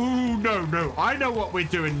 Oh, no. I know what we're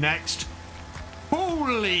doing next.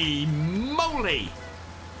 Holy moly.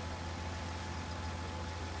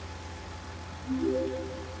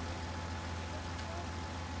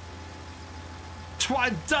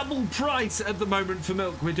 Double price at the moment for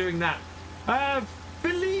milk. We're doing that.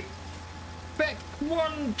 Philippe Beck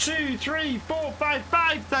 1, 2, 3, 4, 5,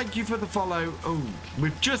 5. Thank you for the follow. Oh,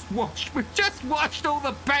 we've just washed all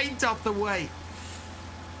the paint off the way.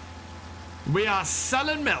 We are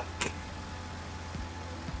selling milk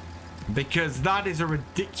because that is a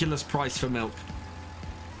ridiculous price for milk.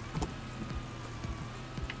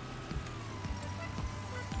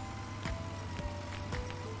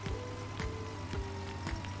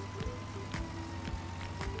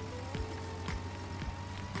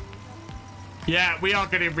 Yeah, we are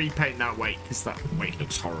going to repaint that weight because that weight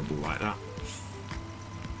looks horrible like that.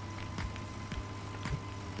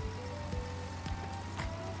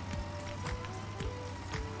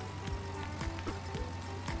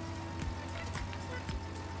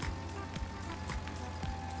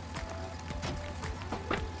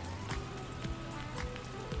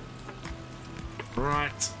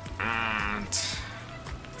 Right, and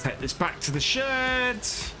take this back to the shed.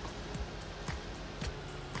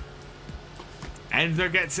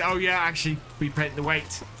 Enzo gets... Oh, yeah, actually, repaint the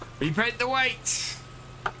weight. Repaint the weight.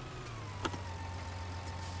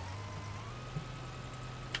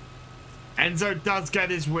 Enzo does get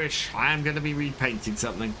his wish. I am going to be repainting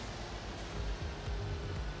something.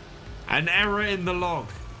 An error in the log.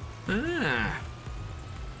 Ah.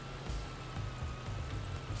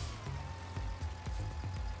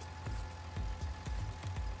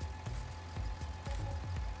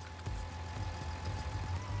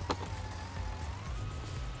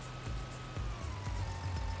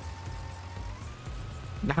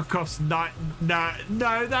 Now costs no,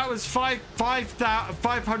 that was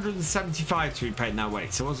 575 to repaint that way,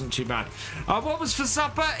 so it wasn't too bad. What was for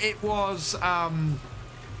supper? It was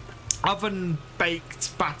oven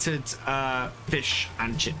baked battered fish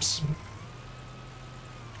and chips.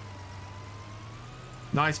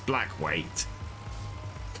 Nice black weight.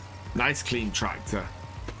 Nice clean tractor.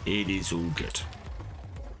 It is all good.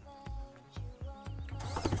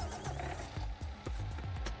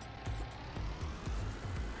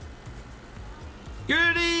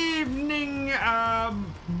 Good evening,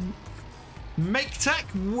 Make Tech.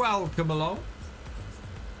 Welcome along.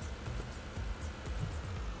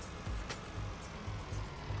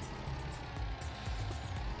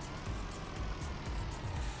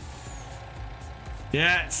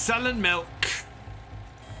 Yeah, selling milk.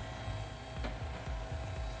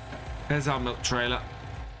 There's our milk trailer.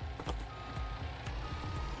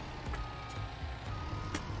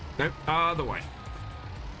 Nope, other way.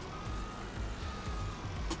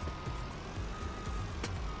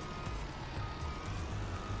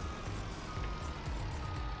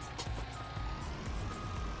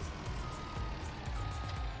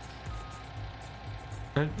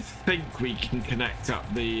 I don't think we can connect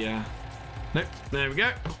up the... Nope, there we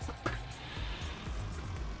go.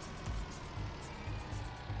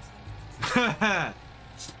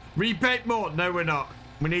 Repaint more. No, we're not.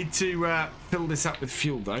 We need to fill this up with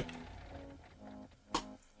fuel, though.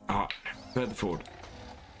 Ah, further forward.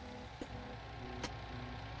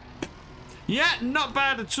 Yeah, not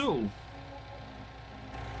bad at all.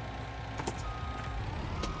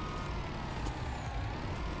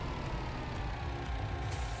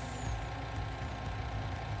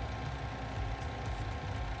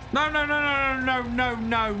 no, no, no, no,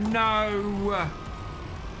 no, no.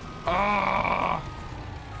 Oh.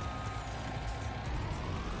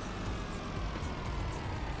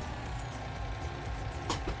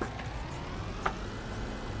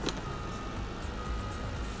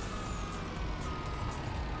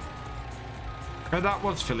 Oh, that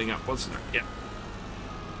was filling up, wasn't it? Yeah.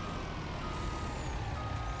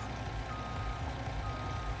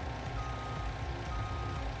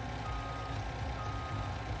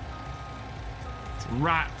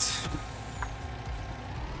 Rat.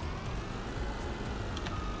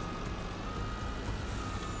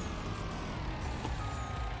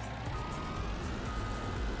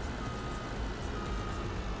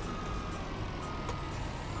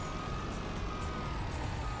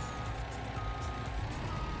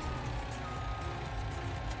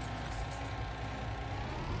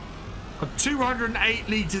 Got 208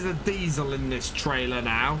 litres of diesel in this trailer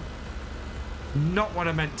now. Not what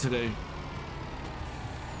I meant to do.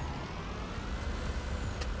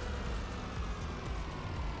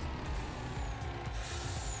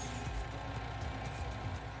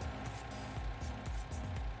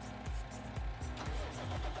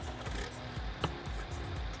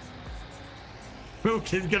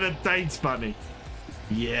 Milk is gonna taste funny.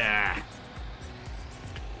 Yeah.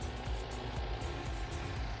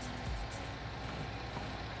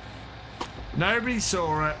 Nobody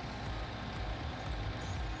saw it.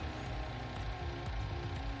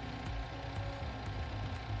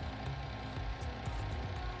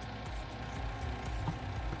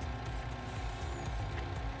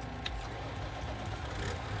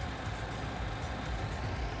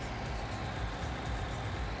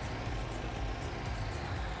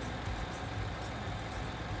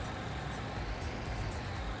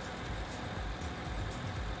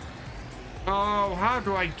 Oh, how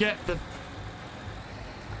do I get the...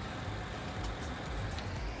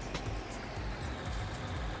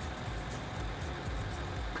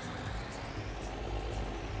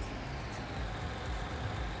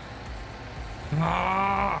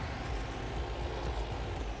 Ah!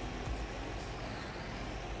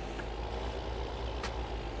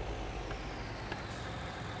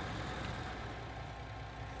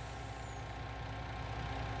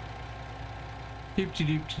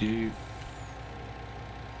 Doop-de-doop-de-doop.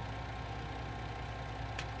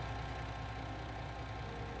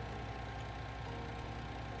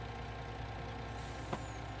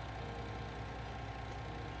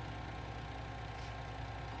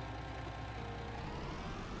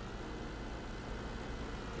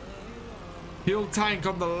 Fuel tank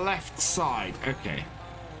on the left side. Okay.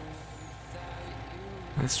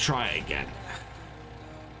 Let's try it again.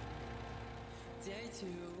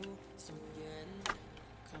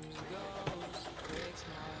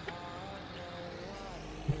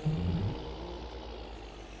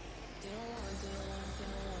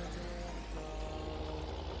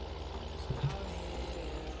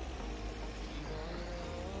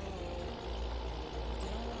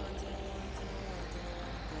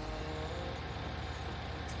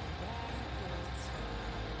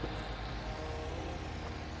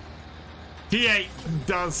 T8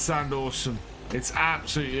 does sound awesome. It's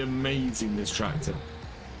absolutely amazing, this tractor.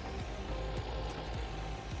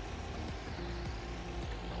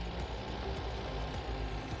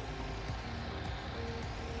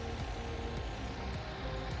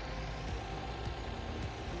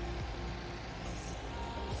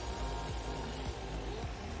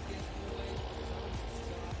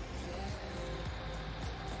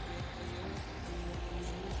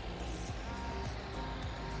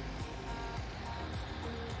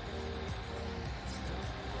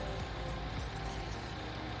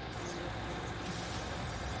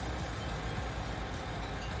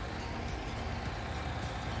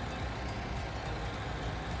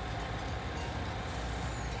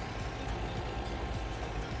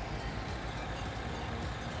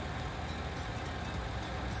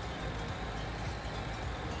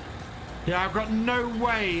 Yeah, I've got no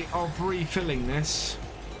way of refilling this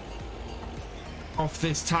off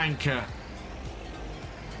this tanker.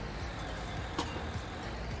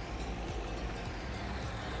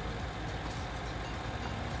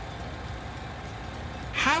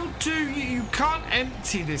 How do you can't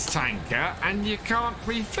empty this tanker and you can't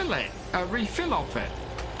refill it, refill off it?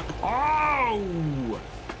 Oh!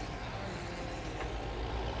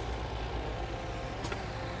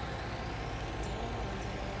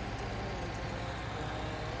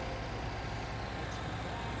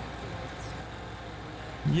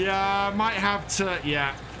 Yeah, I might have to,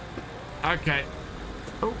 yeah. Okay.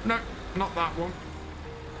 Oh, no, not that one.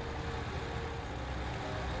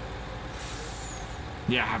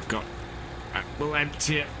 Yeah, I've got. We'll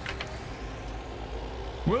empty it.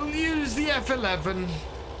 We'll use the F11.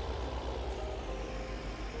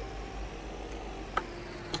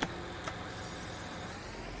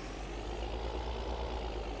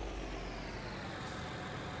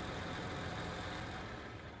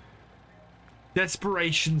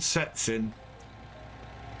 Desperation sets in.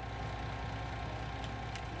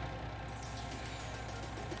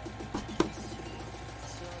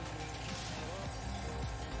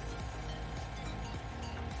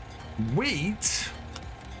 Wheat.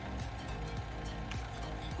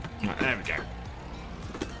 Right, there we go.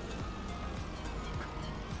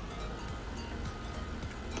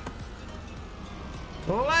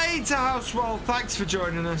 Later, Housewell. Thanks for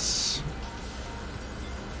joining us.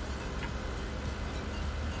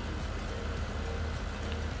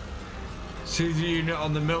 Choose a unit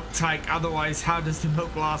on the milk tank. Otherwise, how does the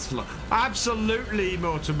milk last for long? Absolutely,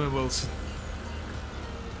 Mortimer Wilson.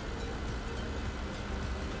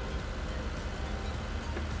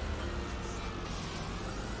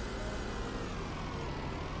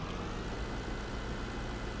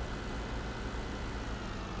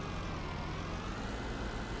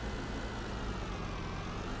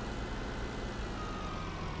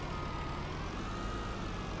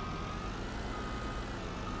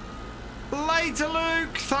 Later,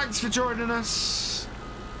 Luke. Thanks for joining us.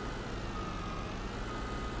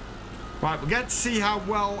 Right, we'll get to see how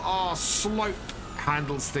well our slope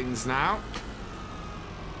handles things now.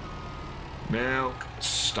 Milk,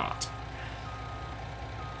 start.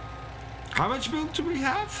 How much milk do we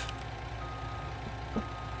have?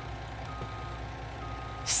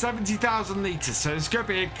 70,000 litres, so it's going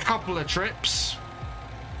to be a couple of trips.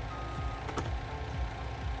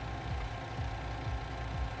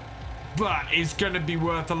 But it's going to be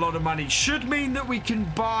worth a lot of money. Should mean that we can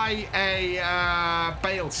buy a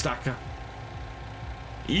bale stacker.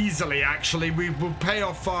 Easily, actually. We will pay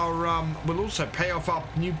off our... we'll also pay off our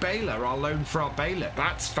new baler, our loan for our baler.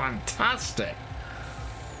 That's fantastic.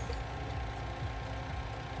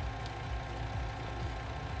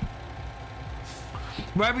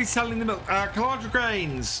 Where are we selling the milk? Calandra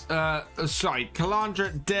Grains. Sorry,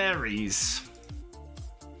 Calandra Dairies.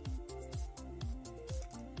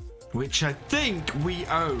 Which I think we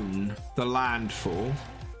own the land for.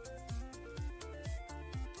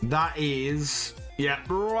 That is, yeah,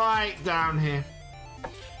 right down here.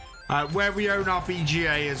 Where we own our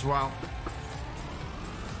VGA as well.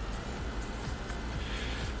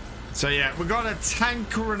 So yeah, we've got a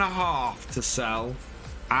tanker and a half to sell.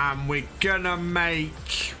 And we're gonna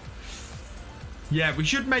make... Yeah, we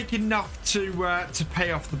should make enough to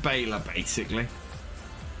pay off the baler, basically.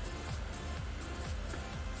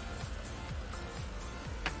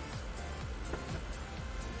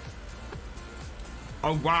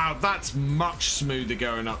 Oh wow, that's much smoother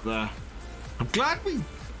going up there. I'm glad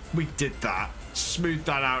we did that. Smoothed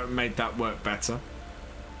that out and made that work better.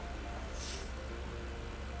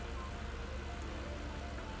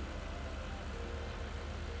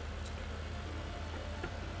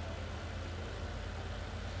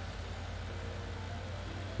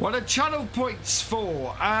 What are channel points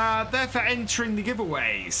for? They're for entering the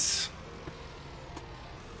giveaways.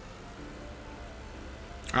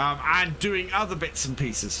 And doing other bits and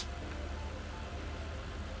pieces.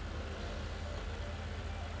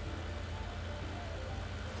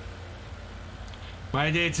 My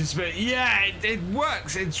idea to spit. Yeah, it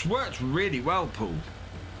works. It's worked really well, Paul.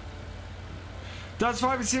 Does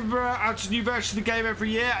Five Silver out a new version of the game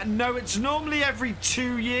every year? No, it's normally every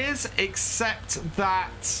 2 years, except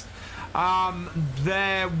that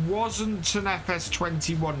there wasn't an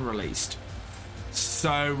FS21 released. So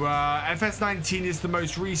FS19 is the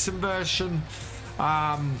most recent version.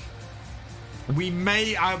 We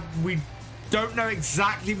don't know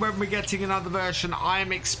exactly when we're getting another version.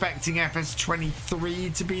 I'm expecting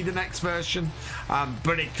FS23 to be the next version,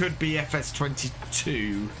 but it could be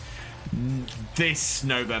FS22 this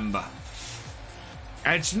November.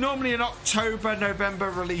 It's normally an October-November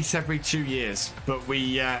release every 2 years, but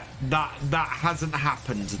we that hasn't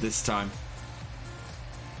happened this time.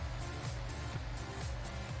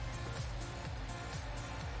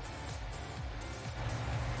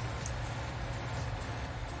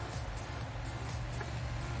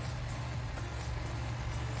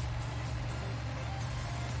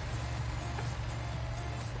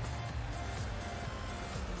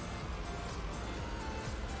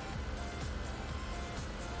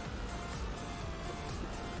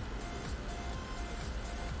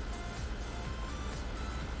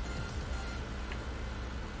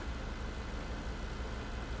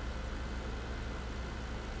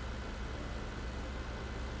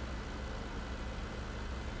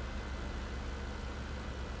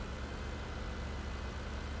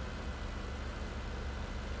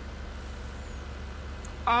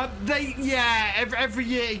 Every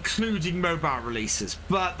year, including mobile releases,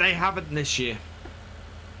 but they haven't this year.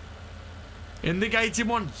 In the gated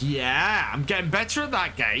one, yeah, I'm getting better at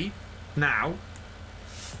that game now.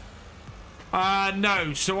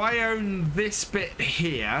 No, so I own this bit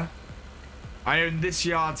here. I own this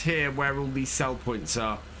yard here where all these sell points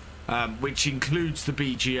are, which includes the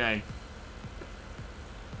BGA.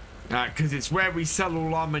 Because it's where we sell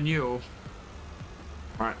all our manure.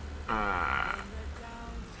 Right.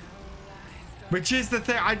 Which is the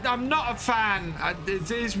thing. I'm not a fan. It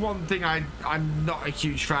is one thing I'm not a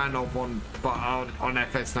huge fan of on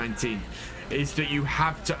FS19. Is that you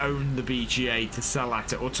have to own the BGA to sell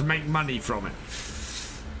at it or to make money from it.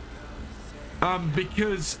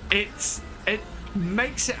 Because it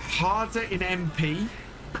makes it harder in MP.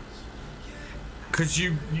 Because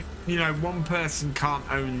you know, one person can't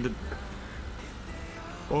own the,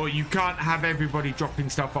 or you can't have everybody dropping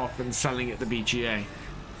stuff off and selling at the BGA.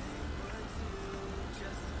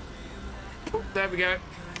 Oh, there we go.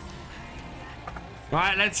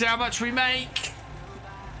 Right, let's see how much we make.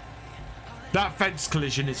 That fence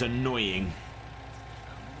collision is annoying.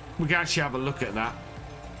 We can actually have a look at that.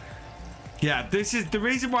 Yeah, this is the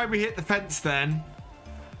reason why we hit the fence then.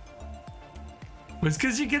 Was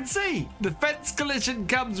because you can see the fence collision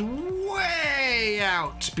comes way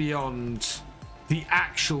out beyond the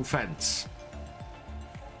actual fence.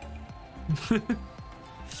 And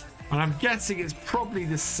I'm guessing it's probably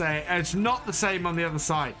the same. It's not the same on the other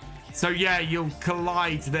side. So yeah, you'll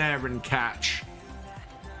collide there and catch.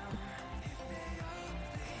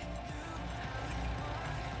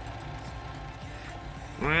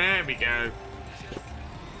 There we go.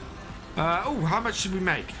 Oh, how much did we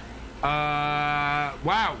make?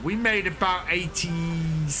 Wow, we made about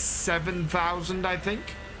 87,000, I think,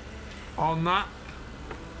 on that.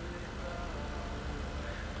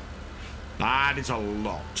 That is a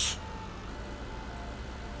lot.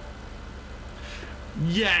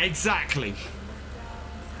 Yeah, exactly.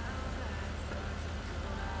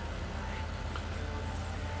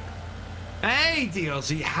 Hey,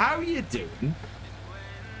 DLC, how you doing?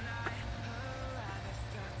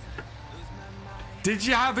 Did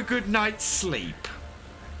you have a good night's sleep?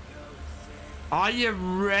 Are you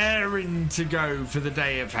raring to go for the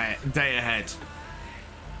day ahead?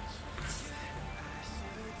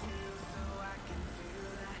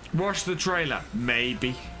 Watch the trailer,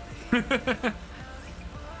 maybe.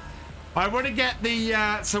 I want to get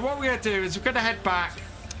the. So what we're gonna do is we're gonna head back.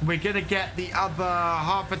 We're gonna get the other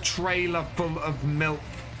half a trailer full of milk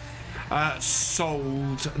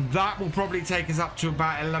sold. That will probably take us up to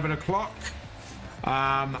about 11 o'clock.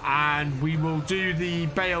 And we will do the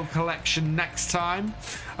bale collection next time.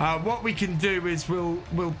 What we can do is we'll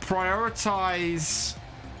prioritize.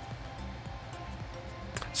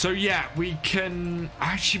 So yeah, we can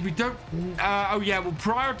actually we don't. Oh yeah, we'll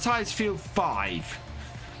prioritize field 5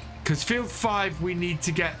 because field 5 we need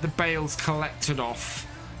to get the bales collected off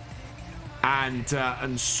and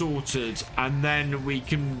sorted, and then we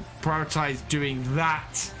can prioritize doing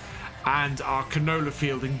that and our canola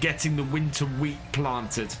field and getting the winter wheat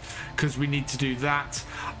planted because we need to do that.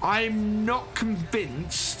 I'm not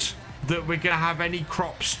convinced that we're going to have any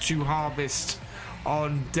crops to harvest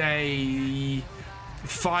on day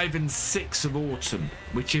 5 and 6 of autumn,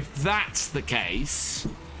 which if that's the case,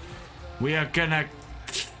 we are going to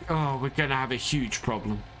we're going to have a huge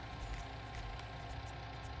problem.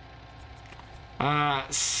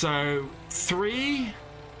 So 3,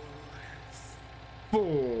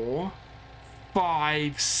 4,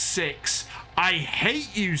 5, 6. I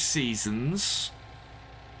hate you, seasons.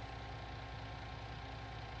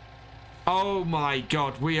 Oh my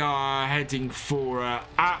god, we are heading for an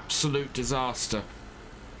absolute disaster.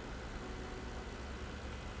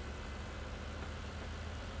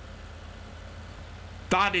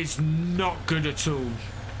 That is not good at all.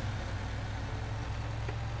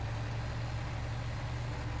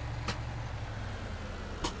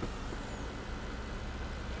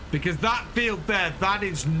 Because that field there, that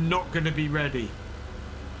is not going to be ready.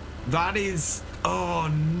 That is... Oh,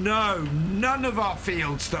 no. None of our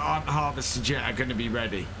fields that aren't harvested yet are going to be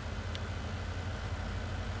ready.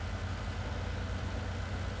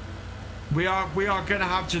 We are going to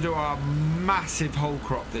have to do our massive whole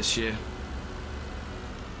crop this year.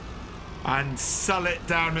 And sell it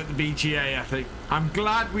down at the BGA, I think. I'm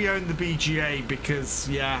glad we own the BGA because,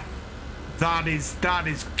 yeah, that is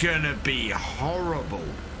gonna be horrible.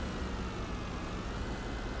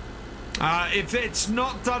 If it's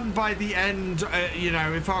not done by the end, you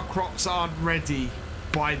know, if our crops aren't ready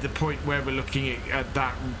by the point where we're looking at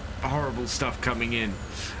that horrible stuff coming in,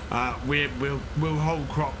 we'll whole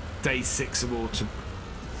crop day 6 of autumn.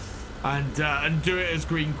 and do it as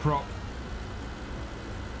green crop.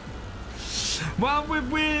 Well,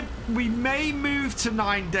 we may move to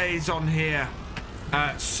 9 days on here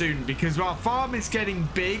soon, because our farm is getting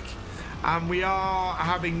big and we are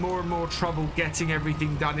having more and more trouble getting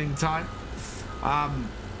everything done in time.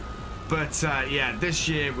 But yeah, this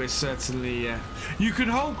year we're certainly you can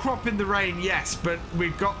whole crop in the rain, yes, but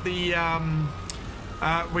we've got the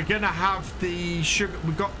we're gonna have the sugar.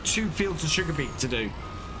 We've got 2 fields of sugar beet to do,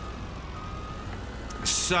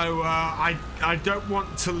 so I don't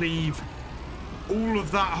want to leave all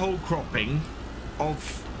of that whole cropping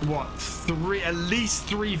of what, at least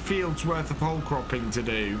 3 fields worth of whole cropping to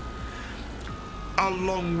do,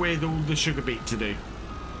 along with all the sugar beet to do.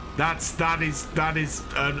 That is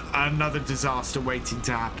another disaster waiting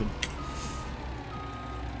to happen.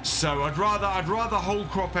 So I'd rather whole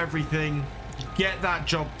crop everything, get that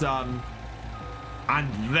job done,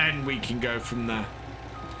 and then we can go from there.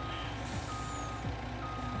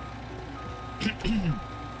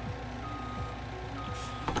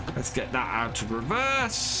 Let's get that out of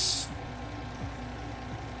reverse.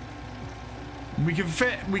 We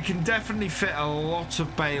can definitely fit a lot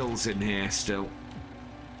of bales in here still.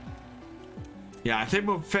 Yeah, I think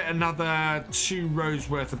we'll fit another 2 rows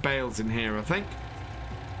worth of bales in here, I think.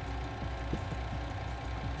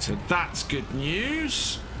 So that's good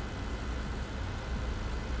news.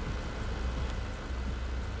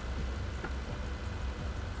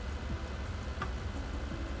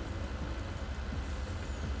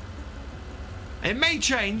 It may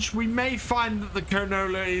change. We may find that the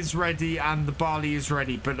canola is ready and the barley is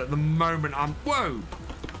ready, but at the moment I'm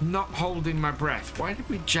not holding my breath. Why did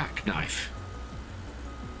we jackknife?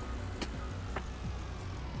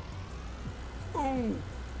 Oh.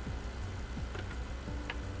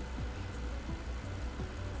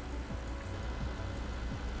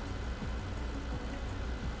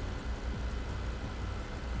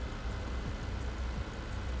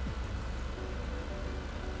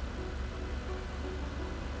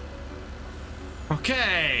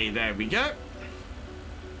 Okay, there we go.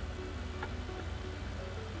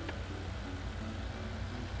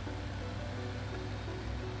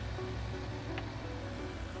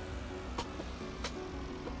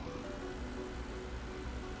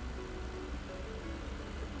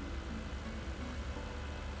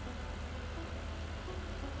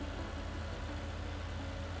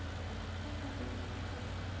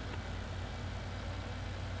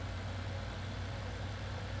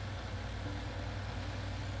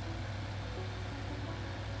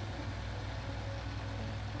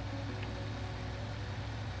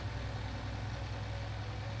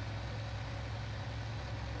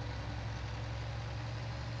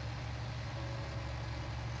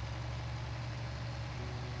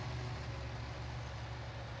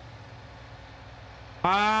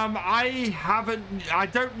 I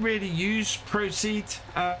don't really use Proceed,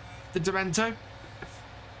 the Demento.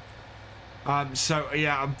 So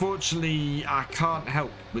yeah, unfortunately I can't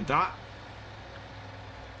help with that.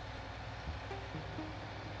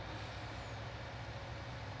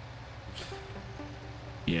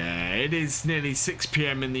 Yeah, it is nearly 6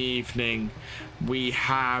 PM in the evening. We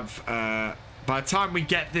have, by the time we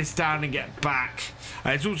get this down and get back,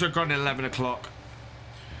 it's also gone 11 o'clock.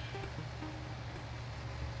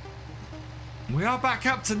 We are back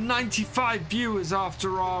up to 95 viewers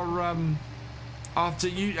after our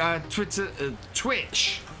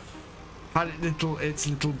Twitch had its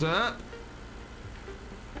little derp.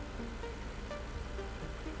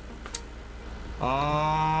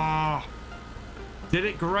 Ah, did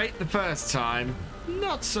it great the first time,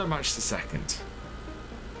 not so much the second.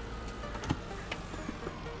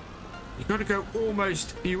 You got to go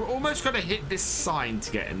almost. You almost got to hit this sign to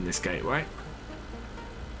get in this gateway.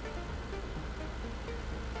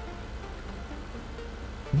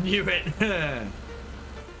 Knew it.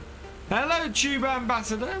 Hello, Tube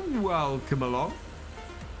Ambassador. Welcome along.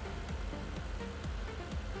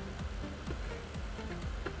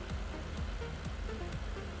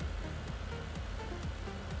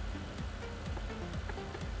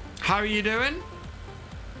 How are you doing?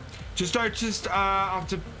 Just noticed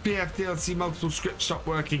after PFDLC multiple scripts stopped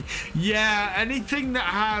working. Yeah, anything that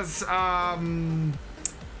has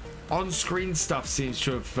on-screen stuff seems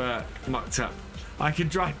to have mucked up. I can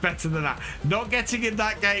drive better than that. Not getting in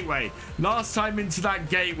that gateway. Last time into that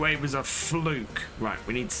gateway was a fluke. Right,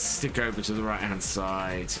 we need to stick over to the right-hand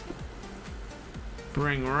side.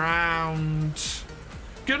 Bring round.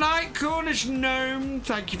 Good night, Cornish Gnome.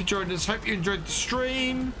 Thank you for joining us. Hope you enjoyed the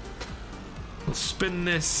stream. We'll spin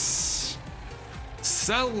this.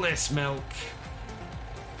 Sell this milk.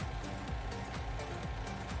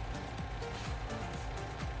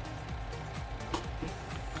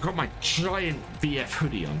 I've got my giant VF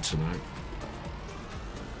hoodie on tonight.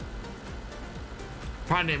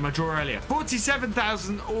 Found it in my drawer earlier.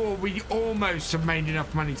 47,000, or we almost have made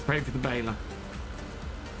enough money to pay for the baler.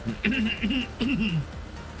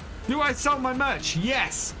 Do I sell my merch?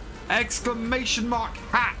 Yes! Exclamation mark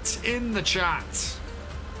hat in the chat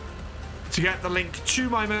to get the link to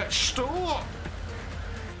my merch store.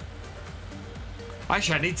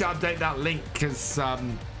 Actually, I need to update that link because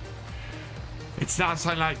it's now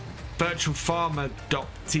something like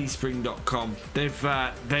virtualfarmer.teespring.com.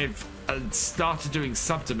 They've started doing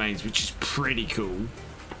subdomains, which is pretty cool.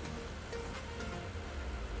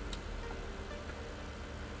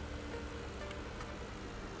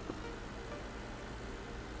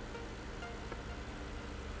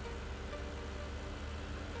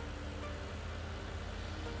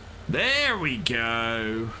 There we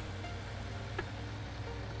go.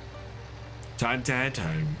 Time to head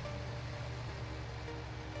home.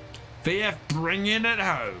 VF bringing it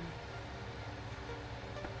home.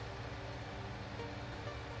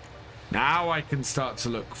 Now I can start to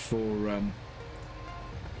look for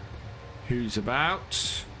who's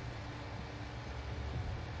about.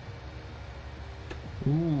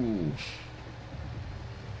 Ooh.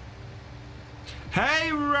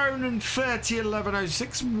 Hey, Ronan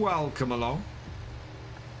 301106, welcome along.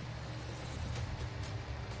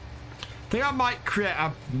 I think I might create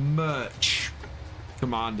a merch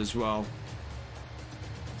command as well.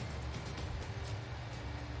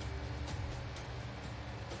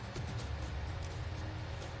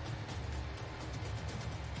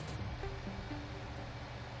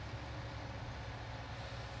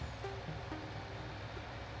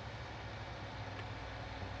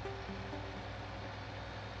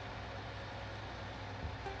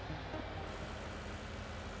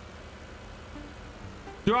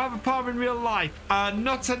 Do I have a farm in real life?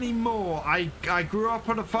 Not anymore. I grew up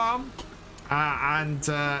on a farm, and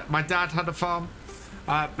my dad had a farm,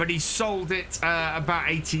 but he sold it about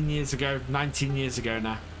 18 years ago, 19 years ago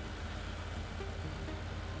now.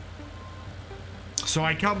 So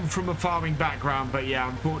I come from a farming background, but yeah,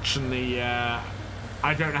 unfortunately,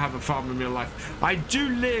 I don't have a farm in real life. I do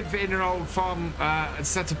live in an old farm, a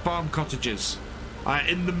set of farm cottages.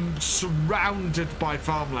 In them surrounded by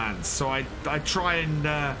farmlands, so I try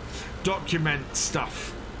and document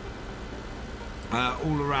stuff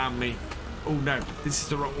all around me. Oh no, this is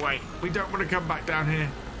the wrong way. We don't want to come back down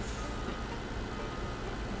here.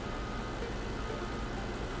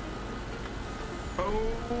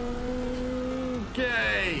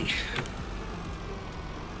 Okay.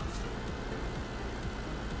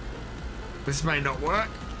 This may not work.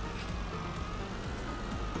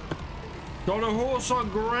 Got a horse on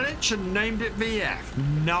Greenwich and named it VF.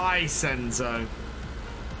 Nice, Enzo.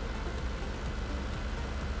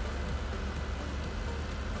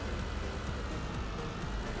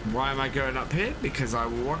 Why am I going up here? Because I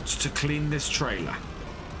want to clean this trailer.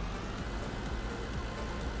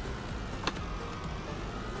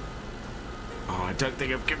 Oh, I don't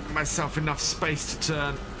think I've given myself enough space to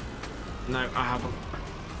turn. No, I haven't.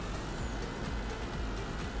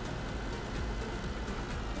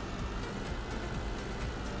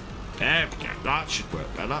 There we go, that should work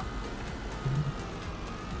better.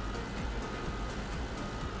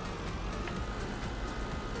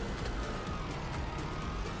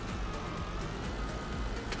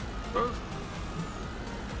 Oh.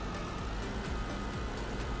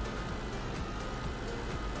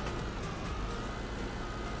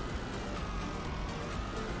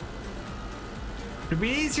 It'd be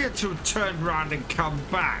easier to turn around and come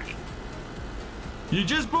back. You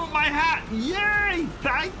just bought my hat! Yay!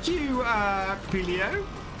 Thank you, Pilio.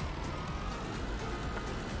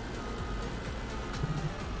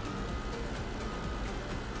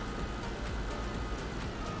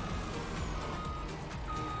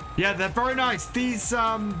 Yeah, they're very nice. These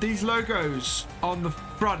logos on the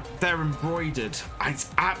front, they're embroidered. It's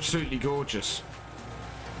absolutely gorgeous.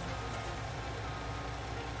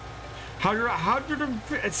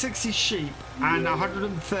 160 sheep and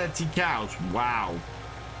 130 cows. Wow.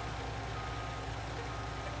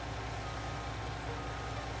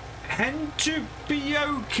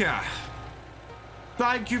 Hentupioka.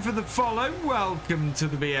 Thank you for the follow. Welcome to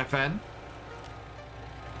the BFN.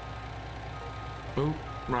 Oh,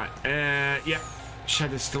 right. Yep.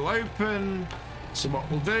 Shed is still open. So what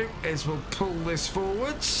we'll do is we'll pull this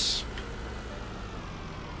forwards.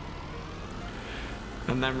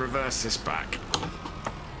 And then reverse this back.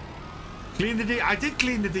 Clean the I did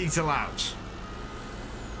clean the diesel out.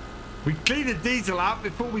 We cleaned the diesel out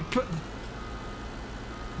before we put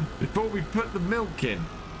the milk in.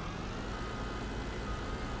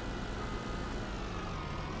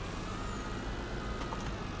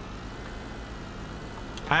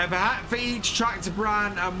 I have a hat for each tractor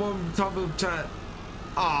brand and one toggle to.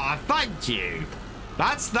 Ah, thank you.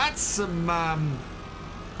 That's some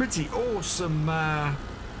pretty awesome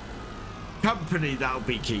company that'll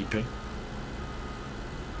be keeping.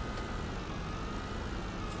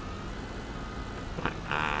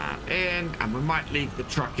 And we might leave the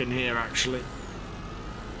truck in here actually.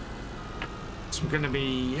 So we're going to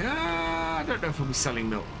be. I don't know if we'll be selling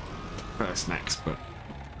milk first next, but.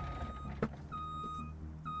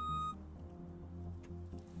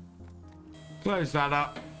 Close that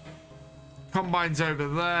up. Combine's over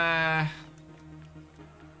there. I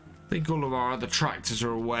think all of our other tractors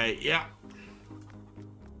are away. Yeah.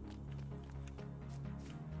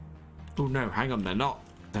 Oh no, hang on, they're not.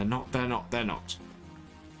 They're not.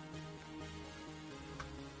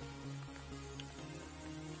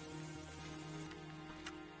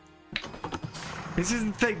 This is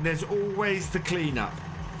the thing, there's always the cleanup.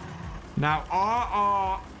 Now, are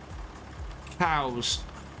our cows...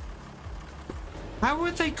 How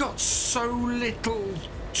have they got so little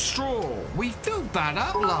straw? We filled that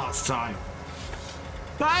up last time.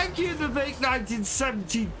 Thank you, the Vic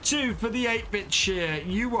 1972, for the 8-bit share.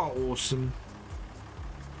 You are awesome.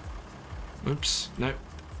 Oops, no.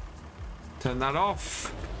 Turn that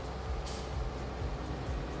off.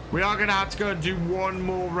 We are going to have to go and do one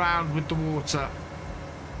more round with the water.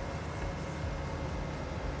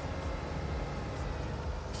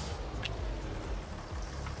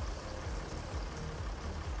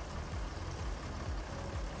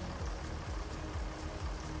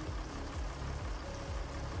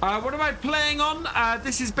 What am I playing on?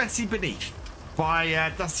 This is Bessy Beneath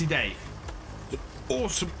by Dusty Dave.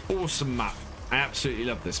 Awesome, awesome map. I absolutely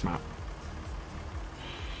love this map.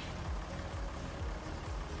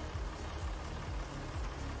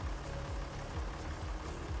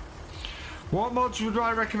 What mods would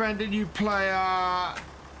I recommend a new player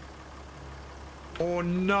or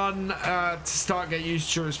none to start get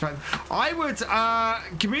used to respect? I would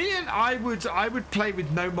Chameleon, I would play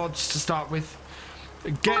with no mods to start with.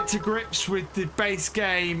 Get to grips with the base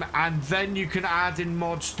game and then you can add in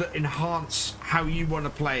mods that enhance how you want to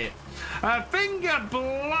play it. Finger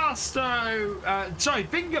Blast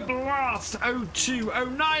Finger Blast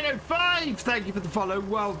 020905. Thank you for the follow.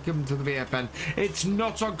 Welcome to the VFN. It's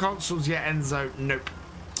not on consoles yet, Enzo. Nope.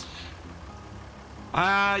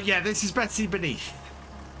 Yeah, this is Bessy Beneath.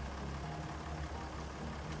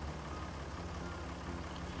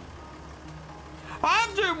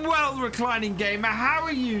 I'm doing well, Reclining Gamer. How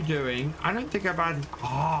are you doing? I don't think I've added.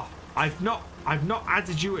 Oh, I've not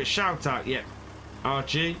added you a shout out yet,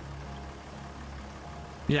 Archie.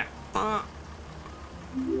 Yeah.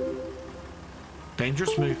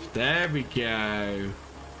 Dangerous move. There we go.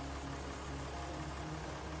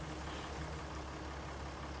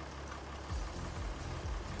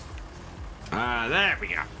 There we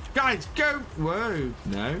go. Guys, go. Whoa,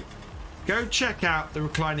 no. Go check out the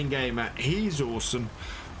Reclining Gamer. He's awesome.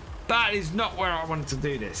 That is not where I wanted to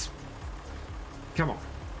do this. Come on.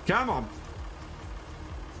 Come on.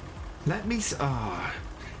 Let me...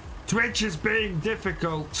 Twitch is being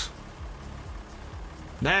difficult.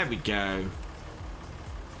 There we go.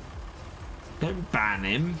 Don't ban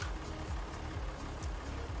him.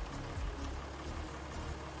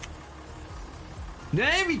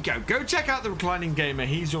 There we go. Go check out the Reclining Gamer.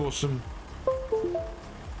 He's awesome.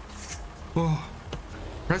 Oh,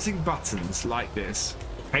 pressing buttons like this.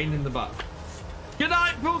 Pain in the butt. Good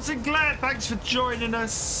night, Paul Sinclair. Thanks for joining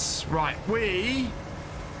us. Right, we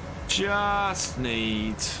just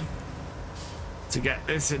need to get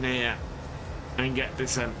this in here and get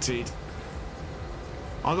this emptied.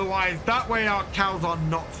 Otherwise, that way our cows are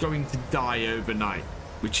not going to die overnight,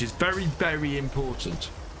 which is very, very important.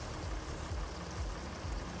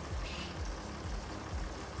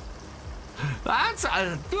 That's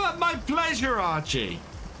my pleasure, Archie.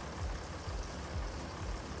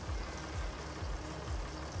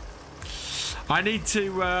 I need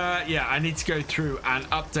to, yeah, I need to go through and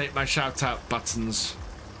update my shout out buttons.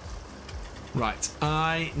 Right,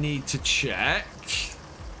 I need to check.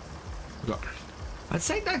 I'd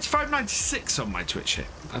say 95.96 on my Twitch here.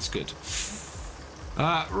 That's good.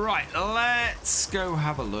 Right, let's go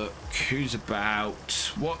have a look. Who's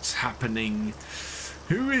about? What's happening?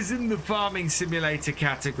 Who is in the farming simulator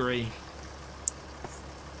category?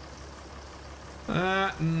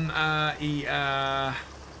 I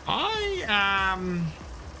am...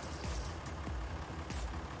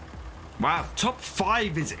 Wow, top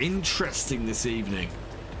 5 is interesting this evening.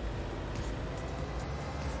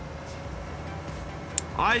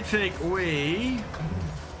 I think we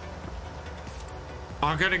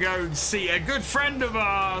are going to go and see a good friend of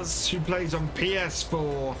ours who plays on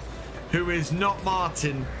PS4, who is not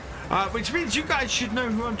Martin, which means you guys should know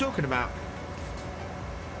who I'm talking about.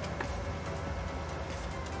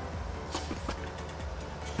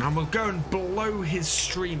 And we'll go and blow his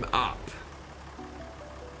stream up.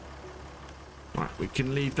 Right, we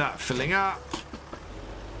can leave that filling up.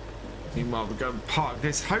 Meanwhile, we're going to park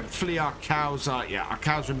this. Hopefully our cows are, our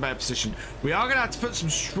cows are in better position. We are going to have to put some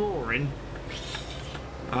straw in.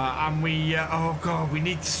 And we, oh God, we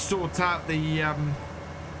need to sort out the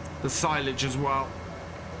silage as well.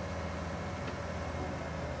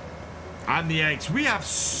 And the eggs. We have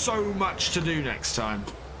so much to do next time.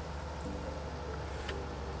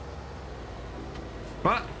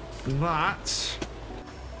 But that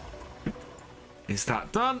is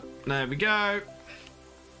that done. There we go.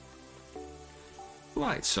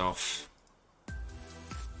 Lights off.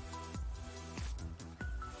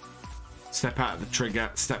 Step out of the trigger,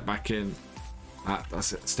 step back in.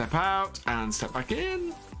 That's it. Step out and step back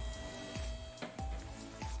in.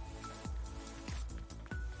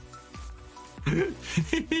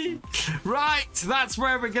 Right, that's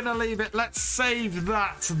where we're going to leave it. Let's save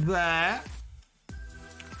that there.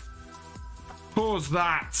 Pause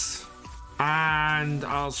that. And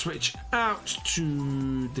I'll switch out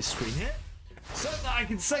to this screen here, so that I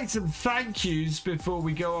can say some thank yous before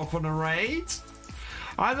we go off on a raid.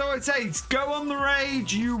 As I would say, go on the raid,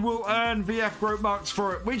 you will earn VF Growth Marks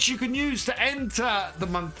for it, which you can use to enter the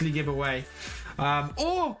monthly giveaway.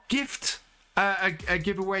 Or gift a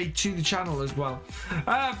giveaway to the channel as well.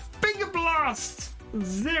 Finger Blast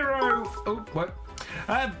 0. Oh, what?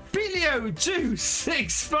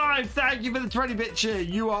 Bilio265, thank you for the 20-bit cheer.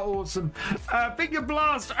 You are awesome. Finger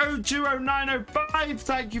Blast 020905,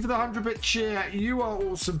 thank you for the 100-bit cheer. You are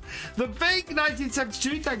awesome. The Big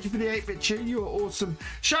 1972, thank you for the 8-bit cheer. You are awesome.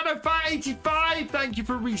 Shadowfire85, thank you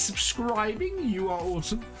for resubscribing. You are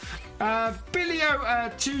awesome.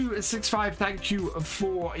 Bilio265, thank you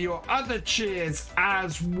for your other cheers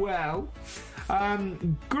as well.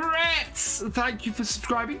 Gretz, thank you for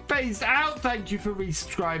subscribing. Phased Out, thank you for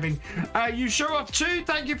resubscribing. You Show Off 2,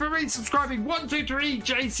 thank you for resubscribing. 123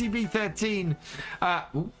 JCB13.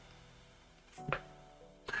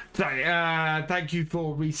 Thank you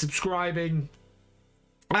for resubscribing.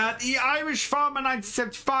 The Irish Farmer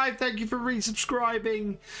 1975, thank you for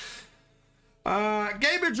resubscribing.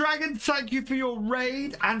 Gamer Dragon, thank you for your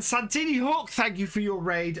raid, and Santini Hawk, thank you for your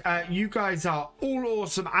raid. You guys are all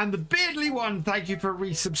awesome, and the Beardly One, thank you for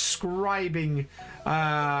resubscribing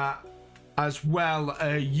as well.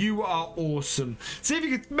 You are awesome. See if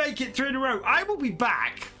you can make it 3 in a row. I will be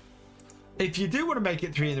back. If you do want to make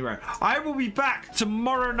it 3 in a row, I will be back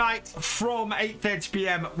tomorrow night from 8:30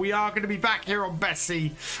 p.m. We are going to be back here on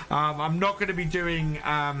Bessy. I'm not going to be doing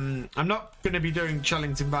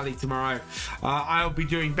Chellington Valley tomorrow. I'll be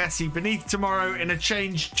doing Bessy Beneath tomorrow in a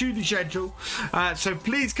change to the schedule. So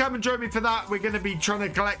please come and join me for that. We're going to be trying to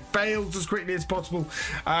collect bales as quickly as possible,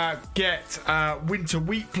 get winter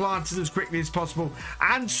wheat planted as quickly as possible,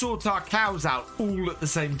 and sort our cows out all at the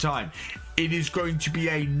same time. It is going to be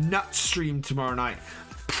a nut stream tomorrow night,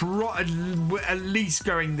 at least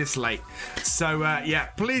going this late. So yeah,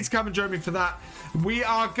 please come and join me for that. We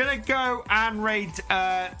are gonna go and raid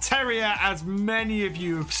Terrier, as many of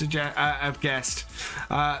you have guessed.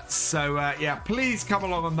 So yeah, please come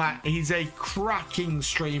along on that. He's a cracking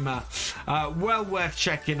streamer, well worth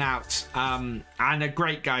checking out, and a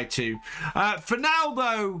great guy too. For now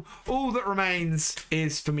though, all that remains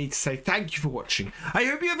is for me to say thank you for watching. I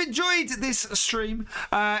hope you have enjoyed this stream.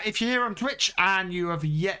 If you're here on Twitch and you have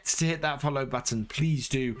yet to hit that follow button, please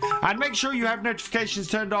do, and make sure you have notifications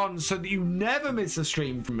turned on so that you never miss a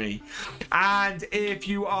stream from me. And if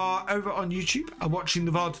you are over on YouTube and watching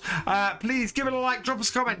the VOD, please give it a like, drop us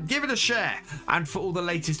a comment, give it a share, and for all the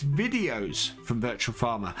latest videos from Virtual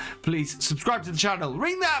Farmer, please subscribe to the channel,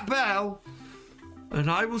 ring that bell, and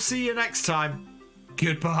I will see you next time.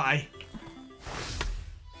 Goodbye.